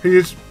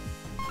 he's...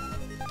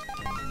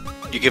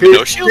 You give him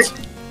no shields?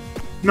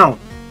 No,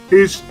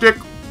 he's stick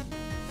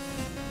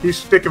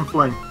and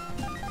flame.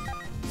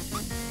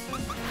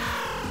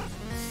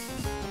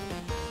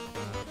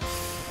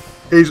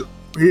 He's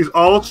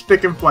all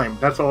stick and flame.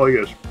 That's all he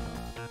is.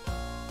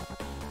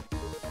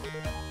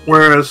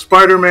 Whereas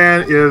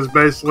Spider-Man is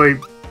basically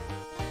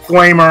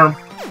Flamer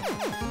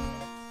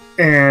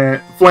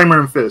and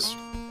Fist.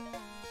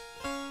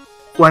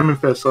 Flame and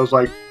Fist. So I was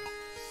like,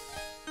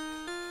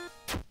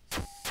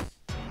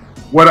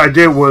 what I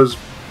did was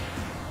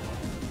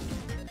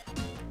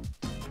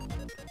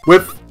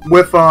with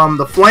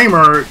the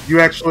Flamer, you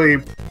actually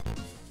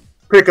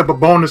pick up a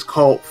bonus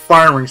called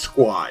Firing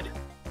Squad.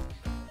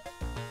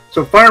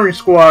 So Firing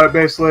Squad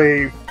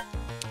basically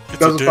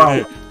doesn't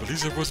follow. At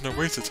least it wasn't a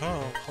waste of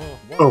time. Oh,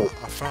 wow. Oh,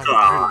 I found it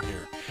right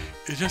here.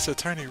 It's just a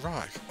tiny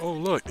rock. Oh,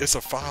 look, it's a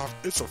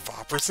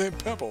 5%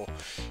 pebble.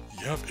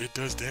 Yep, it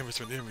does damage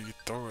when you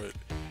throw it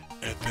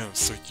at them,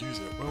 so use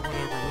it. Well,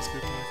 whatever, let's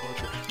get back on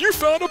track. You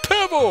found a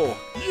pebble!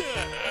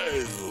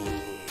 Yes!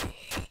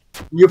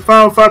 You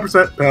found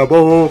 5%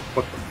 pebble.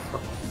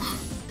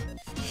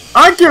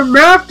 I can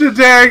math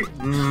today!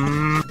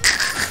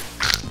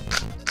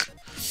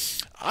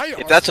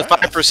 If that's a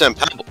 5%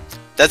 pebble,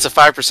 that's a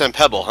 5%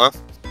 pebble, huh?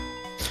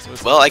 So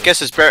well, I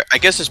guess it's better. I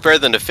guess it's better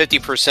than a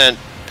 50%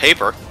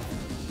 paper.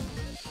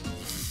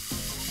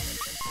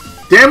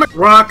 Damn it,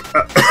 Rock!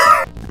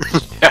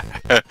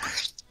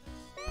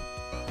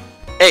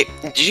 Hey,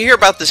 did you hear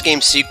about this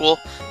game's sequel,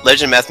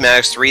 Legend of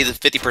Mathematics 3, the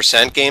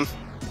 50% game?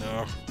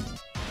 No.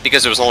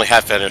 Because it was only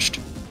half finished.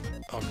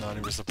 I'm not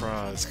even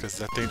surprised,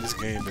 because I think this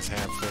game is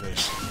half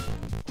finished.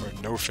 Or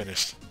no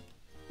finished.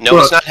 No,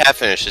 Look. it's not half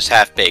finished, it's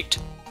half baked.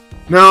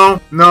 No.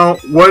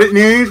 What it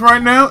needs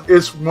right now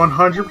is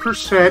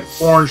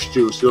 100% orange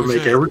juice. It'll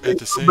make everything at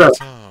the same better.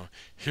 time.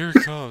 Here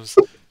it comes.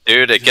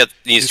 Dude, it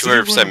needs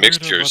 200%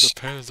 mixed juice.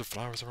 The patterns of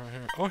flowers around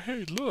here. Oh,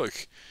 hey,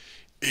 look.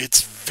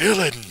 It's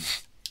Villain.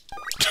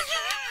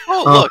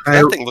 Oh, look,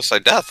 hey. that thing looks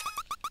like death.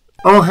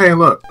 Oh, hey,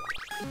 look.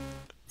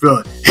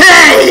 Villain.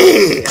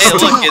 Hey!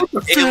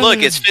 Hey,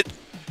 look,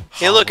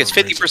 it's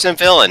 50%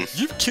 villain.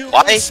 You killed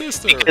Why? my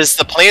sister. Because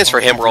the plans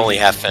for him were only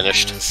half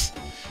finished. Yes.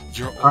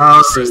 Your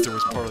older sister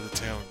was part of the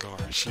town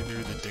guard. She knew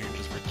the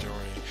dangers were joining.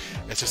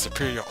 As a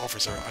superior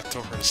officer, I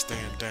told her to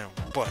stand down,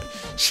 but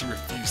she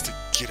refused to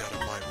get out of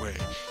my way.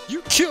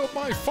 You killed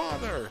my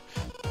father!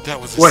 That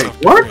was a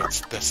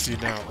self-defense. That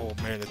senile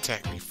old man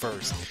attacked me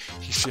first.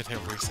 He shouldn't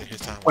have wasted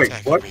his time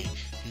attacking me.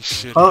 He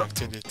should have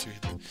tended to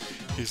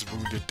his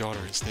wounded daughter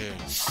instead.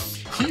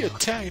 He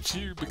attacked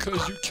you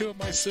because you killed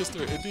my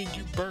sister and then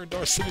you burned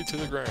our city to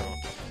the ground.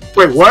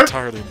 Wait, what?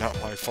 Entirely not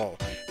my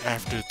fault.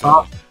 After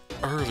the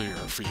earlier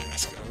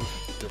fiasco,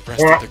 the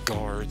rest of the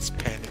guards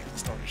panicked and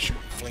started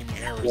shooting flaming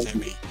arrows at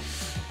me.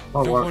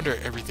 No wonder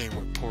everything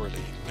went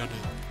poorly. None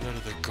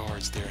of the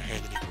guards there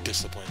had any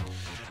discipline.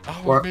 I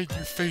will make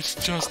you face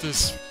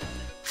justice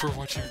for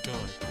what you've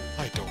done.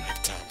 I don't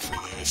have time for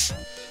this.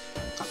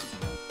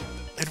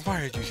 And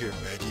why are you here,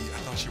 Maggie? I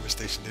thought you were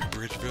stationed in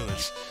Bridge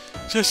Village.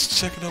 Just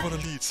checking up on a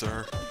lead,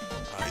 sir.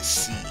 I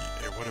see.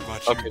 And what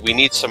about you? Okay, we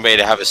need somebody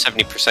to have a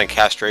 70%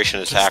 castration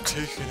attack. Just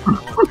taking it all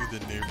through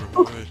the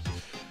neighborhood.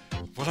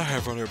 Well, I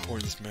have other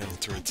appointments matters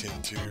to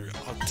attend to.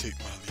 I'll take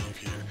my leave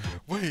here.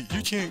 Wait,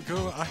 you can't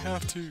go. I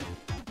have to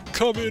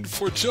come in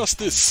for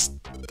justice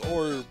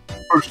or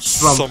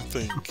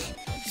something.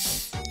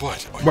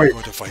 What? Are you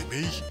going to fight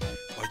me?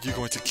 Are you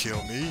going to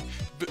kill me?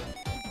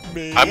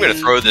 I'm going to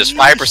throw this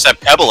 5%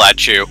 pebble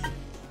at you.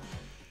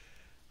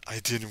 I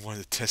didn't want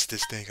to test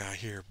this thing out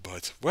here,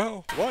 but,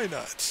 well, why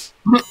not?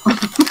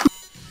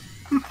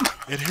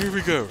 And here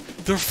we go,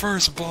 the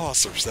first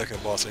boss, or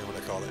second boss, whatever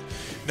they call it.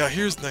 Now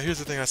here's the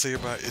thing I say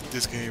about it.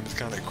 This game is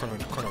kind of like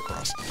Chrono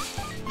Cross.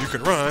 You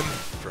can run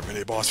from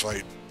any boss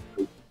fight,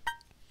 and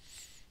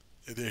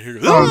then here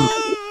goes,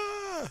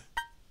 ah!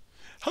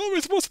 How am I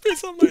supposed to beat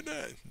something like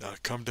that? Now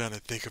come down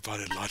and think about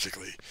it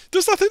logically.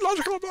 There's nothing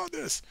logical about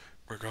this.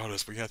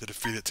 Regardless, we have to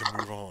defeat it to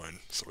move on,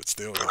 so it's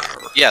still there.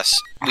 Yes,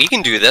 we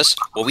can do this.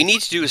 What we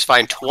need to do is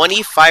find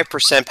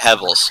 25%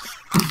 pebbles.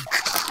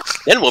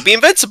 Then we'll be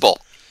invincible.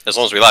 As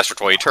long as we last for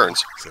 20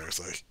 turns.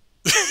 Seriously.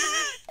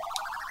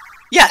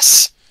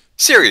 Yes!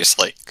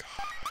 Seriously. God.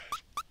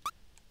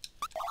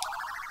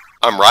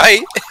 I'm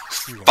right.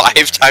 5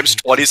 right. times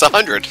 20 is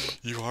 100.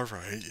 You are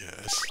right,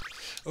 yes.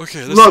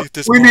 Okay, let's see Look, if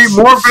this we boss... need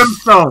more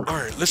brimstone.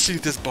 Alright, let's see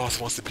if this boss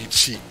wants to be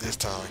cheap this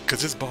time.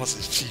 Because this boss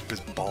is cheap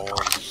as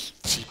balls.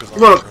 Cheap as...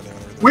 Look,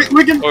 we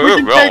can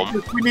well.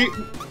 take this.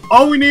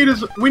 All we need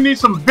is... We need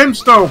some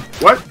brimstone.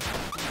 What?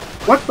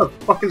 What the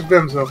fuck is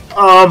brimstone?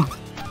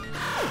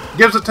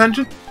 Gives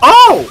attention?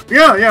 Oh!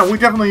 Yeah, we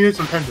definitely need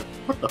some attention.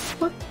 What the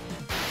fuck?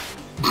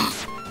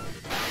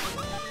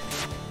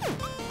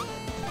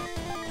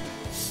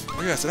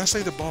 Oh yeah, did I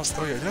say the boss...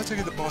 Oh yeah, did I tell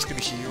you the boss can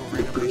heal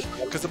randomly?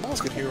 Because the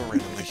boss can heal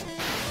randomly.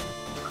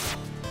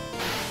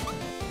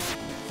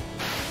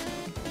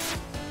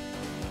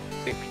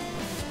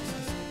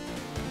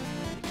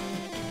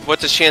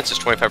 What's his chances?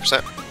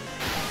 25%?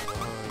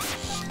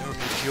 No, it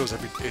heals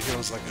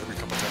like every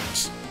couple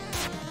times.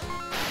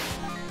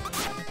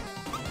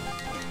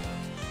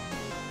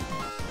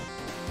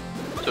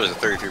 So there's a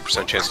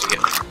 33% chance to get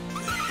it.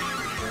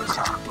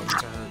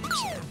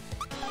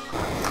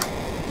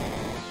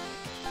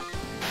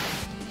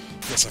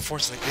 Yes,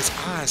 unfortunately, its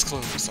eye is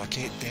closed, so I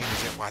can't damage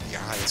it while the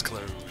eye is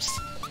closed.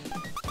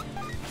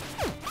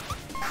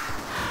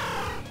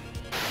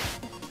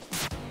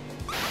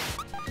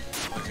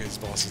 Okay, this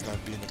boss is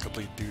not being a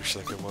complete douche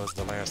like it was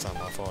the last time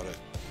I fought it.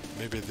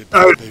 Maybe they...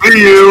 I see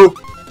you!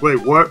 Wait,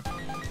 what?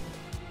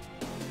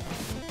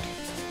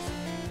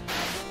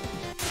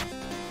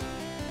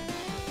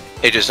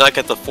 It does not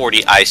get the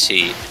 40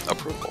 IC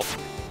approval.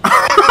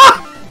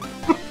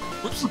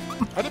 Whoops!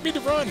 I didn't mean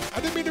to run! I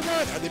didn't mean to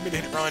run! I didn't mean to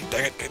hit run!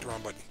 Dang it, hit the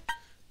wrong button.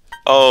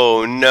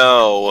 Oh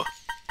no!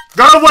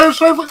 Got away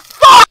safely!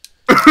 Fuck!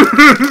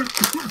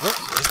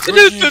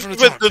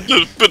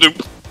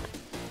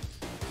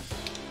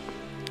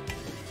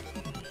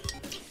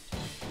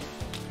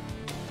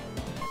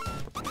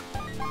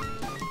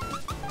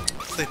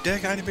 Say,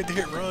 dang, I didn't mean to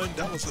hit run.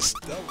 That was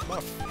my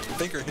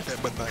finger hit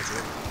that button by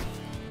accident.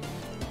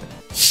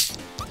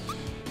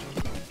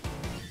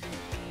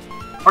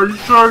 Are you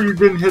sure you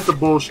didn't hit the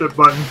bullshit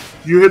button?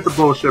 You hit the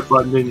bullshit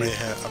button, didn't you? I may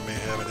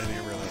have, and I didn't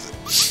even realize it.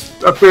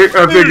 I figured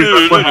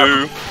that's what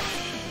happened.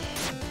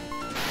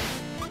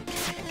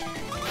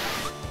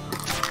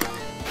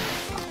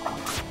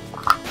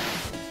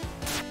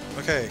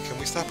 Okay, can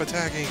we stop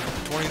attacking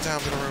 20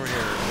 times in a row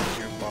here? Thank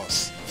you,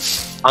 boss.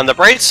 On the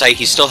bright side,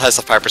 he still has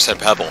the 5%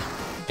 pebble,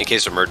 in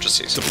case of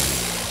emergencies.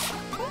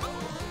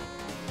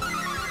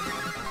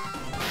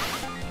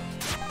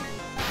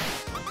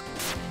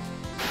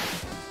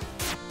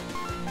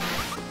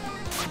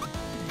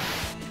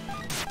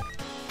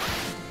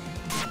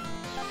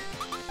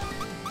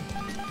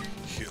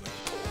 Healing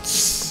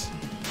pulse.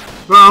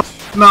 Well,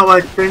 not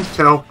like Things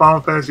Tale,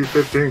 Final Fantasy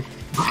 15.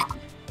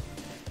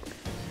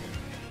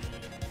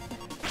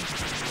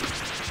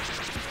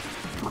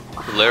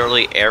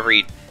 Literally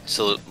every...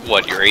 So,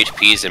 what, your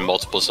HP is in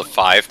multiples of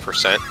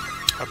 5%?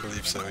 I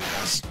believe so,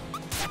 yes.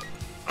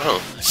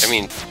 Oh, I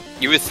mean,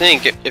 you would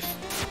think if...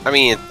 I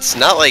mean, it's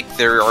not like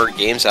there are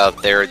games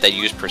out there that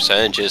use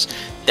percentages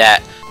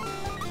that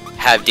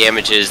have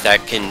damages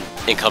that can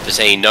encompass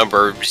any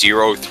number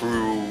 0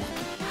 through,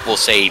 we'll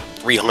say,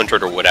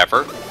 300 or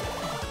whatever.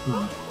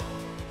 I'm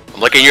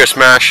looking at you,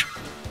 Smash!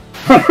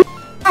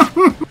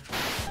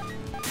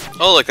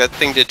 Oh, look, that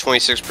thing did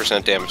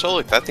 26% damage. Oh,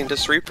 look, that thing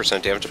does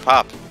 3% damage a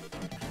pop.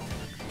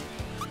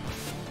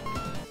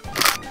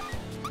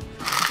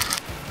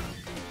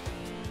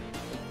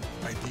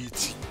 I need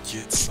to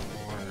get some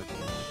more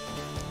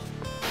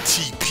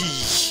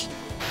TP.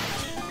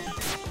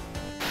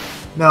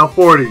 Now,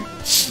 40.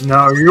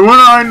 Now, you and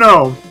I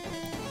know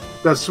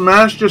that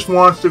Smash just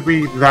wants to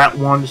be that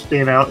one to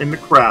stand out in the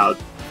crowd.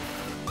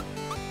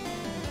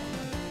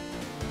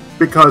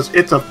 Because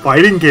it's a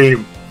fighting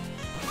game.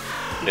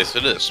 Yes,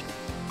 it is.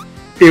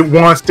 It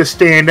wants to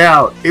stand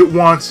out. It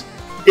wants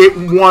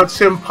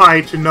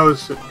Senpai to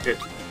notice it.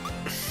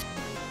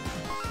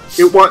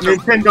 It wants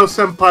Nintendo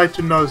Senpai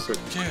to notice it.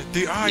 Yeah,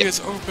 the eye is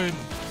open.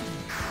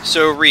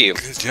 So, Ryu,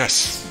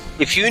 Yes.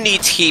 if you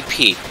need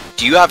TP,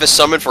 do you have a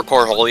summon for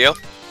Cornholio?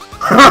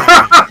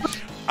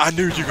 I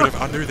knew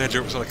that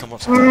joke was gonna come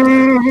up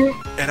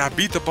sometime. And I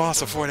beat the boss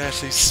before it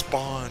actually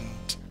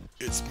spawned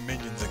its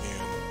minions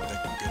again.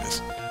 Thank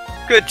goodness.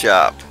 Good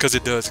job. Because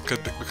it does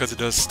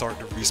start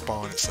to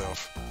respawn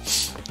itself.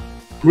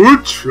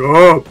 Good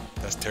job.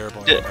 That's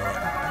terrible. Yeah.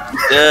 I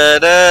know Da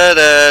da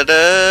da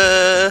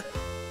da. it.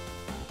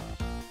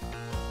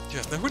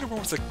 Yes. Now who the one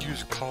was like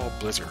used called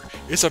Blizzard?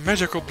 It's a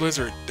magical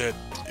blizzard that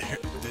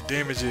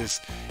damages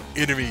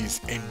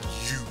enemies and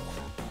you.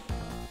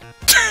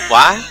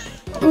 Why?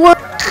 What?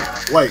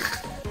 Wait.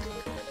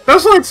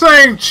 That's like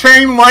saying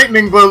chain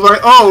lightning, but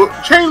like, oh,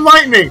 chain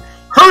lightning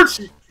hurts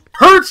you,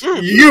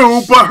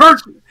 but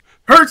hurts.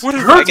 What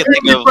if I can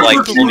think of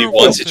like only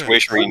one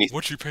situation where you need.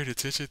 Once you paid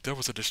attention, that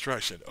was a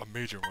distraction, a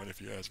major one, if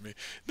you ask me.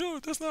 No,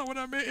 that's not what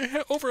I meant. It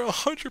had over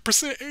 100%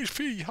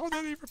 HP. How is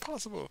that even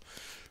possible?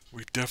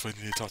 We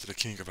definitely need to talk to the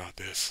king about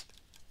this.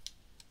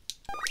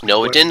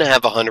 No, it didn't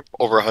have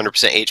over 100%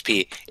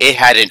 HP. It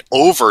had an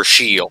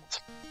overshield.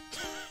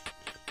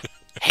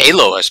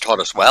 Halo has taught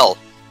us well.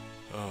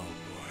 Oh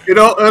boy. It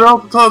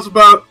also talks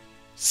about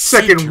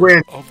second Center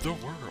wind. of the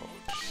world.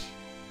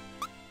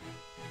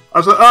 I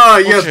was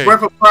like, yes, Okay,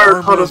 Breath of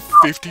Fire taught us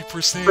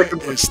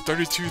 50% is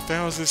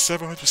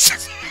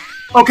 32,760.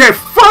 Okay,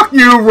 fuck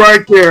you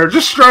right there.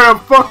 Just straight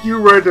up fuck you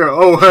right there.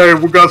 Oh, hey,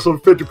 we got some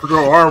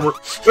 50% armor.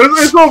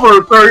 It's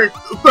over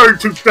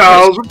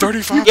 32,000.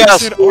 35%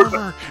 Yes.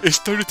 armor is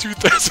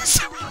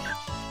 32,700.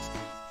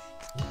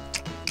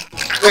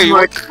 Wait, you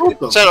Like, what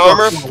the said fuck?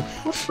 armor?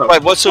 What the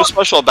Wait, what's so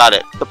special about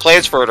it? The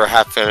plans for it are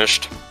half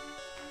finished.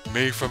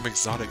 Made from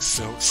exotic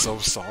silk, so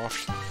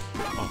soft.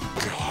 Oh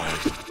god.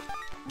 Oh.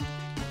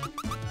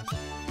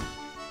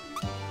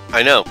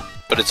 I know,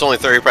 but it's only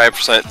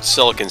 35%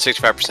 silicon,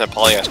 65%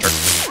 polyester.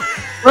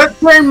 That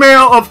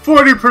chainmail of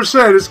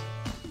 40% is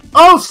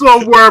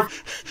also worth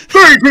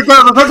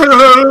 32,000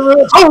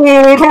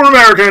 total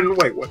American.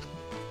 Wait, what?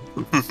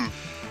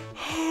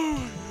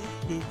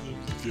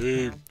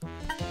 Game.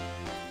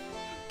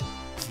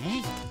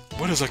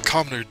 What is a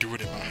commoner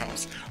doing in my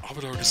house? I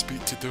would already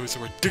speak to those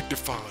who are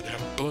dignified and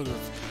have blood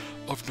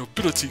of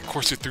nobility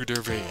coursing through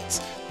their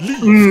veins.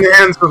 Leave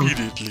Handsome.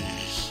 immediately.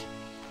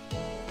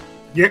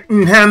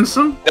 Getting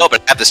handsome. No,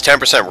 but have this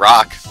 10%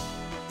 rock.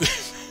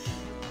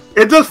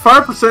 It does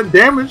 5%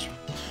 damage.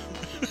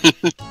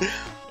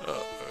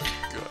 Oh,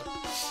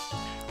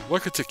 God.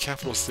 Welcome to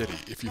Capital City.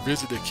 If you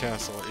visit the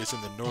castle, it's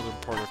in the northern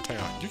part of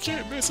town. You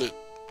can't miss it.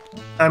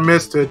 I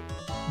missed it.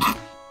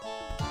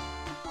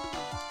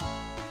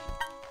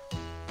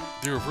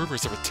 There are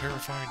rumors of a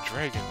terrifying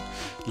dragon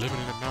living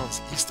in the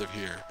mountains east of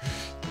here.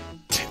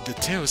 The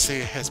tales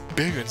say it has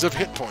billions of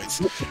hit points.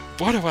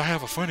 Why do I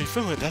have a funny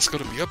feeling that's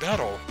going to be a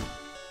battle?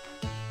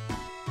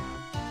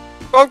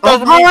 Oh,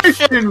 Oh, hi,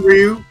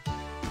 Shinryu.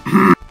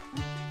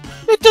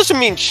 It doesn't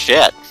mean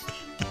shit.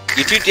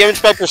 You do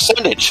damage by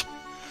percentage.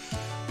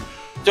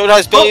 So it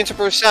has billions of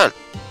percent.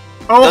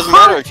 Oh, Doesn't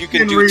hi, matter if you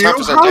can do Shinryu. 10%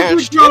 How's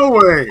damage it to it.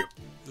 going?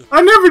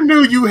 I never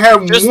knew you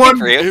had Just one.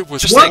 think, Ryu. It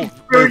was Just one think.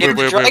 billion-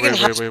 If Dragon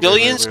has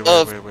billions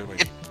of...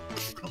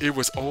 It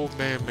was old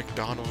man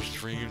McDonald's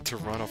dream to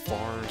run a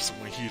farce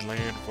when he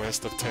land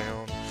west of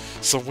town.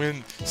 So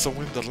when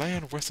the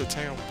land west of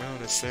town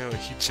went on sale,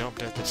 he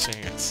jumped at the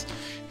chance.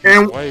 His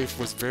And- wife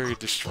was very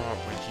distraught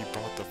when he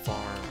bought the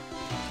farm.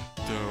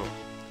 Though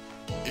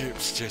it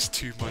was just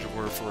too much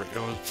work for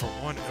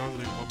one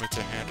elderly woman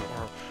to handle.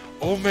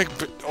 Old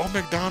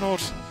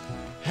McDonald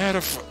had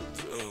a.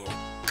 Oh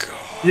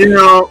God. You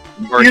know,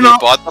 Or he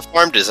bought the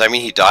farm, does that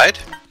mean he died?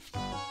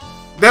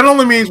 that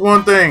only means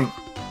one thing.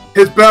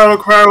 His battle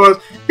cry was,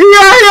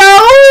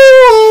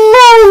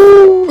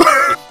 "Yah-yah-oo!"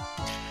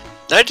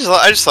 I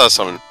just thought of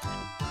something.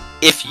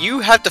 If you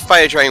have to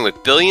fight a dragon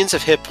with billions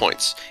of hit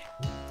points,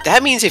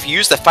 that means if you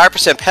use the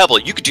 5% pebble,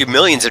 you could do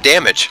millions of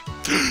damage.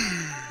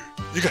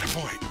 You got a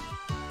point.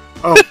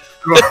 Oh,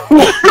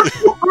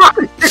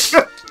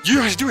 You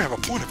guys do have a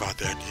point about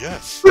that,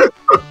 yes.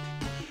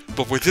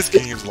 But with this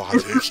game's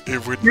logic,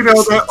 it would. you know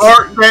that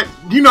art that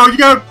you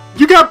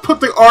got to put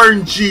the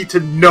RNG to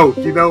note.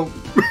 You know.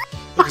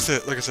 Like I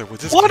said,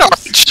 with this. What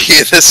game's- RNG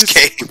in this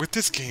game? With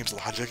this game's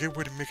logic, it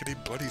wouldn't make any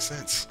bloody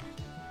sense.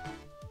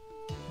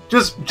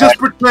 Just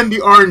pretend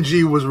the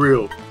RNG was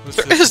real.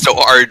 Listen, There is no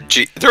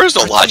RNG. There is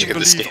no I logic can't in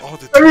this believe game. all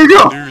the There you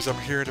go. news I'm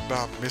hearing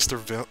about Mr.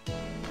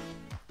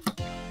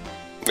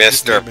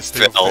 Mr. name is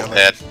still Phil,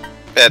 valid.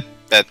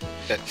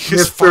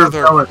 His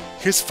Mr. Pellet.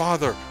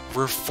 father,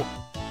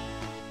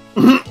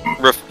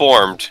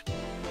 Reformed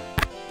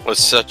was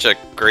such a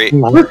great.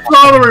 His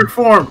father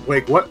reformed.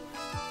 Wait, what?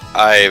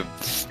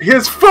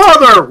 His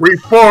father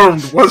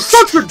reformed was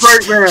such a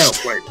great man.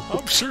 Wait,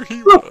 I'm sure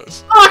he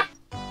was.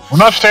 We're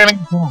not standing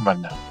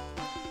woman.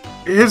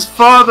 his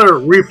father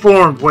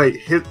reformed. Wait,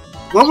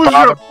 what was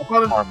your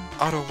father?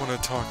 I don't want to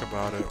talk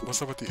about it.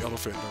 What's up with the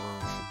elephant in the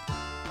room?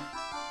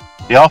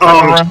 The elephant in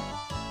the room?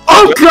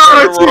 Oh God,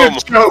 I Room.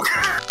 see a joke.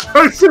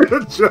 I see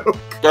a joke.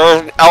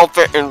 There's an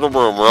elephant in the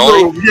room,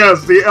 really? Oh,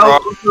 yes, the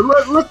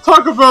elephant. Let's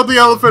talk about the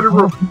elephant in the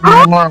room.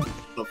 What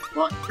the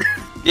fuck?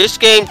 This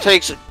game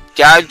takes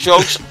dad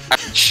jokes and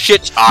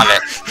shits on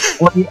it.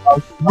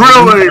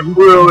 Really,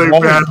 really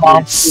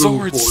bad.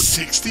 Sword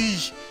 60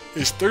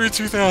 is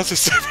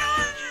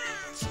 32,700.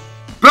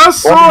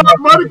 Best sword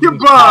money can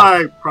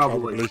buy,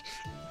 probably.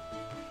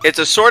 It's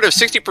a sword of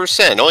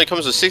 60%. It only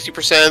comes with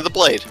 60% of the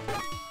blade.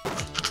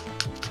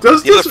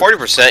 Does The other this?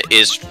 40%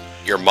 is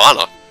your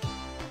mana.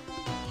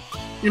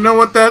 You know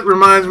what that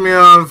reminds me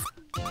of?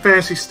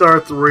 Fantasy Star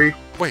 3.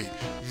 Wait,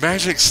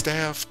 Magic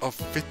staff of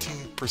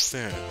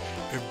 15%.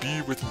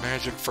 Imbued with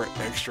magic for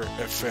extra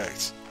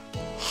effects.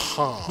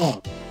 Huh.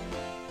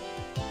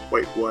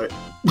 Wait, what?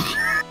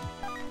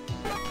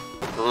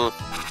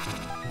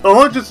 Mm.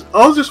 All it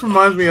just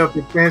reminds me of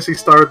the Fantasy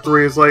Star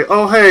 3 is like,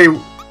 oh hey,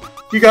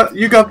 you got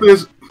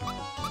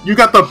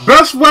the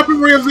best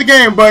weaponry of the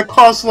game, but it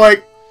costs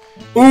like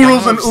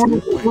oodles and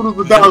oodles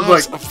of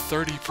dollars. Like of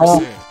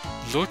 30%.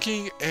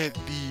 Looking at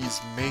these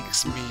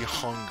makes me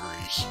hungry.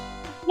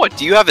 What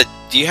do you have?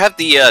 Do you have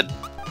the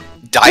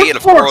diet of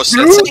Of Koro course,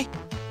 Sensei?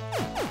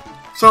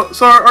 So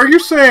are you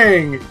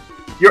saying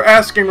you're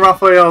asking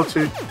Raphael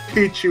to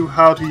teach you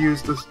how to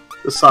use the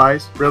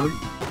size? Really?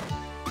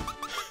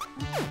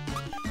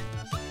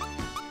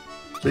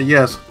 So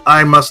yes,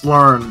 I must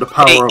learn the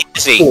power of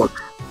Easy. force.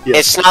 Yes.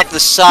 It's not the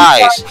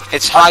size;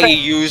 it's how you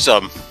use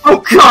them.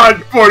 Oh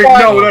God, 40! No,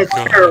 Oh, that's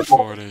God, terrible.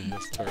 40,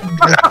 that's terrible.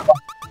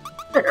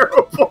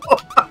 Terrible.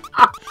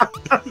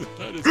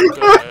 That is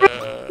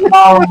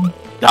bad.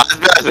 Not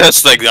the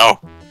best thing though.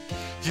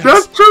 Yes.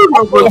 That's true,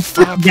 though, but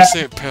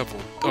 5% pebble.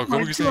 Oh, what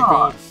were you saying,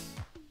 Gold?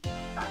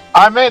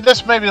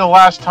 This may be the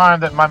last time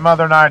that my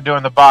mother and I are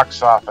doing the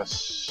box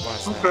office. Why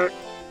is that? okay.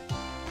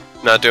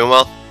 Not doing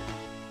well.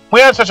 We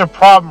had such a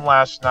problem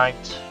last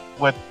night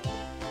with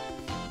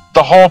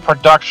the whole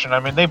production. I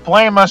mean, they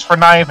blame us for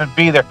not even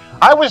being there.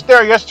 I was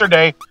there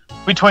yesterday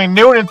between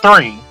noon and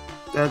 3,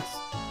 That's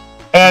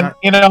and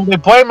they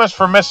blame us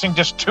for missing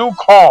just 2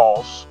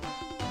 calls.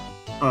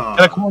 And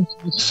of course,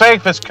 the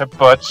safe is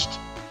kaputzed.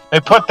 They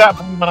put that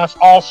blame on us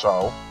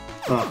also.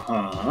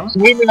 uh-huh. So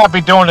we may not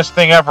be doing this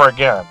thing ever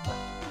again.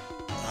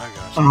 I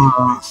got you.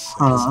 That makes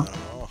sense Uh-huh.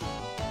 now.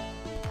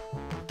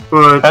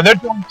 But And they're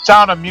doing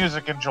Sound of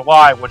Music in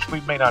July, which we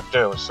may not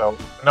do. So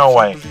no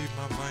I way. believe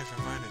my wife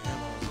invited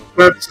in-laws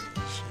over That's-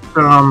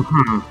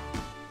 here.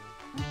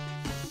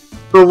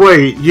 But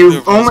wait, Neither you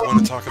of us only want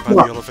to talk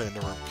about the elephant in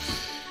the room.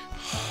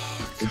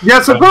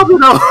 yes about the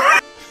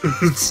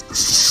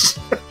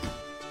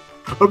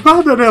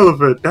about that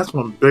elephant. That's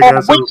one big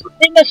ass elephant.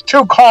 We missed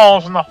 2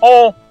 calls, and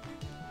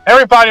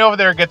everybody over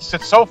there gets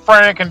so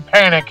frantic and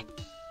panic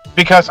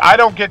because I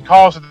don't get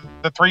calls at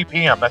the 3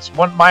 p.m. That's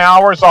when my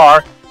hours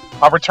are.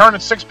 I'll return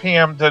at 6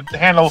 p.m. to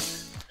handle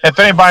if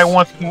anybody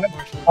wants to.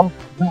 Oh,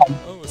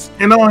 it's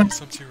You know what?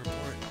 something to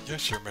report.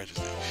 Yes, Your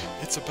Majesty.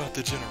 It's about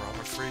the general. I'm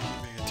afraid he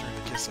may have turned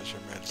against us,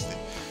 Your Majesty.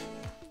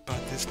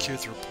 About this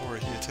kid's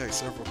report, he attacked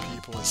several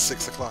people in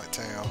 6 o'clock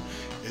town,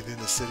 and then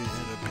the city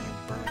ended up being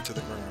burned to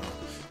the ground.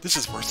 This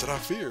is worse than I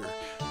feared.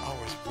 I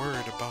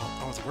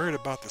was worried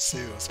about the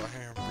seal, so I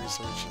had him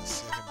research and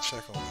send him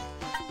check on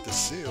it. The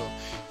seal?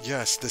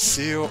 Yes, the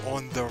seal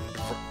on the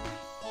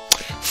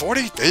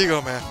 40. There you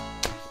go, man.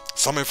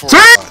 Summon 40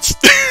 odds.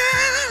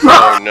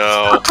 Oh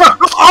no!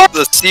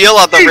 The seal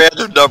on the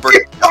random number.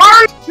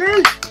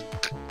 RNG!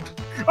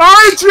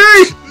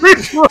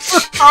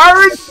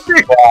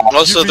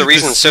 Also, You the mean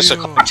reason the 6 seal?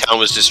 o'clock town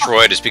was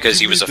destroyed is because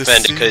he You was mean the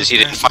offended seal because he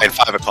didn't find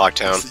 5 o'clock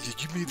town.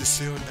 You mean the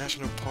Seal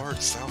National Park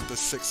south of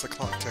 6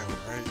 o'clock town,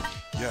 right?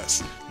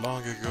 Yes,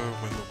 long ago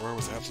when the world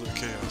was absolute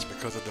chaos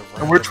because of the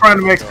And we're trying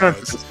to make sense.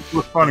 gods. This is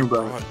what's funny,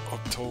 bro. Brought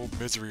untold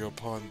misery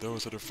upon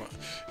those of the front.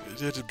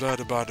 Blah,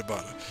 blah, blah,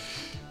 blah.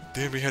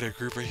 Then we had a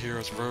group of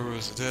heroes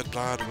rose, dead,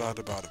 blah, blah,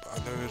 blah, blah. I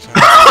know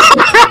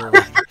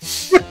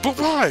it's but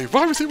why?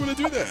 Why was he able to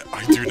do that?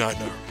 I do not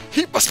know.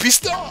 He must be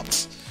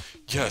stopped!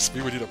 Yes,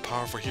 we would need a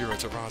powerful hero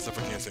to rise up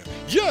against him.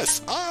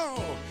 Yes!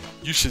 Oh!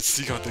 You should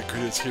seek out the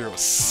greatest hero,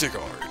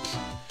 Sigurd.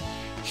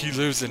 He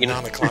lives in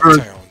 9 o'clock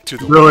town, to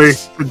the Really?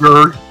 west. The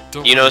bird?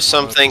 Don't You know worry,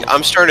 something? bud, I'm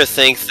we'll starting to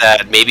find think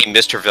that maybe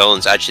Mr.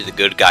 Villain's actually the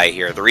good guy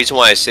here. The reason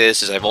why I say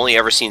this is I've only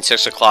ever seen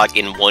 6 o'clock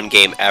in one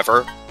game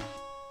ever.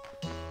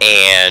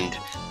 And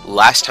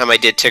last time I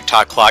did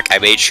TikTok clock, I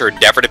made sure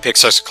never to pick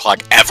 6 o'clock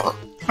ever.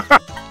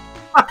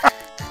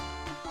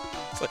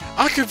 It's like,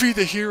 I could be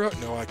the hero.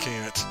 No, I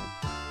can't.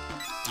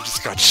 You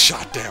just got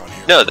shot down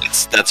here. No,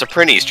 that's a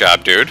Prinny's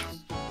job, dude.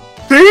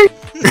 See?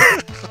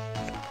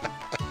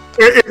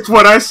 It's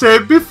what I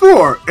said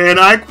before, and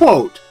I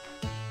quote.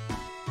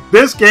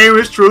 This game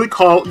is truly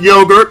called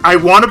Yogurt. I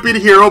want to be the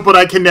hero, but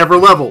I can never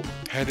level.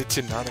 Headed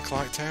to 9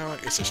 o'clock town,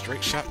 it's a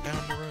straight shot down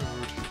the road.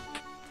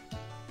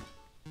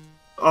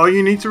 All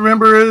you need to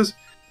remember is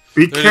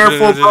be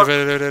careful.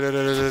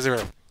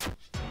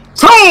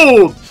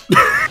 Sold!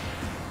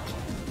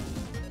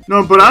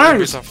 No, but I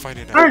I'm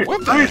finding out. I-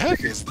 What the I-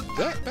 heck is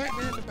that back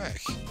there in the back?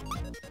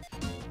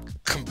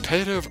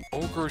 Competitive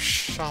ogre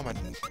shaman.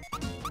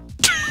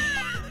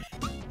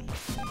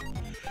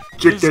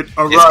 Chicken It's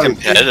arrived.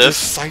 competitive.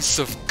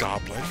 Decisive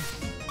goblin.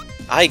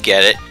 I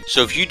get it.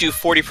 So if you do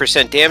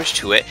 40% damage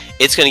to it,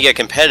 it's going to get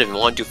competitive and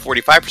want to do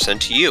 45%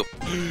 to you.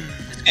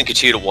 It's going to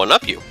continue to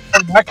one-up you.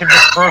 I can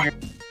just prove you.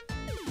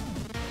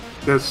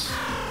 This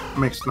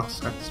makes no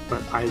sense,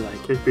 but I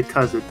like it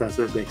because it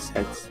doesn't make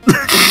sense.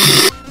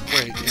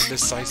 Wait,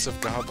 indecisive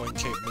goblin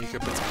can't make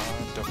up its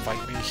mind to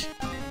fight me?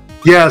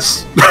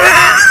 Yes.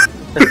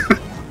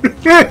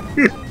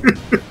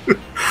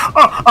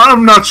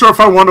 I'm not sure if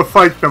I want to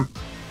fight them.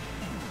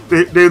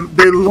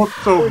 They look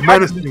so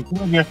menacing.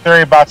 Your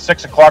theory about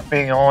 6 o'clock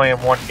being only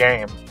in one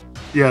game.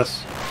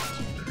 Yes.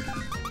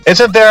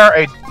 Isn't there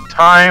a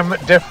time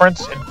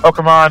difference in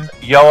Pokemon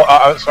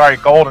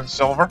Gold and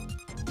Silver?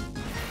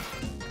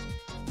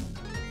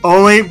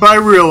 Only by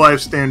real life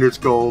standards,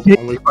 Gold.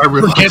 Only by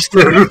real life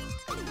standards.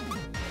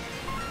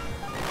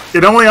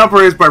 It only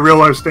operates by real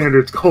life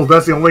standards, Gold.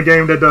 That's the only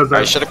game that does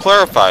that. I should have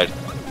clarified.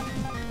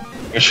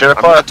 You should have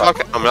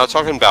clarified. I'm not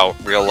talking about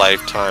real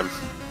life time.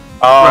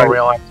 Oh, Right.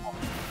 real life.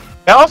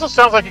 It also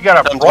sounds like you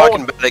got a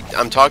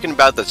I'm talking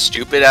about the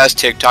stupid ass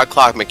TikTok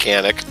clock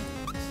mechanic.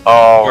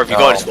 Oh, Where if you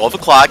go to 12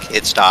 o'clock,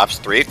 it stops.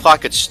 3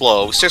 o'clock, it's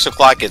slow. 6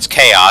 o'clock, it's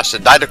chaos.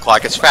 And 9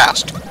 o'clock, it's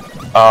fast.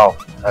 Oh,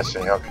 I see.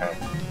 Okay.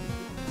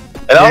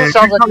 It Yeah, also if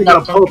sounds you're like you talking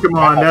got about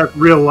Pokemon, that's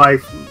real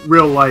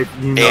life.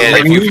 You know. And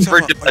if you you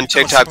talking put about- on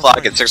TikTok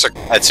clock at 6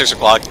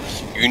 o'clock,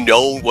 you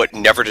know what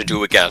never to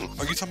do again.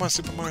 Are you talking about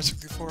Super Mario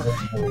 64?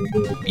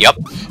 Yep.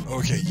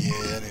 Okay, yeah,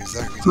 I know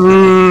exactly.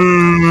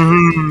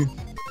 Mhm.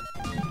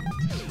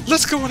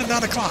 Let's go in at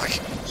 9 o'clock.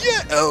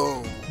 Yeah.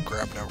 Oh,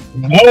 crap!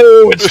 No.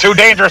 Whoa, it's too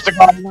dangerous to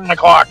go at 9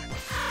 o'clock.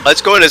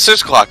 Let's go in at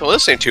 6 o'clock. I'm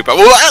listening to, but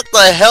what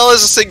the hell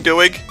is this thing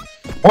doing?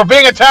 We're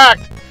being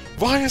attacked.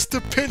 Why is the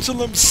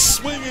pendulum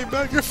swinging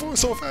back and forth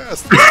so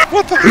fast?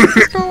 What the heck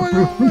is going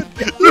on?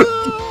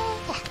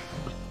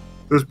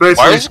 This Why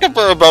basically, is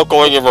it about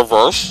going in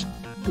reverse?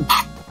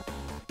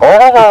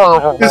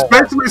 Oh, this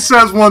basically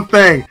says one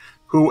thing.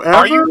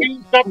 are you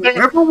eating something?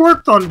 Whoever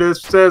worked on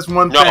this says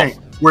one No. thing.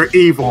 We're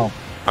evil.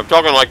 I'm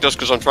talking like this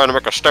because I'm trying to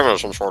make a statement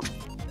of some sort.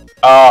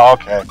 Oh,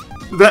 okay.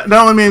 That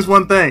only means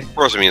one thing. Of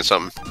course it means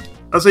something.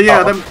 I say,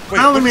 yeah, Oh, that Wait,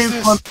 only what is means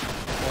this? one.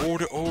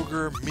 Old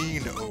ogre,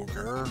 mean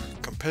ogre,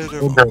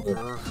 competitive Ogre.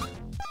 ogre.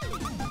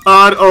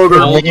 Odd ogre,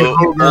 Old, mean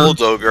ogre.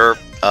 old ogre,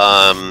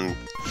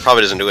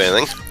 probably doesn't do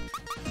anything.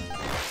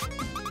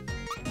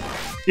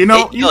 You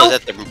know,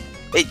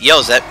 It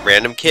yells at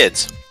random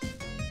kids.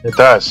 It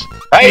does.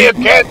 Hey, you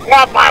kids, get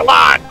off my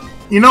lawn!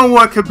 you know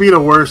what could be the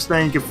worst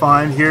thing you could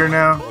find here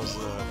now? What's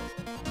that?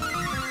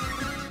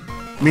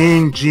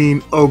 Mean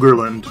Gene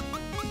Ogerland.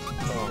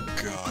 Oh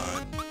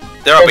god.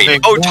 There'll be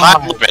Oh, no my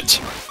time God. limit.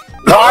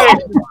 Why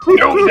did you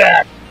do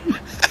that?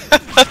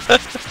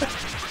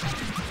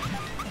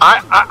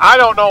 I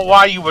don't know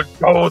why you would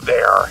go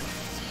there.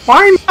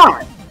 Why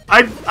not?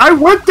 I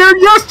went there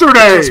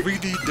yesterday. Because we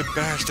need to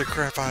bash the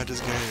crap out of this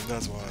game,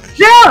 that's why.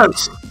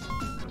 Yes.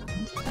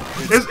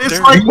 It's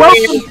ther- like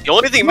welcome. The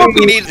only thing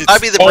we need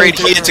might be the brain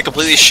heated to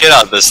completely shit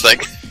out this thing.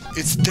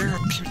 It's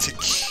therapeutic.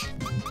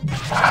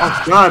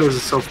 Oh God, is it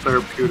so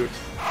therapeutic?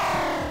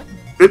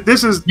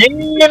 This is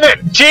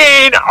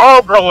Gene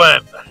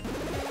Oberlin.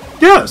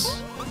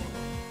 yes.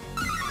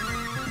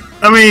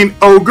 I mean,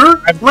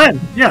 ogre, Len.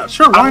 Yeah,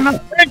 sure. Why I'm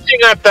not? cringing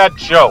at that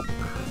joke.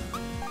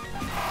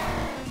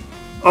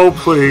 Oh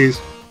please.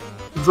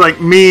 It's like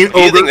mean If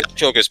you ogre. think that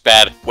joke is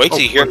bad, wait till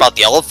you hear please. about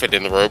the elephant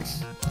in the room.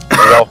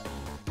 Well,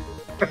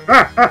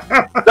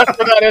 that's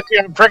for that is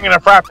I'm drinking a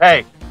frappe.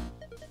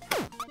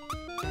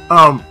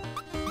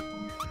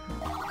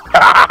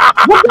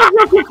 What was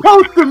that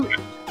supposed to?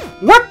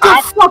 What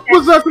the fuck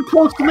was that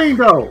supposed to mean,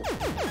 though?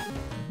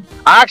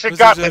 I actually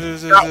got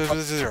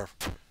Zero.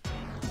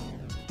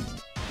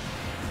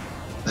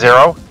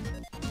 zero.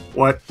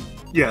 What?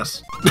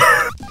 Yes.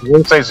 You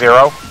didn't say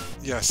zero.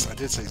 Yes, I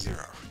did say 0.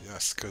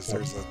 Yes, because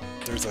there's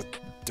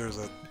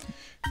a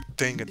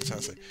thing in the town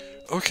saying,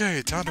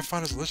 okay, time to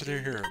find us a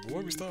legendary hero. But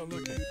when we start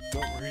looking,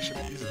 don't worry, he should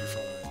be easy to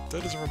find.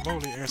 That doesn't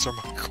remotely answer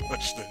my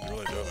question, it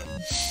really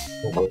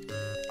doesn't.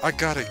 I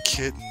got a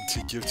kitten to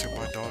give to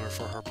my daughter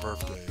for her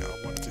birthday.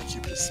 I wanted to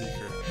keep it a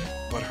secret,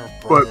 but her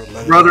brother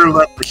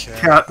let the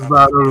cat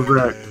out of the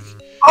bag.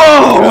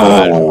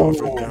 Oh!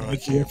 Oh! I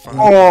can't find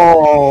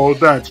Oh,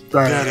 that's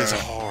bad. That is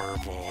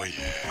horrible,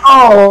 yeah.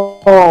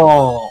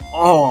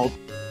 Oh!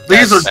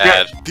 These That's are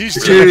sad.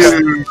 These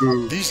Dude.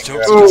 these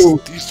Oh.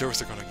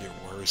 jokes are gonna get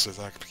worse as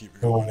I keep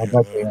going.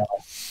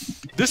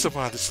 This is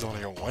why this is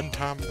only a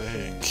one-time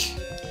thing.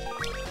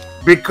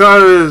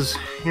 Because,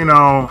 you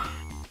know...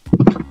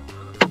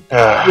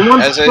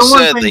 As I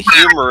said, the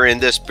humor in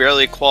this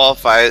barely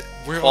qualifies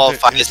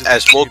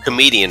as full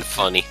comedian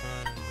funny.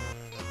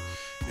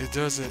 It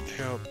doesn't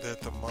help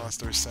that the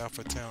monsters south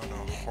of town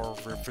are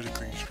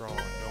horrifically strong.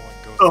 No one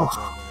goes Oh.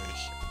 that way.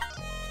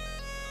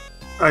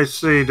 I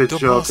see the The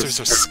joke. monsters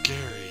are scary.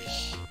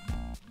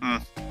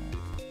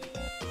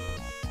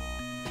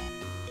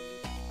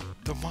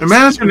 The monsters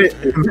Imagine are it.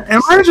 very-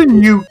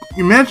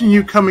 Imagine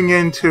you coming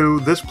into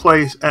this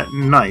place at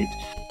night,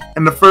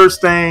 and the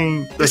first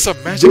thing It's a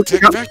magic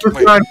tech vacuum.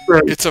 this guy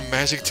said, It's a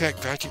magic tech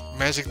vacuum.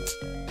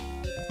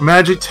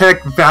 Magic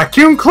Tech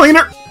vacuum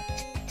cleaner.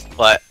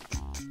 But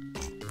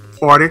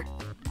 40.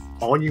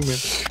 All you, man.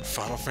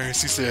 Final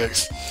Fantasy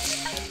 6.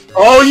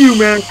 All you,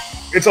 man.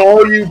 It's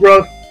all you,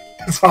 bro.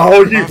 It's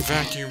all you. My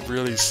vacuum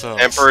really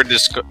sucks. Emperor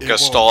won't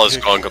Gastal has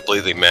pick- gone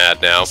completely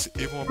mad now.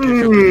 It won't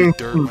pick up any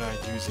dirt when I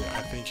use it.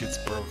 I think it's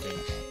broken.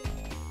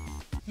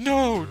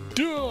 No,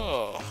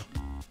 duh.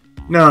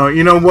 No,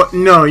 you know what?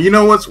 No, you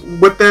know what's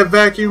with that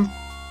vacuum?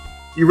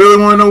 You really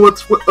want to know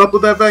what's up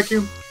with that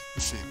vacuum?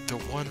 Let's see.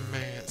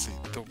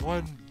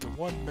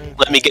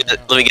 let me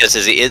guess,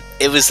 Izzy.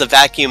 It was the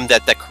vacuum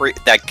that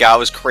that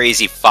Gao's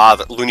crazy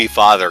loony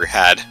father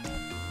had.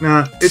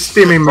 Nah, it's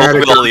Steamy All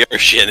Matador. the other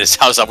shit in his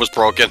house that was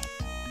broken.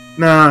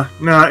 Nah,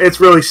 it's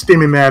really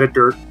Steamy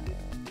Matador.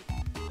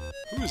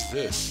 Who is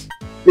this?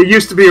 It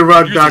used to be a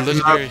rug You're doctor. the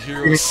not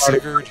legendary hero, Steamy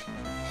Matador. Sigurd.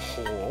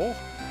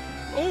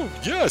 Oh,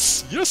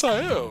 yes,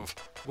 I have.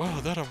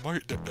 Wow, that armor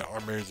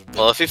is.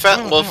 Well, if he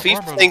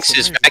thinks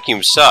his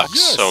vacuum sucks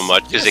Yes, so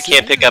much because yes, it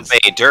can't it pick up is.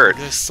 any dirt,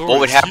 This sword what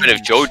would is happen if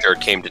huge. Joe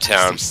Dirt came to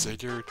town? Mr.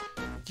 Sigurd,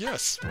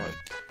 yes, what?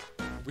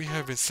 We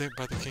have been sent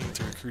by the king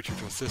to recruit you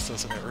to assist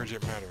us in an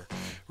urgent matter.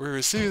 We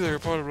received the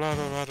report of blah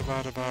blah blah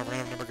blah blah blah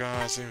random number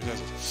guys. Well,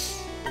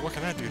 what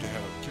can I do to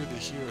help? You're the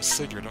hero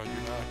Sigurd, are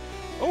you not?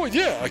 Oh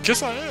yeah, I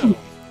guess I am.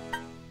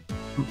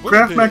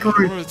 Kraft In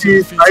macaroni order to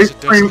cheese, defeat ice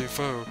such a cream. deadly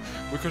foe,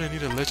 we're gonna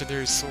need a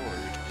legendary sword.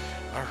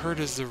 I heard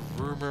is the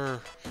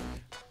rumor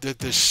that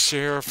the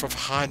sheriff of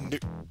Han.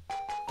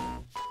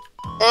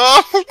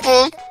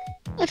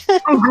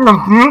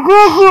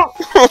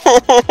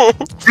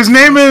 His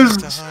name is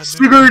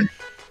Sigurd.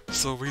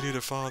 So we need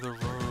to follow the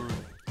road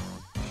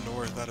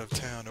north out of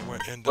town and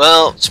what end up.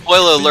 Well,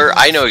 spoiler alert,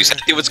 I know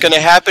exactly what's gonna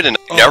happen, and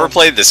I never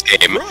played this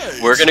game. right.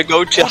 We're gonna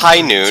go to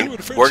High Noon,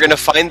 we're gonna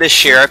find the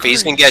sheriff,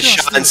 he's gonna get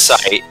shot on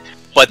sight,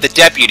 but the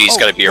deputy's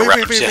gonna be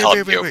around to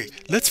help you. Wait.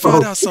 Let's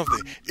find out something.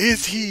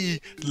 Is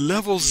he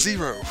level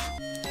 0?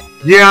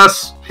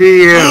 Yes,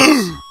 he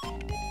is.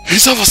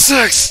 He's level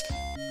 6!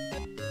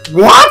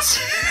 What?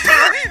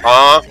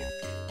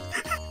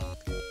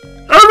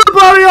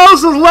 Everybody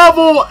else is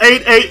level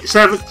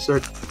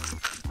 8876.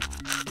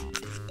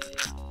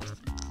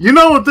 You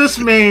know what this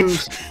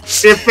means?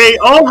 If they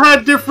all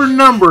had different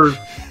numbers,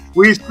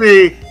 we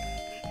see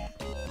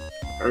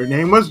her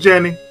name was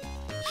Jenny.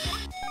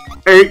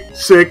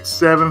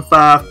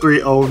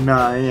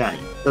 8675309.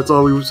 That's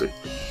all we would say.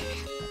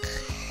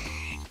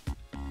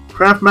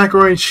 Kraft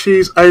macaroni and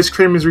cheese ice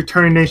cream is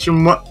returning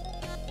nationwide.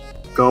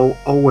 Go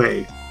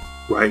away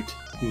right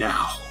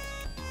now.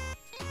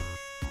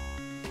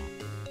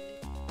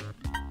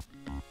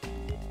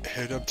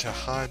 Head up to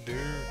High Noon.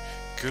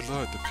 Good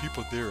lord, the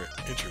people there are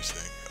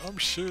interesting. I'm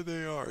sure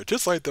they are.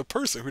 Just like the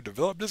person who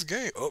developed this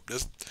game.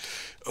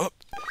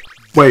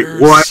 Wait,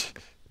 what?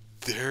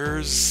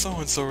 There's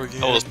so-and-so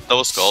again.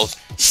 Those skulls.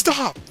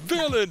 Stop,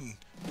 villain!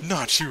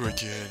 Not you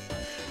again.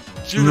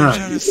 No.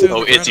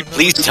 Oh, Itzy,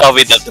 please tell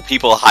me that the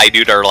people of High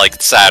Noon are like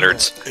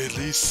Saturns. At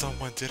least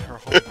someone did her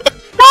homework.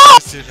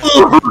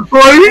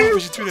 Why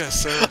would you do that,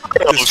 sir?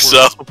 This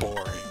world is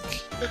boring,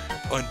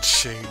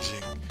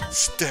 unchanging,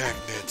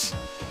 stagnant.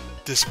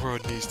 This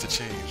world needs to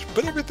change,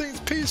 but everything's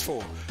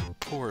peaceful.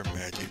 Poor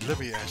Maggie, let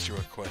me ask you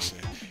a question.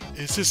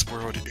 Is this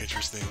world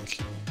interesting?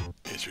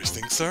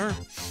 Interesting, sir?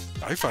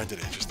 I find it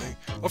interesting.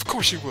 Of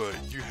course you would.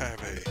 You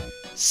have a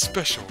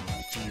special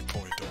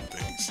viewpoint on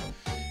things.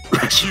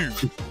 But you,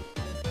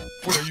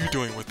 what are you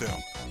doing with them?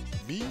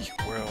 Me?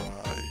 Well,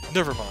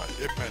 never mind.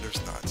 It matters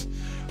not.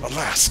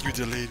 Alas, you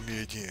delayed me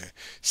again.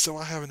 So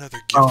I have another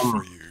gift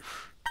for you.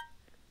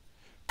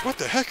 What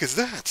the heck is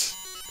that?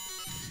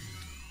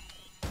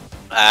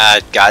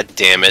 God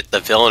damn it. The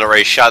villain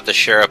already shot the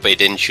sheriff, but he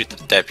didn't shoot the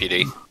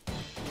deputy.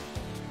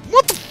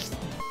 What the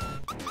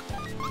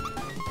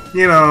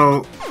You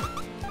know.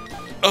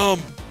 What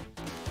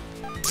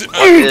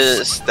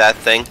is that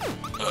thing?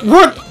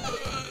 What the?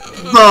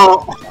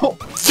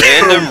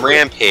 Random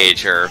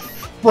rampager.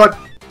 What?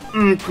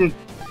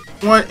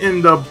 What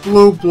in the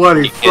blue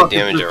bloody You can't fuck is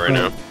damage it this right thing?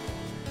 now.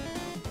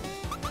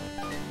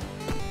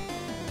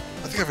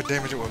 I think I have a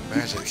damage it with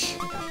magic.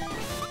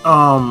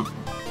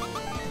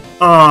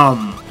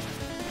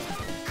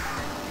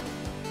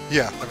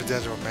 Yeah, I have a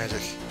damage it with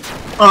magic.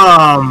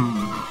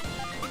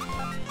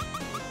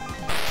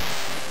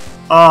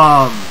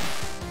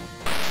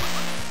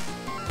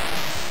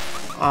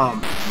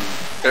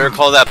 Better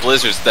call that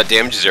blizzard that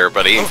damages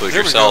everybody, include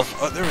yourself.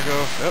 There we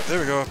go. Oh, there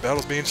we go.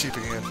 Battle's being cheap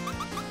again.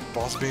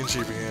 Boss being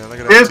cheap again. Look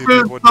at that. This is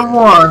the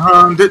one,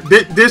 huh?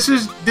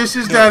 This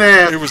is that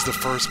ass. It was the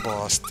first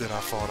boss that I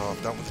fought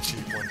off. That was the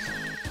cheap one.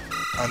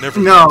 I never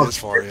No, got this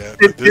far yet,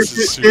 but this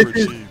is super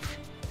cheap.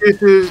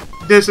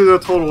 This is a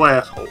total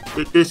asshole.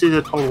 This is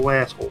a total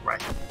asshole,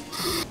 right?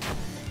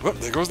 Well,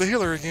 there goes the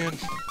healer again.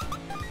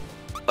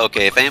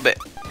 Okay, if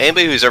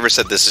anybody who's ever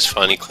said this is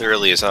funny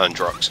clearly is on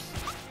drugs.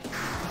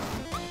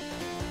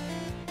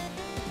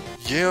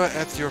 Yell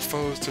at your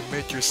foes to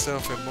make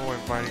yourself a more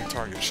inviting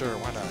target. Sure,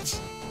 why not?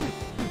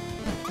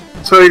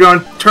 So you're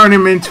gonna turn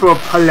him into a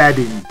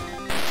paladin.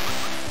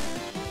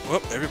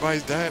 Well,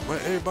 everybody's dead. Well,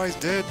 everybody's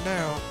dead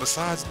now,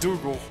 besides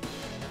Dougal.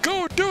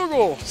 Go,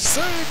 Dougal!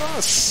 Save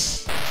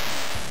us!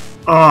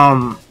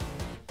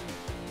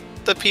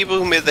 The people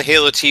who made the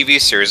Halo TV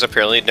series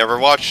apparently never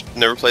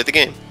played the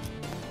game.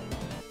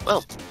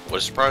 Well, what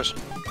a surprise.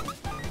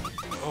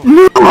 Oh,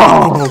 No!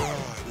 God,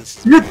 this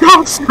is You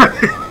don't say!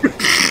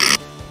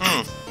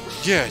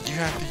 Yeah, you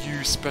have to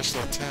use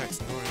special attacks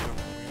in order to...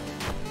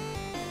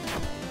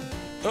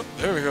 Oh,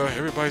 there we go.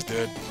 Everybody's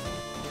dead.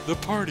 The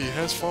party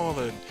has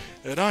fallen,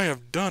 and I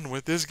am done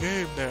with this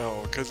game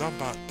now, because I'm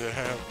about to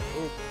have...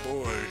 Oh,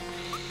 boy.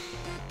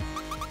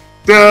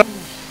 Da,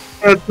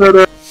 da, da,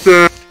 da,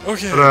 da.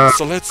 Okay,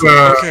 so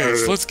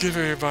let's give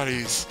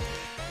everybody's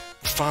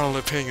final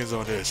opinions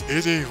on this.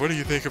 Izzy, what do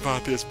you think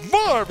about this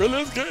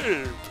marvelous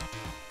game?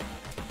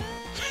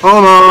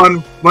 Hold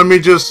on. Let me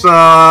just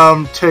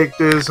take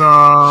this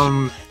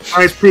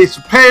nice piece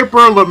of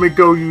paper. Let me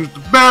go use the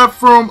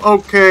bathroom.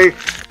 Okay.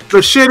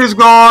 The shit is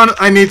gone.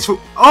 I need to...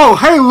 Oh,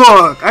 hey,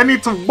 look. I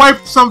need to wipe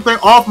something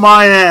off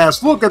my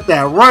ass. Look at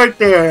that right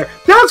there.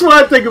 That's what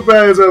I think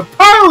about as a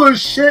pile of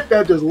shit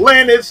that just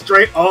landed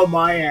straight on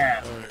my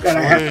ass. Right, And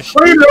I have to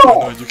clean it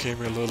off. You came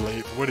here a little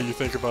late. What do you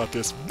think about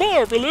this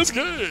marvelous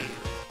game?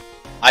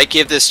 I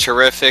give this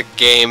terrific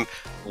game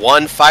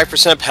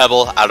 5%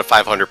 Pebble out of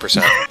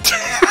 500%.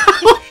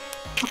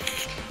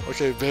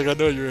 Okay, Big, I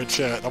know you're in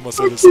chat. I'm gonna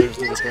say the same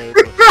thing as well.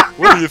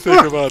 What do you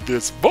think about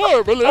this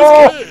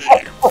marvelous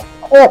game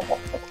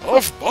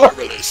of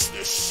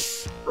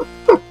marvelousness?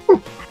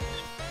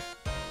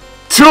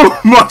 Too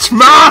much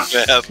math!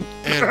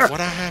 And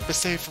what I have to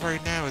say for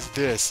right now is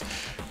this.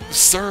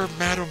 Sir,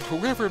 madam,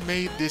 whoever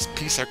made this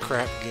piece of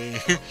crap game,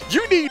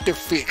 you need to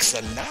fix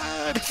a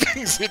lot of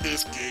things in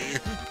this game.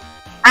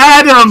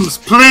 Adams,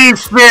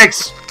 please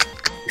fix.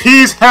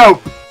 Please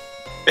help.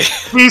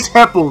 Please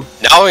help.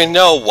 Now we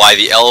know why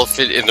the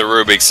elephant in the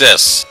room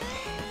exists.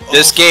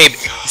 This game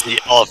is the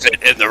elephant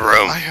in the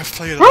room. I have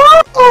played a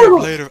lot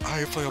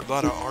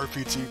of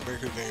RPG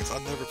Maker games. I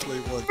never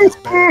played one this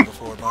bad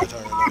before in my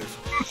entire life.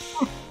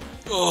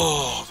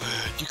 Oh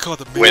man, you call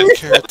the main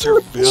character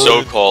villain.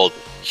 So-called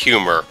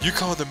humor. You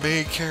call the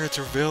main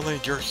character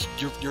villain. Your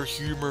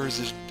humor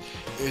is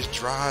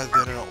drier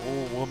than an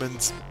old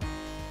woman's.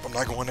 I'm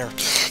not going there.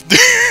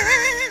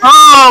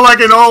 Oh,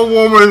 like an old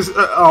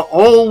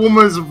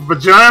woman's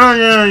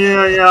vagina.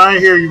 Yeah. I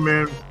hear you,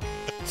 man.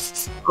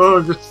 Oh,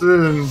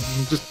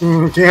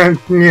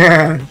 yeah.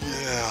 Yeah.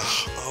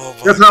 Oh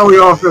my. That's how we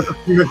all feel.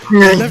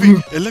 And let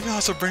me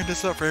also bring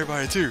this up for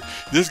everybody too.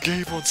 This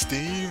game on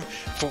Steam,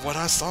 for what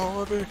I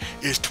saw of it,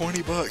 is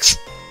 $20.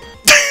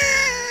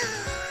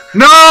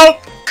 No!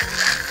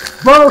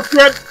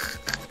 Bullshit!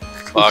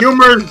 The Fuck.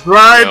 humor is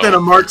drier No. than a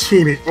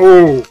martini.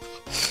 Oh,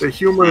 the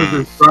humor is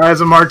as dry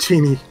as a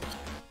martini.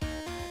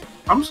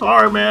 I'm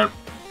sorry, man.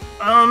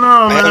 I don't know,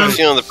 I have a man.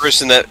 feeling the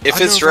person that,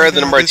 if I it's know drier right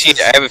than a now martini,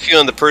 this is- I have a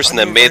feeling the person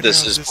I that know made right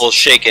this now is this- both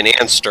shaken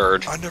and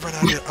stirred. I know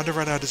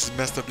right now this is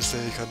messed up to say.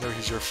 'Cause I know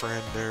he's your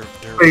friend. They're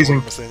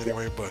Amazing. saying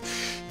anyway. But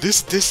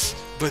this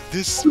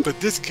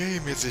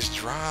game is as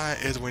dry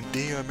as when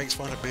DM makes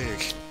fun of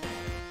Big.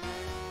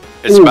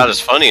 It's Ooh. about as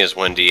funny as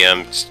when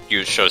DM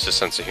shows his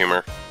sense of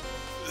humor.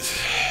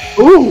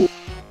 Ooh.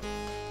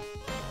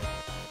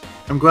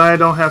 I'm glad I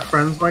don't have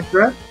friends like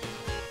that.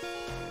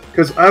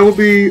 Because I will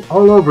be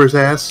all over his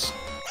ass.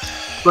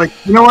 Like,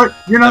 you know what?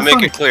 You're I not make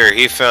funny. it clear,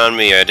 he found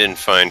me, I didn't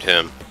find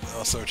him.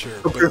 Also true.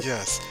 Okay. But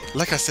yes,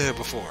 like I said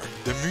before,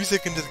 the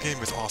music in this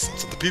game is awesome.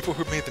 So the people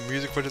who made the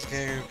music for this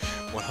game,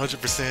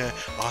 100%,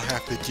 I'll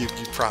have to give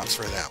you props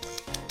for that one.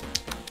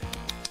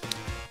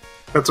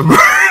 That's a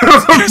murder.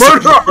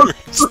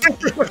 That's a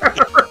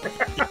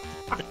murder.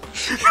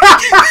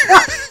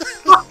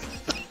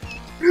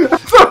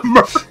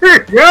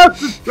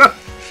 Yes.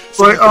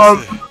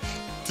 But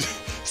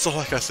So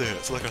like I said,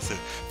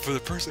 for the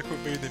person who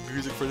made the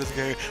music for this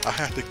game, I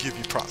have to give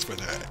you props for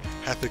that.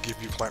 I have to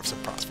give you claps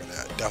and props for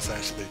that. That's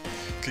actually,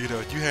 'cause, you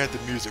know, you had the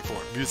music for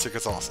it. Music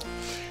is awesome.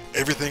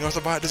 Everything else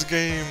about this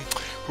game,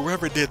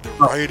 whoever did the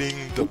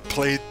writing, the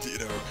play, you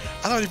know,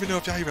 I don't even know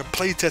if y'all even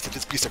play tested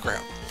this piece of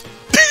crap.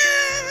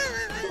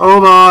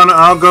 hold on,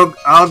 I'll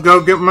go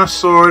get my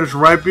sword. It's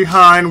right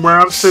behind where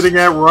I'm sitting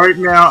at right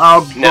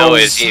now. No,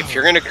 if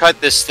you're gonna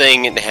cut this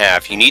thing in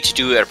half, you need to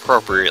do it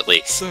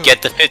appropriately. So-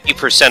 Get the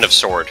 50% of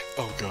sword.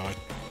 Oh god.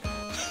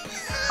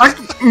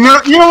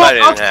 No, you know Cut it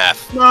in what?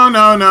 half.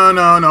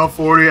 No,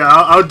 40.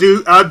 I'll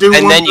do. And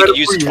one then you better can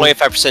use for the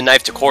 25%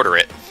 knife to quarter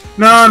it.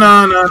 No.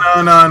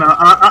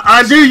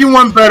 I do you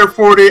one better,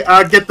 40.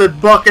 I get the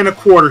buck and a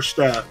quarter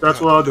staff.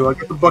 That's what I'll do. I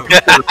get the buck and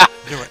a quarter.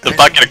 You know what, The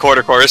bucket of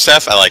quarter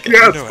staff? I like it.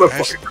 Yes, You know what,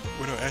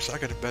 actually, I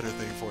got a better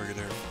thing for you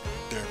there,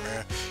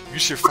 man. You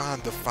should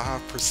find the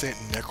 5%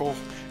 nickel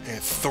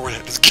and throw it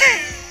at this game.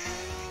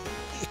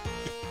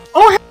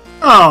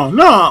 Oh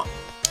no!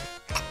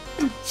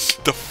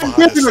 The I'm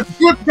getting a 5.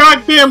 good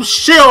goddamn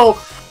shill.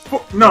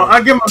 No,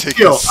 I give him a Take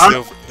shill. a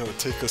silver. No,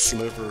 take a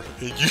sliver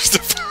and use the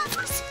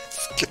 5%.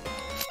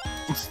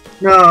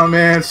 No,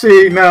 man.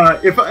 See, now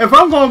if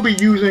I'm gonna be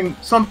using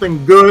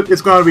something good,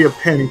 it's gonna be a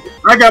penny.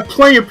 I got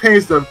plenty of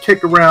pennies to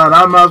kick around.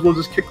 I might as well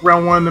just kick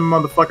around one of them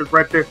motherfuckers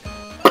right there.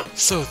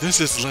 So this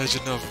is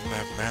Legend of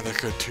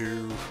Mathmatica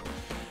 2.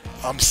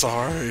 I'm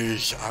sorry.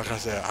 Like I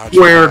said, I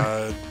Squared.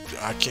 tried.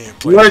 I can't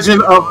play.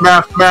 Legend it of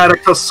anymore.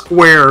 Mathmatica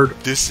squared.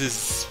 This is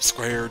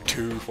Squared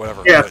 2,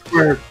 whatever. Yeah, but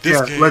squared. this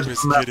Yeah, game Legend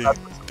is of getting. Mathmatica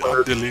I'm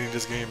squared. deleting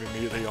this game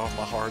immediately off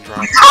my hard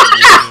drive.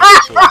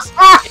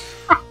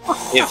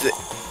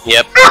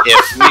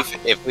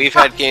 If we've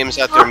had games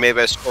out there made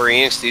by Square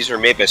Enix, these are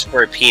made by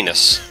Square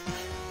Penis.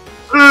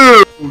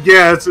 Ooh,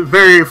 yeah, it's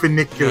very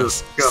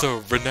funiculous. Yes. So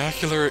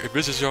vernacular. If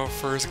this is your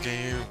first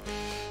game,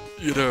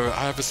 You know,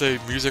 I have to say,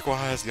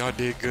 music-wise, y'all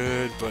did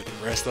good, but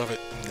the rest of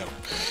it, no.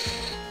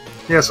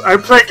 Yes, I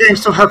play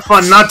games to have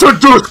fun, not to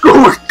do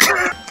schoolwork.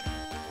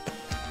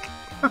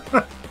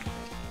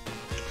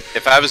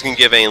 If I was gonna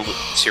give any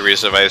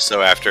serious advice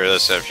though after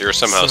this, if you're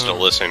somehow still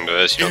listening to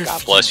this, you know,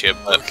 God bless you.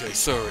 But okay,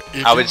 so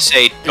I would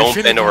say don't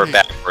bend over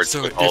backwards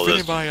so with all if this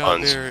anybody out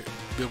puns. there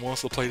that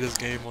wants to play this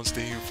game on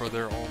Steam for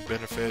their own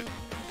benefit,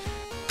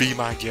 be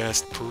my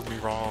guest. Prove me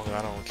wrong.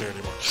 I don't care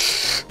anymore.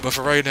 But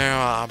for right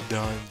now, I'm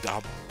done.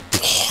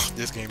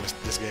 This game is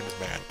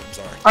bad. I'm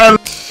sorry.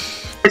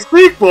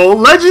 Sequel,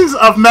 Legends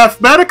of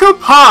Mathmatica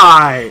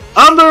Pi,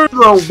 under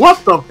the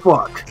what the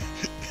fuck?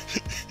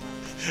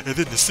 And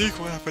then the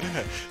sequel after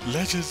that,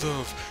 Legends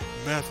of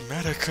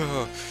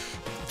Mathmatica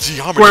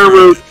Geometry. Square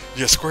Root.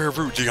 Yeah, Square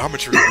Root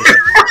Geometry.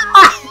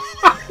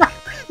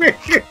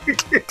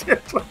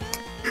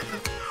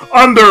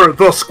 Under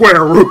the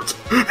square root.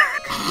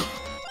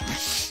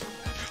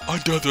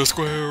 Under the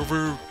square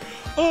root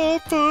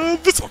of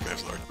this. Okay, I'm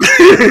sorry.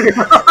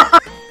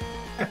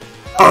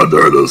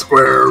 Under the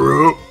square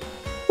root.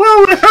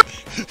 Well,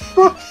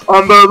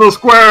 under the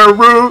square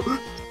root.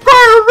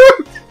 Square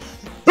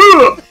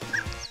root.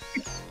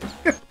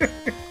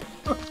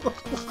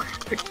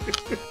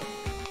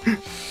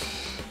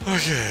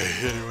 Okay,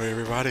 anyway,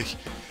 everybody.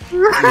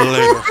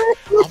 Later.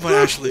 I'm gonna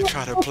actually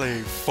try to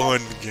play a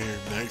fun game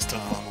next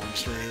time on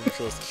stream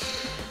because.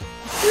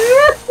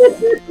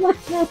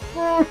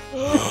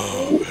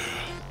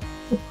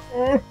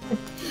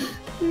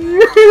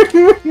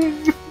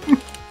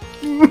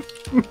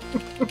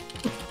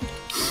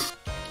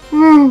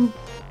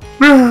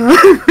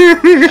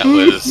 That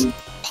was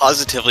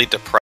positively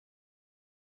depressing.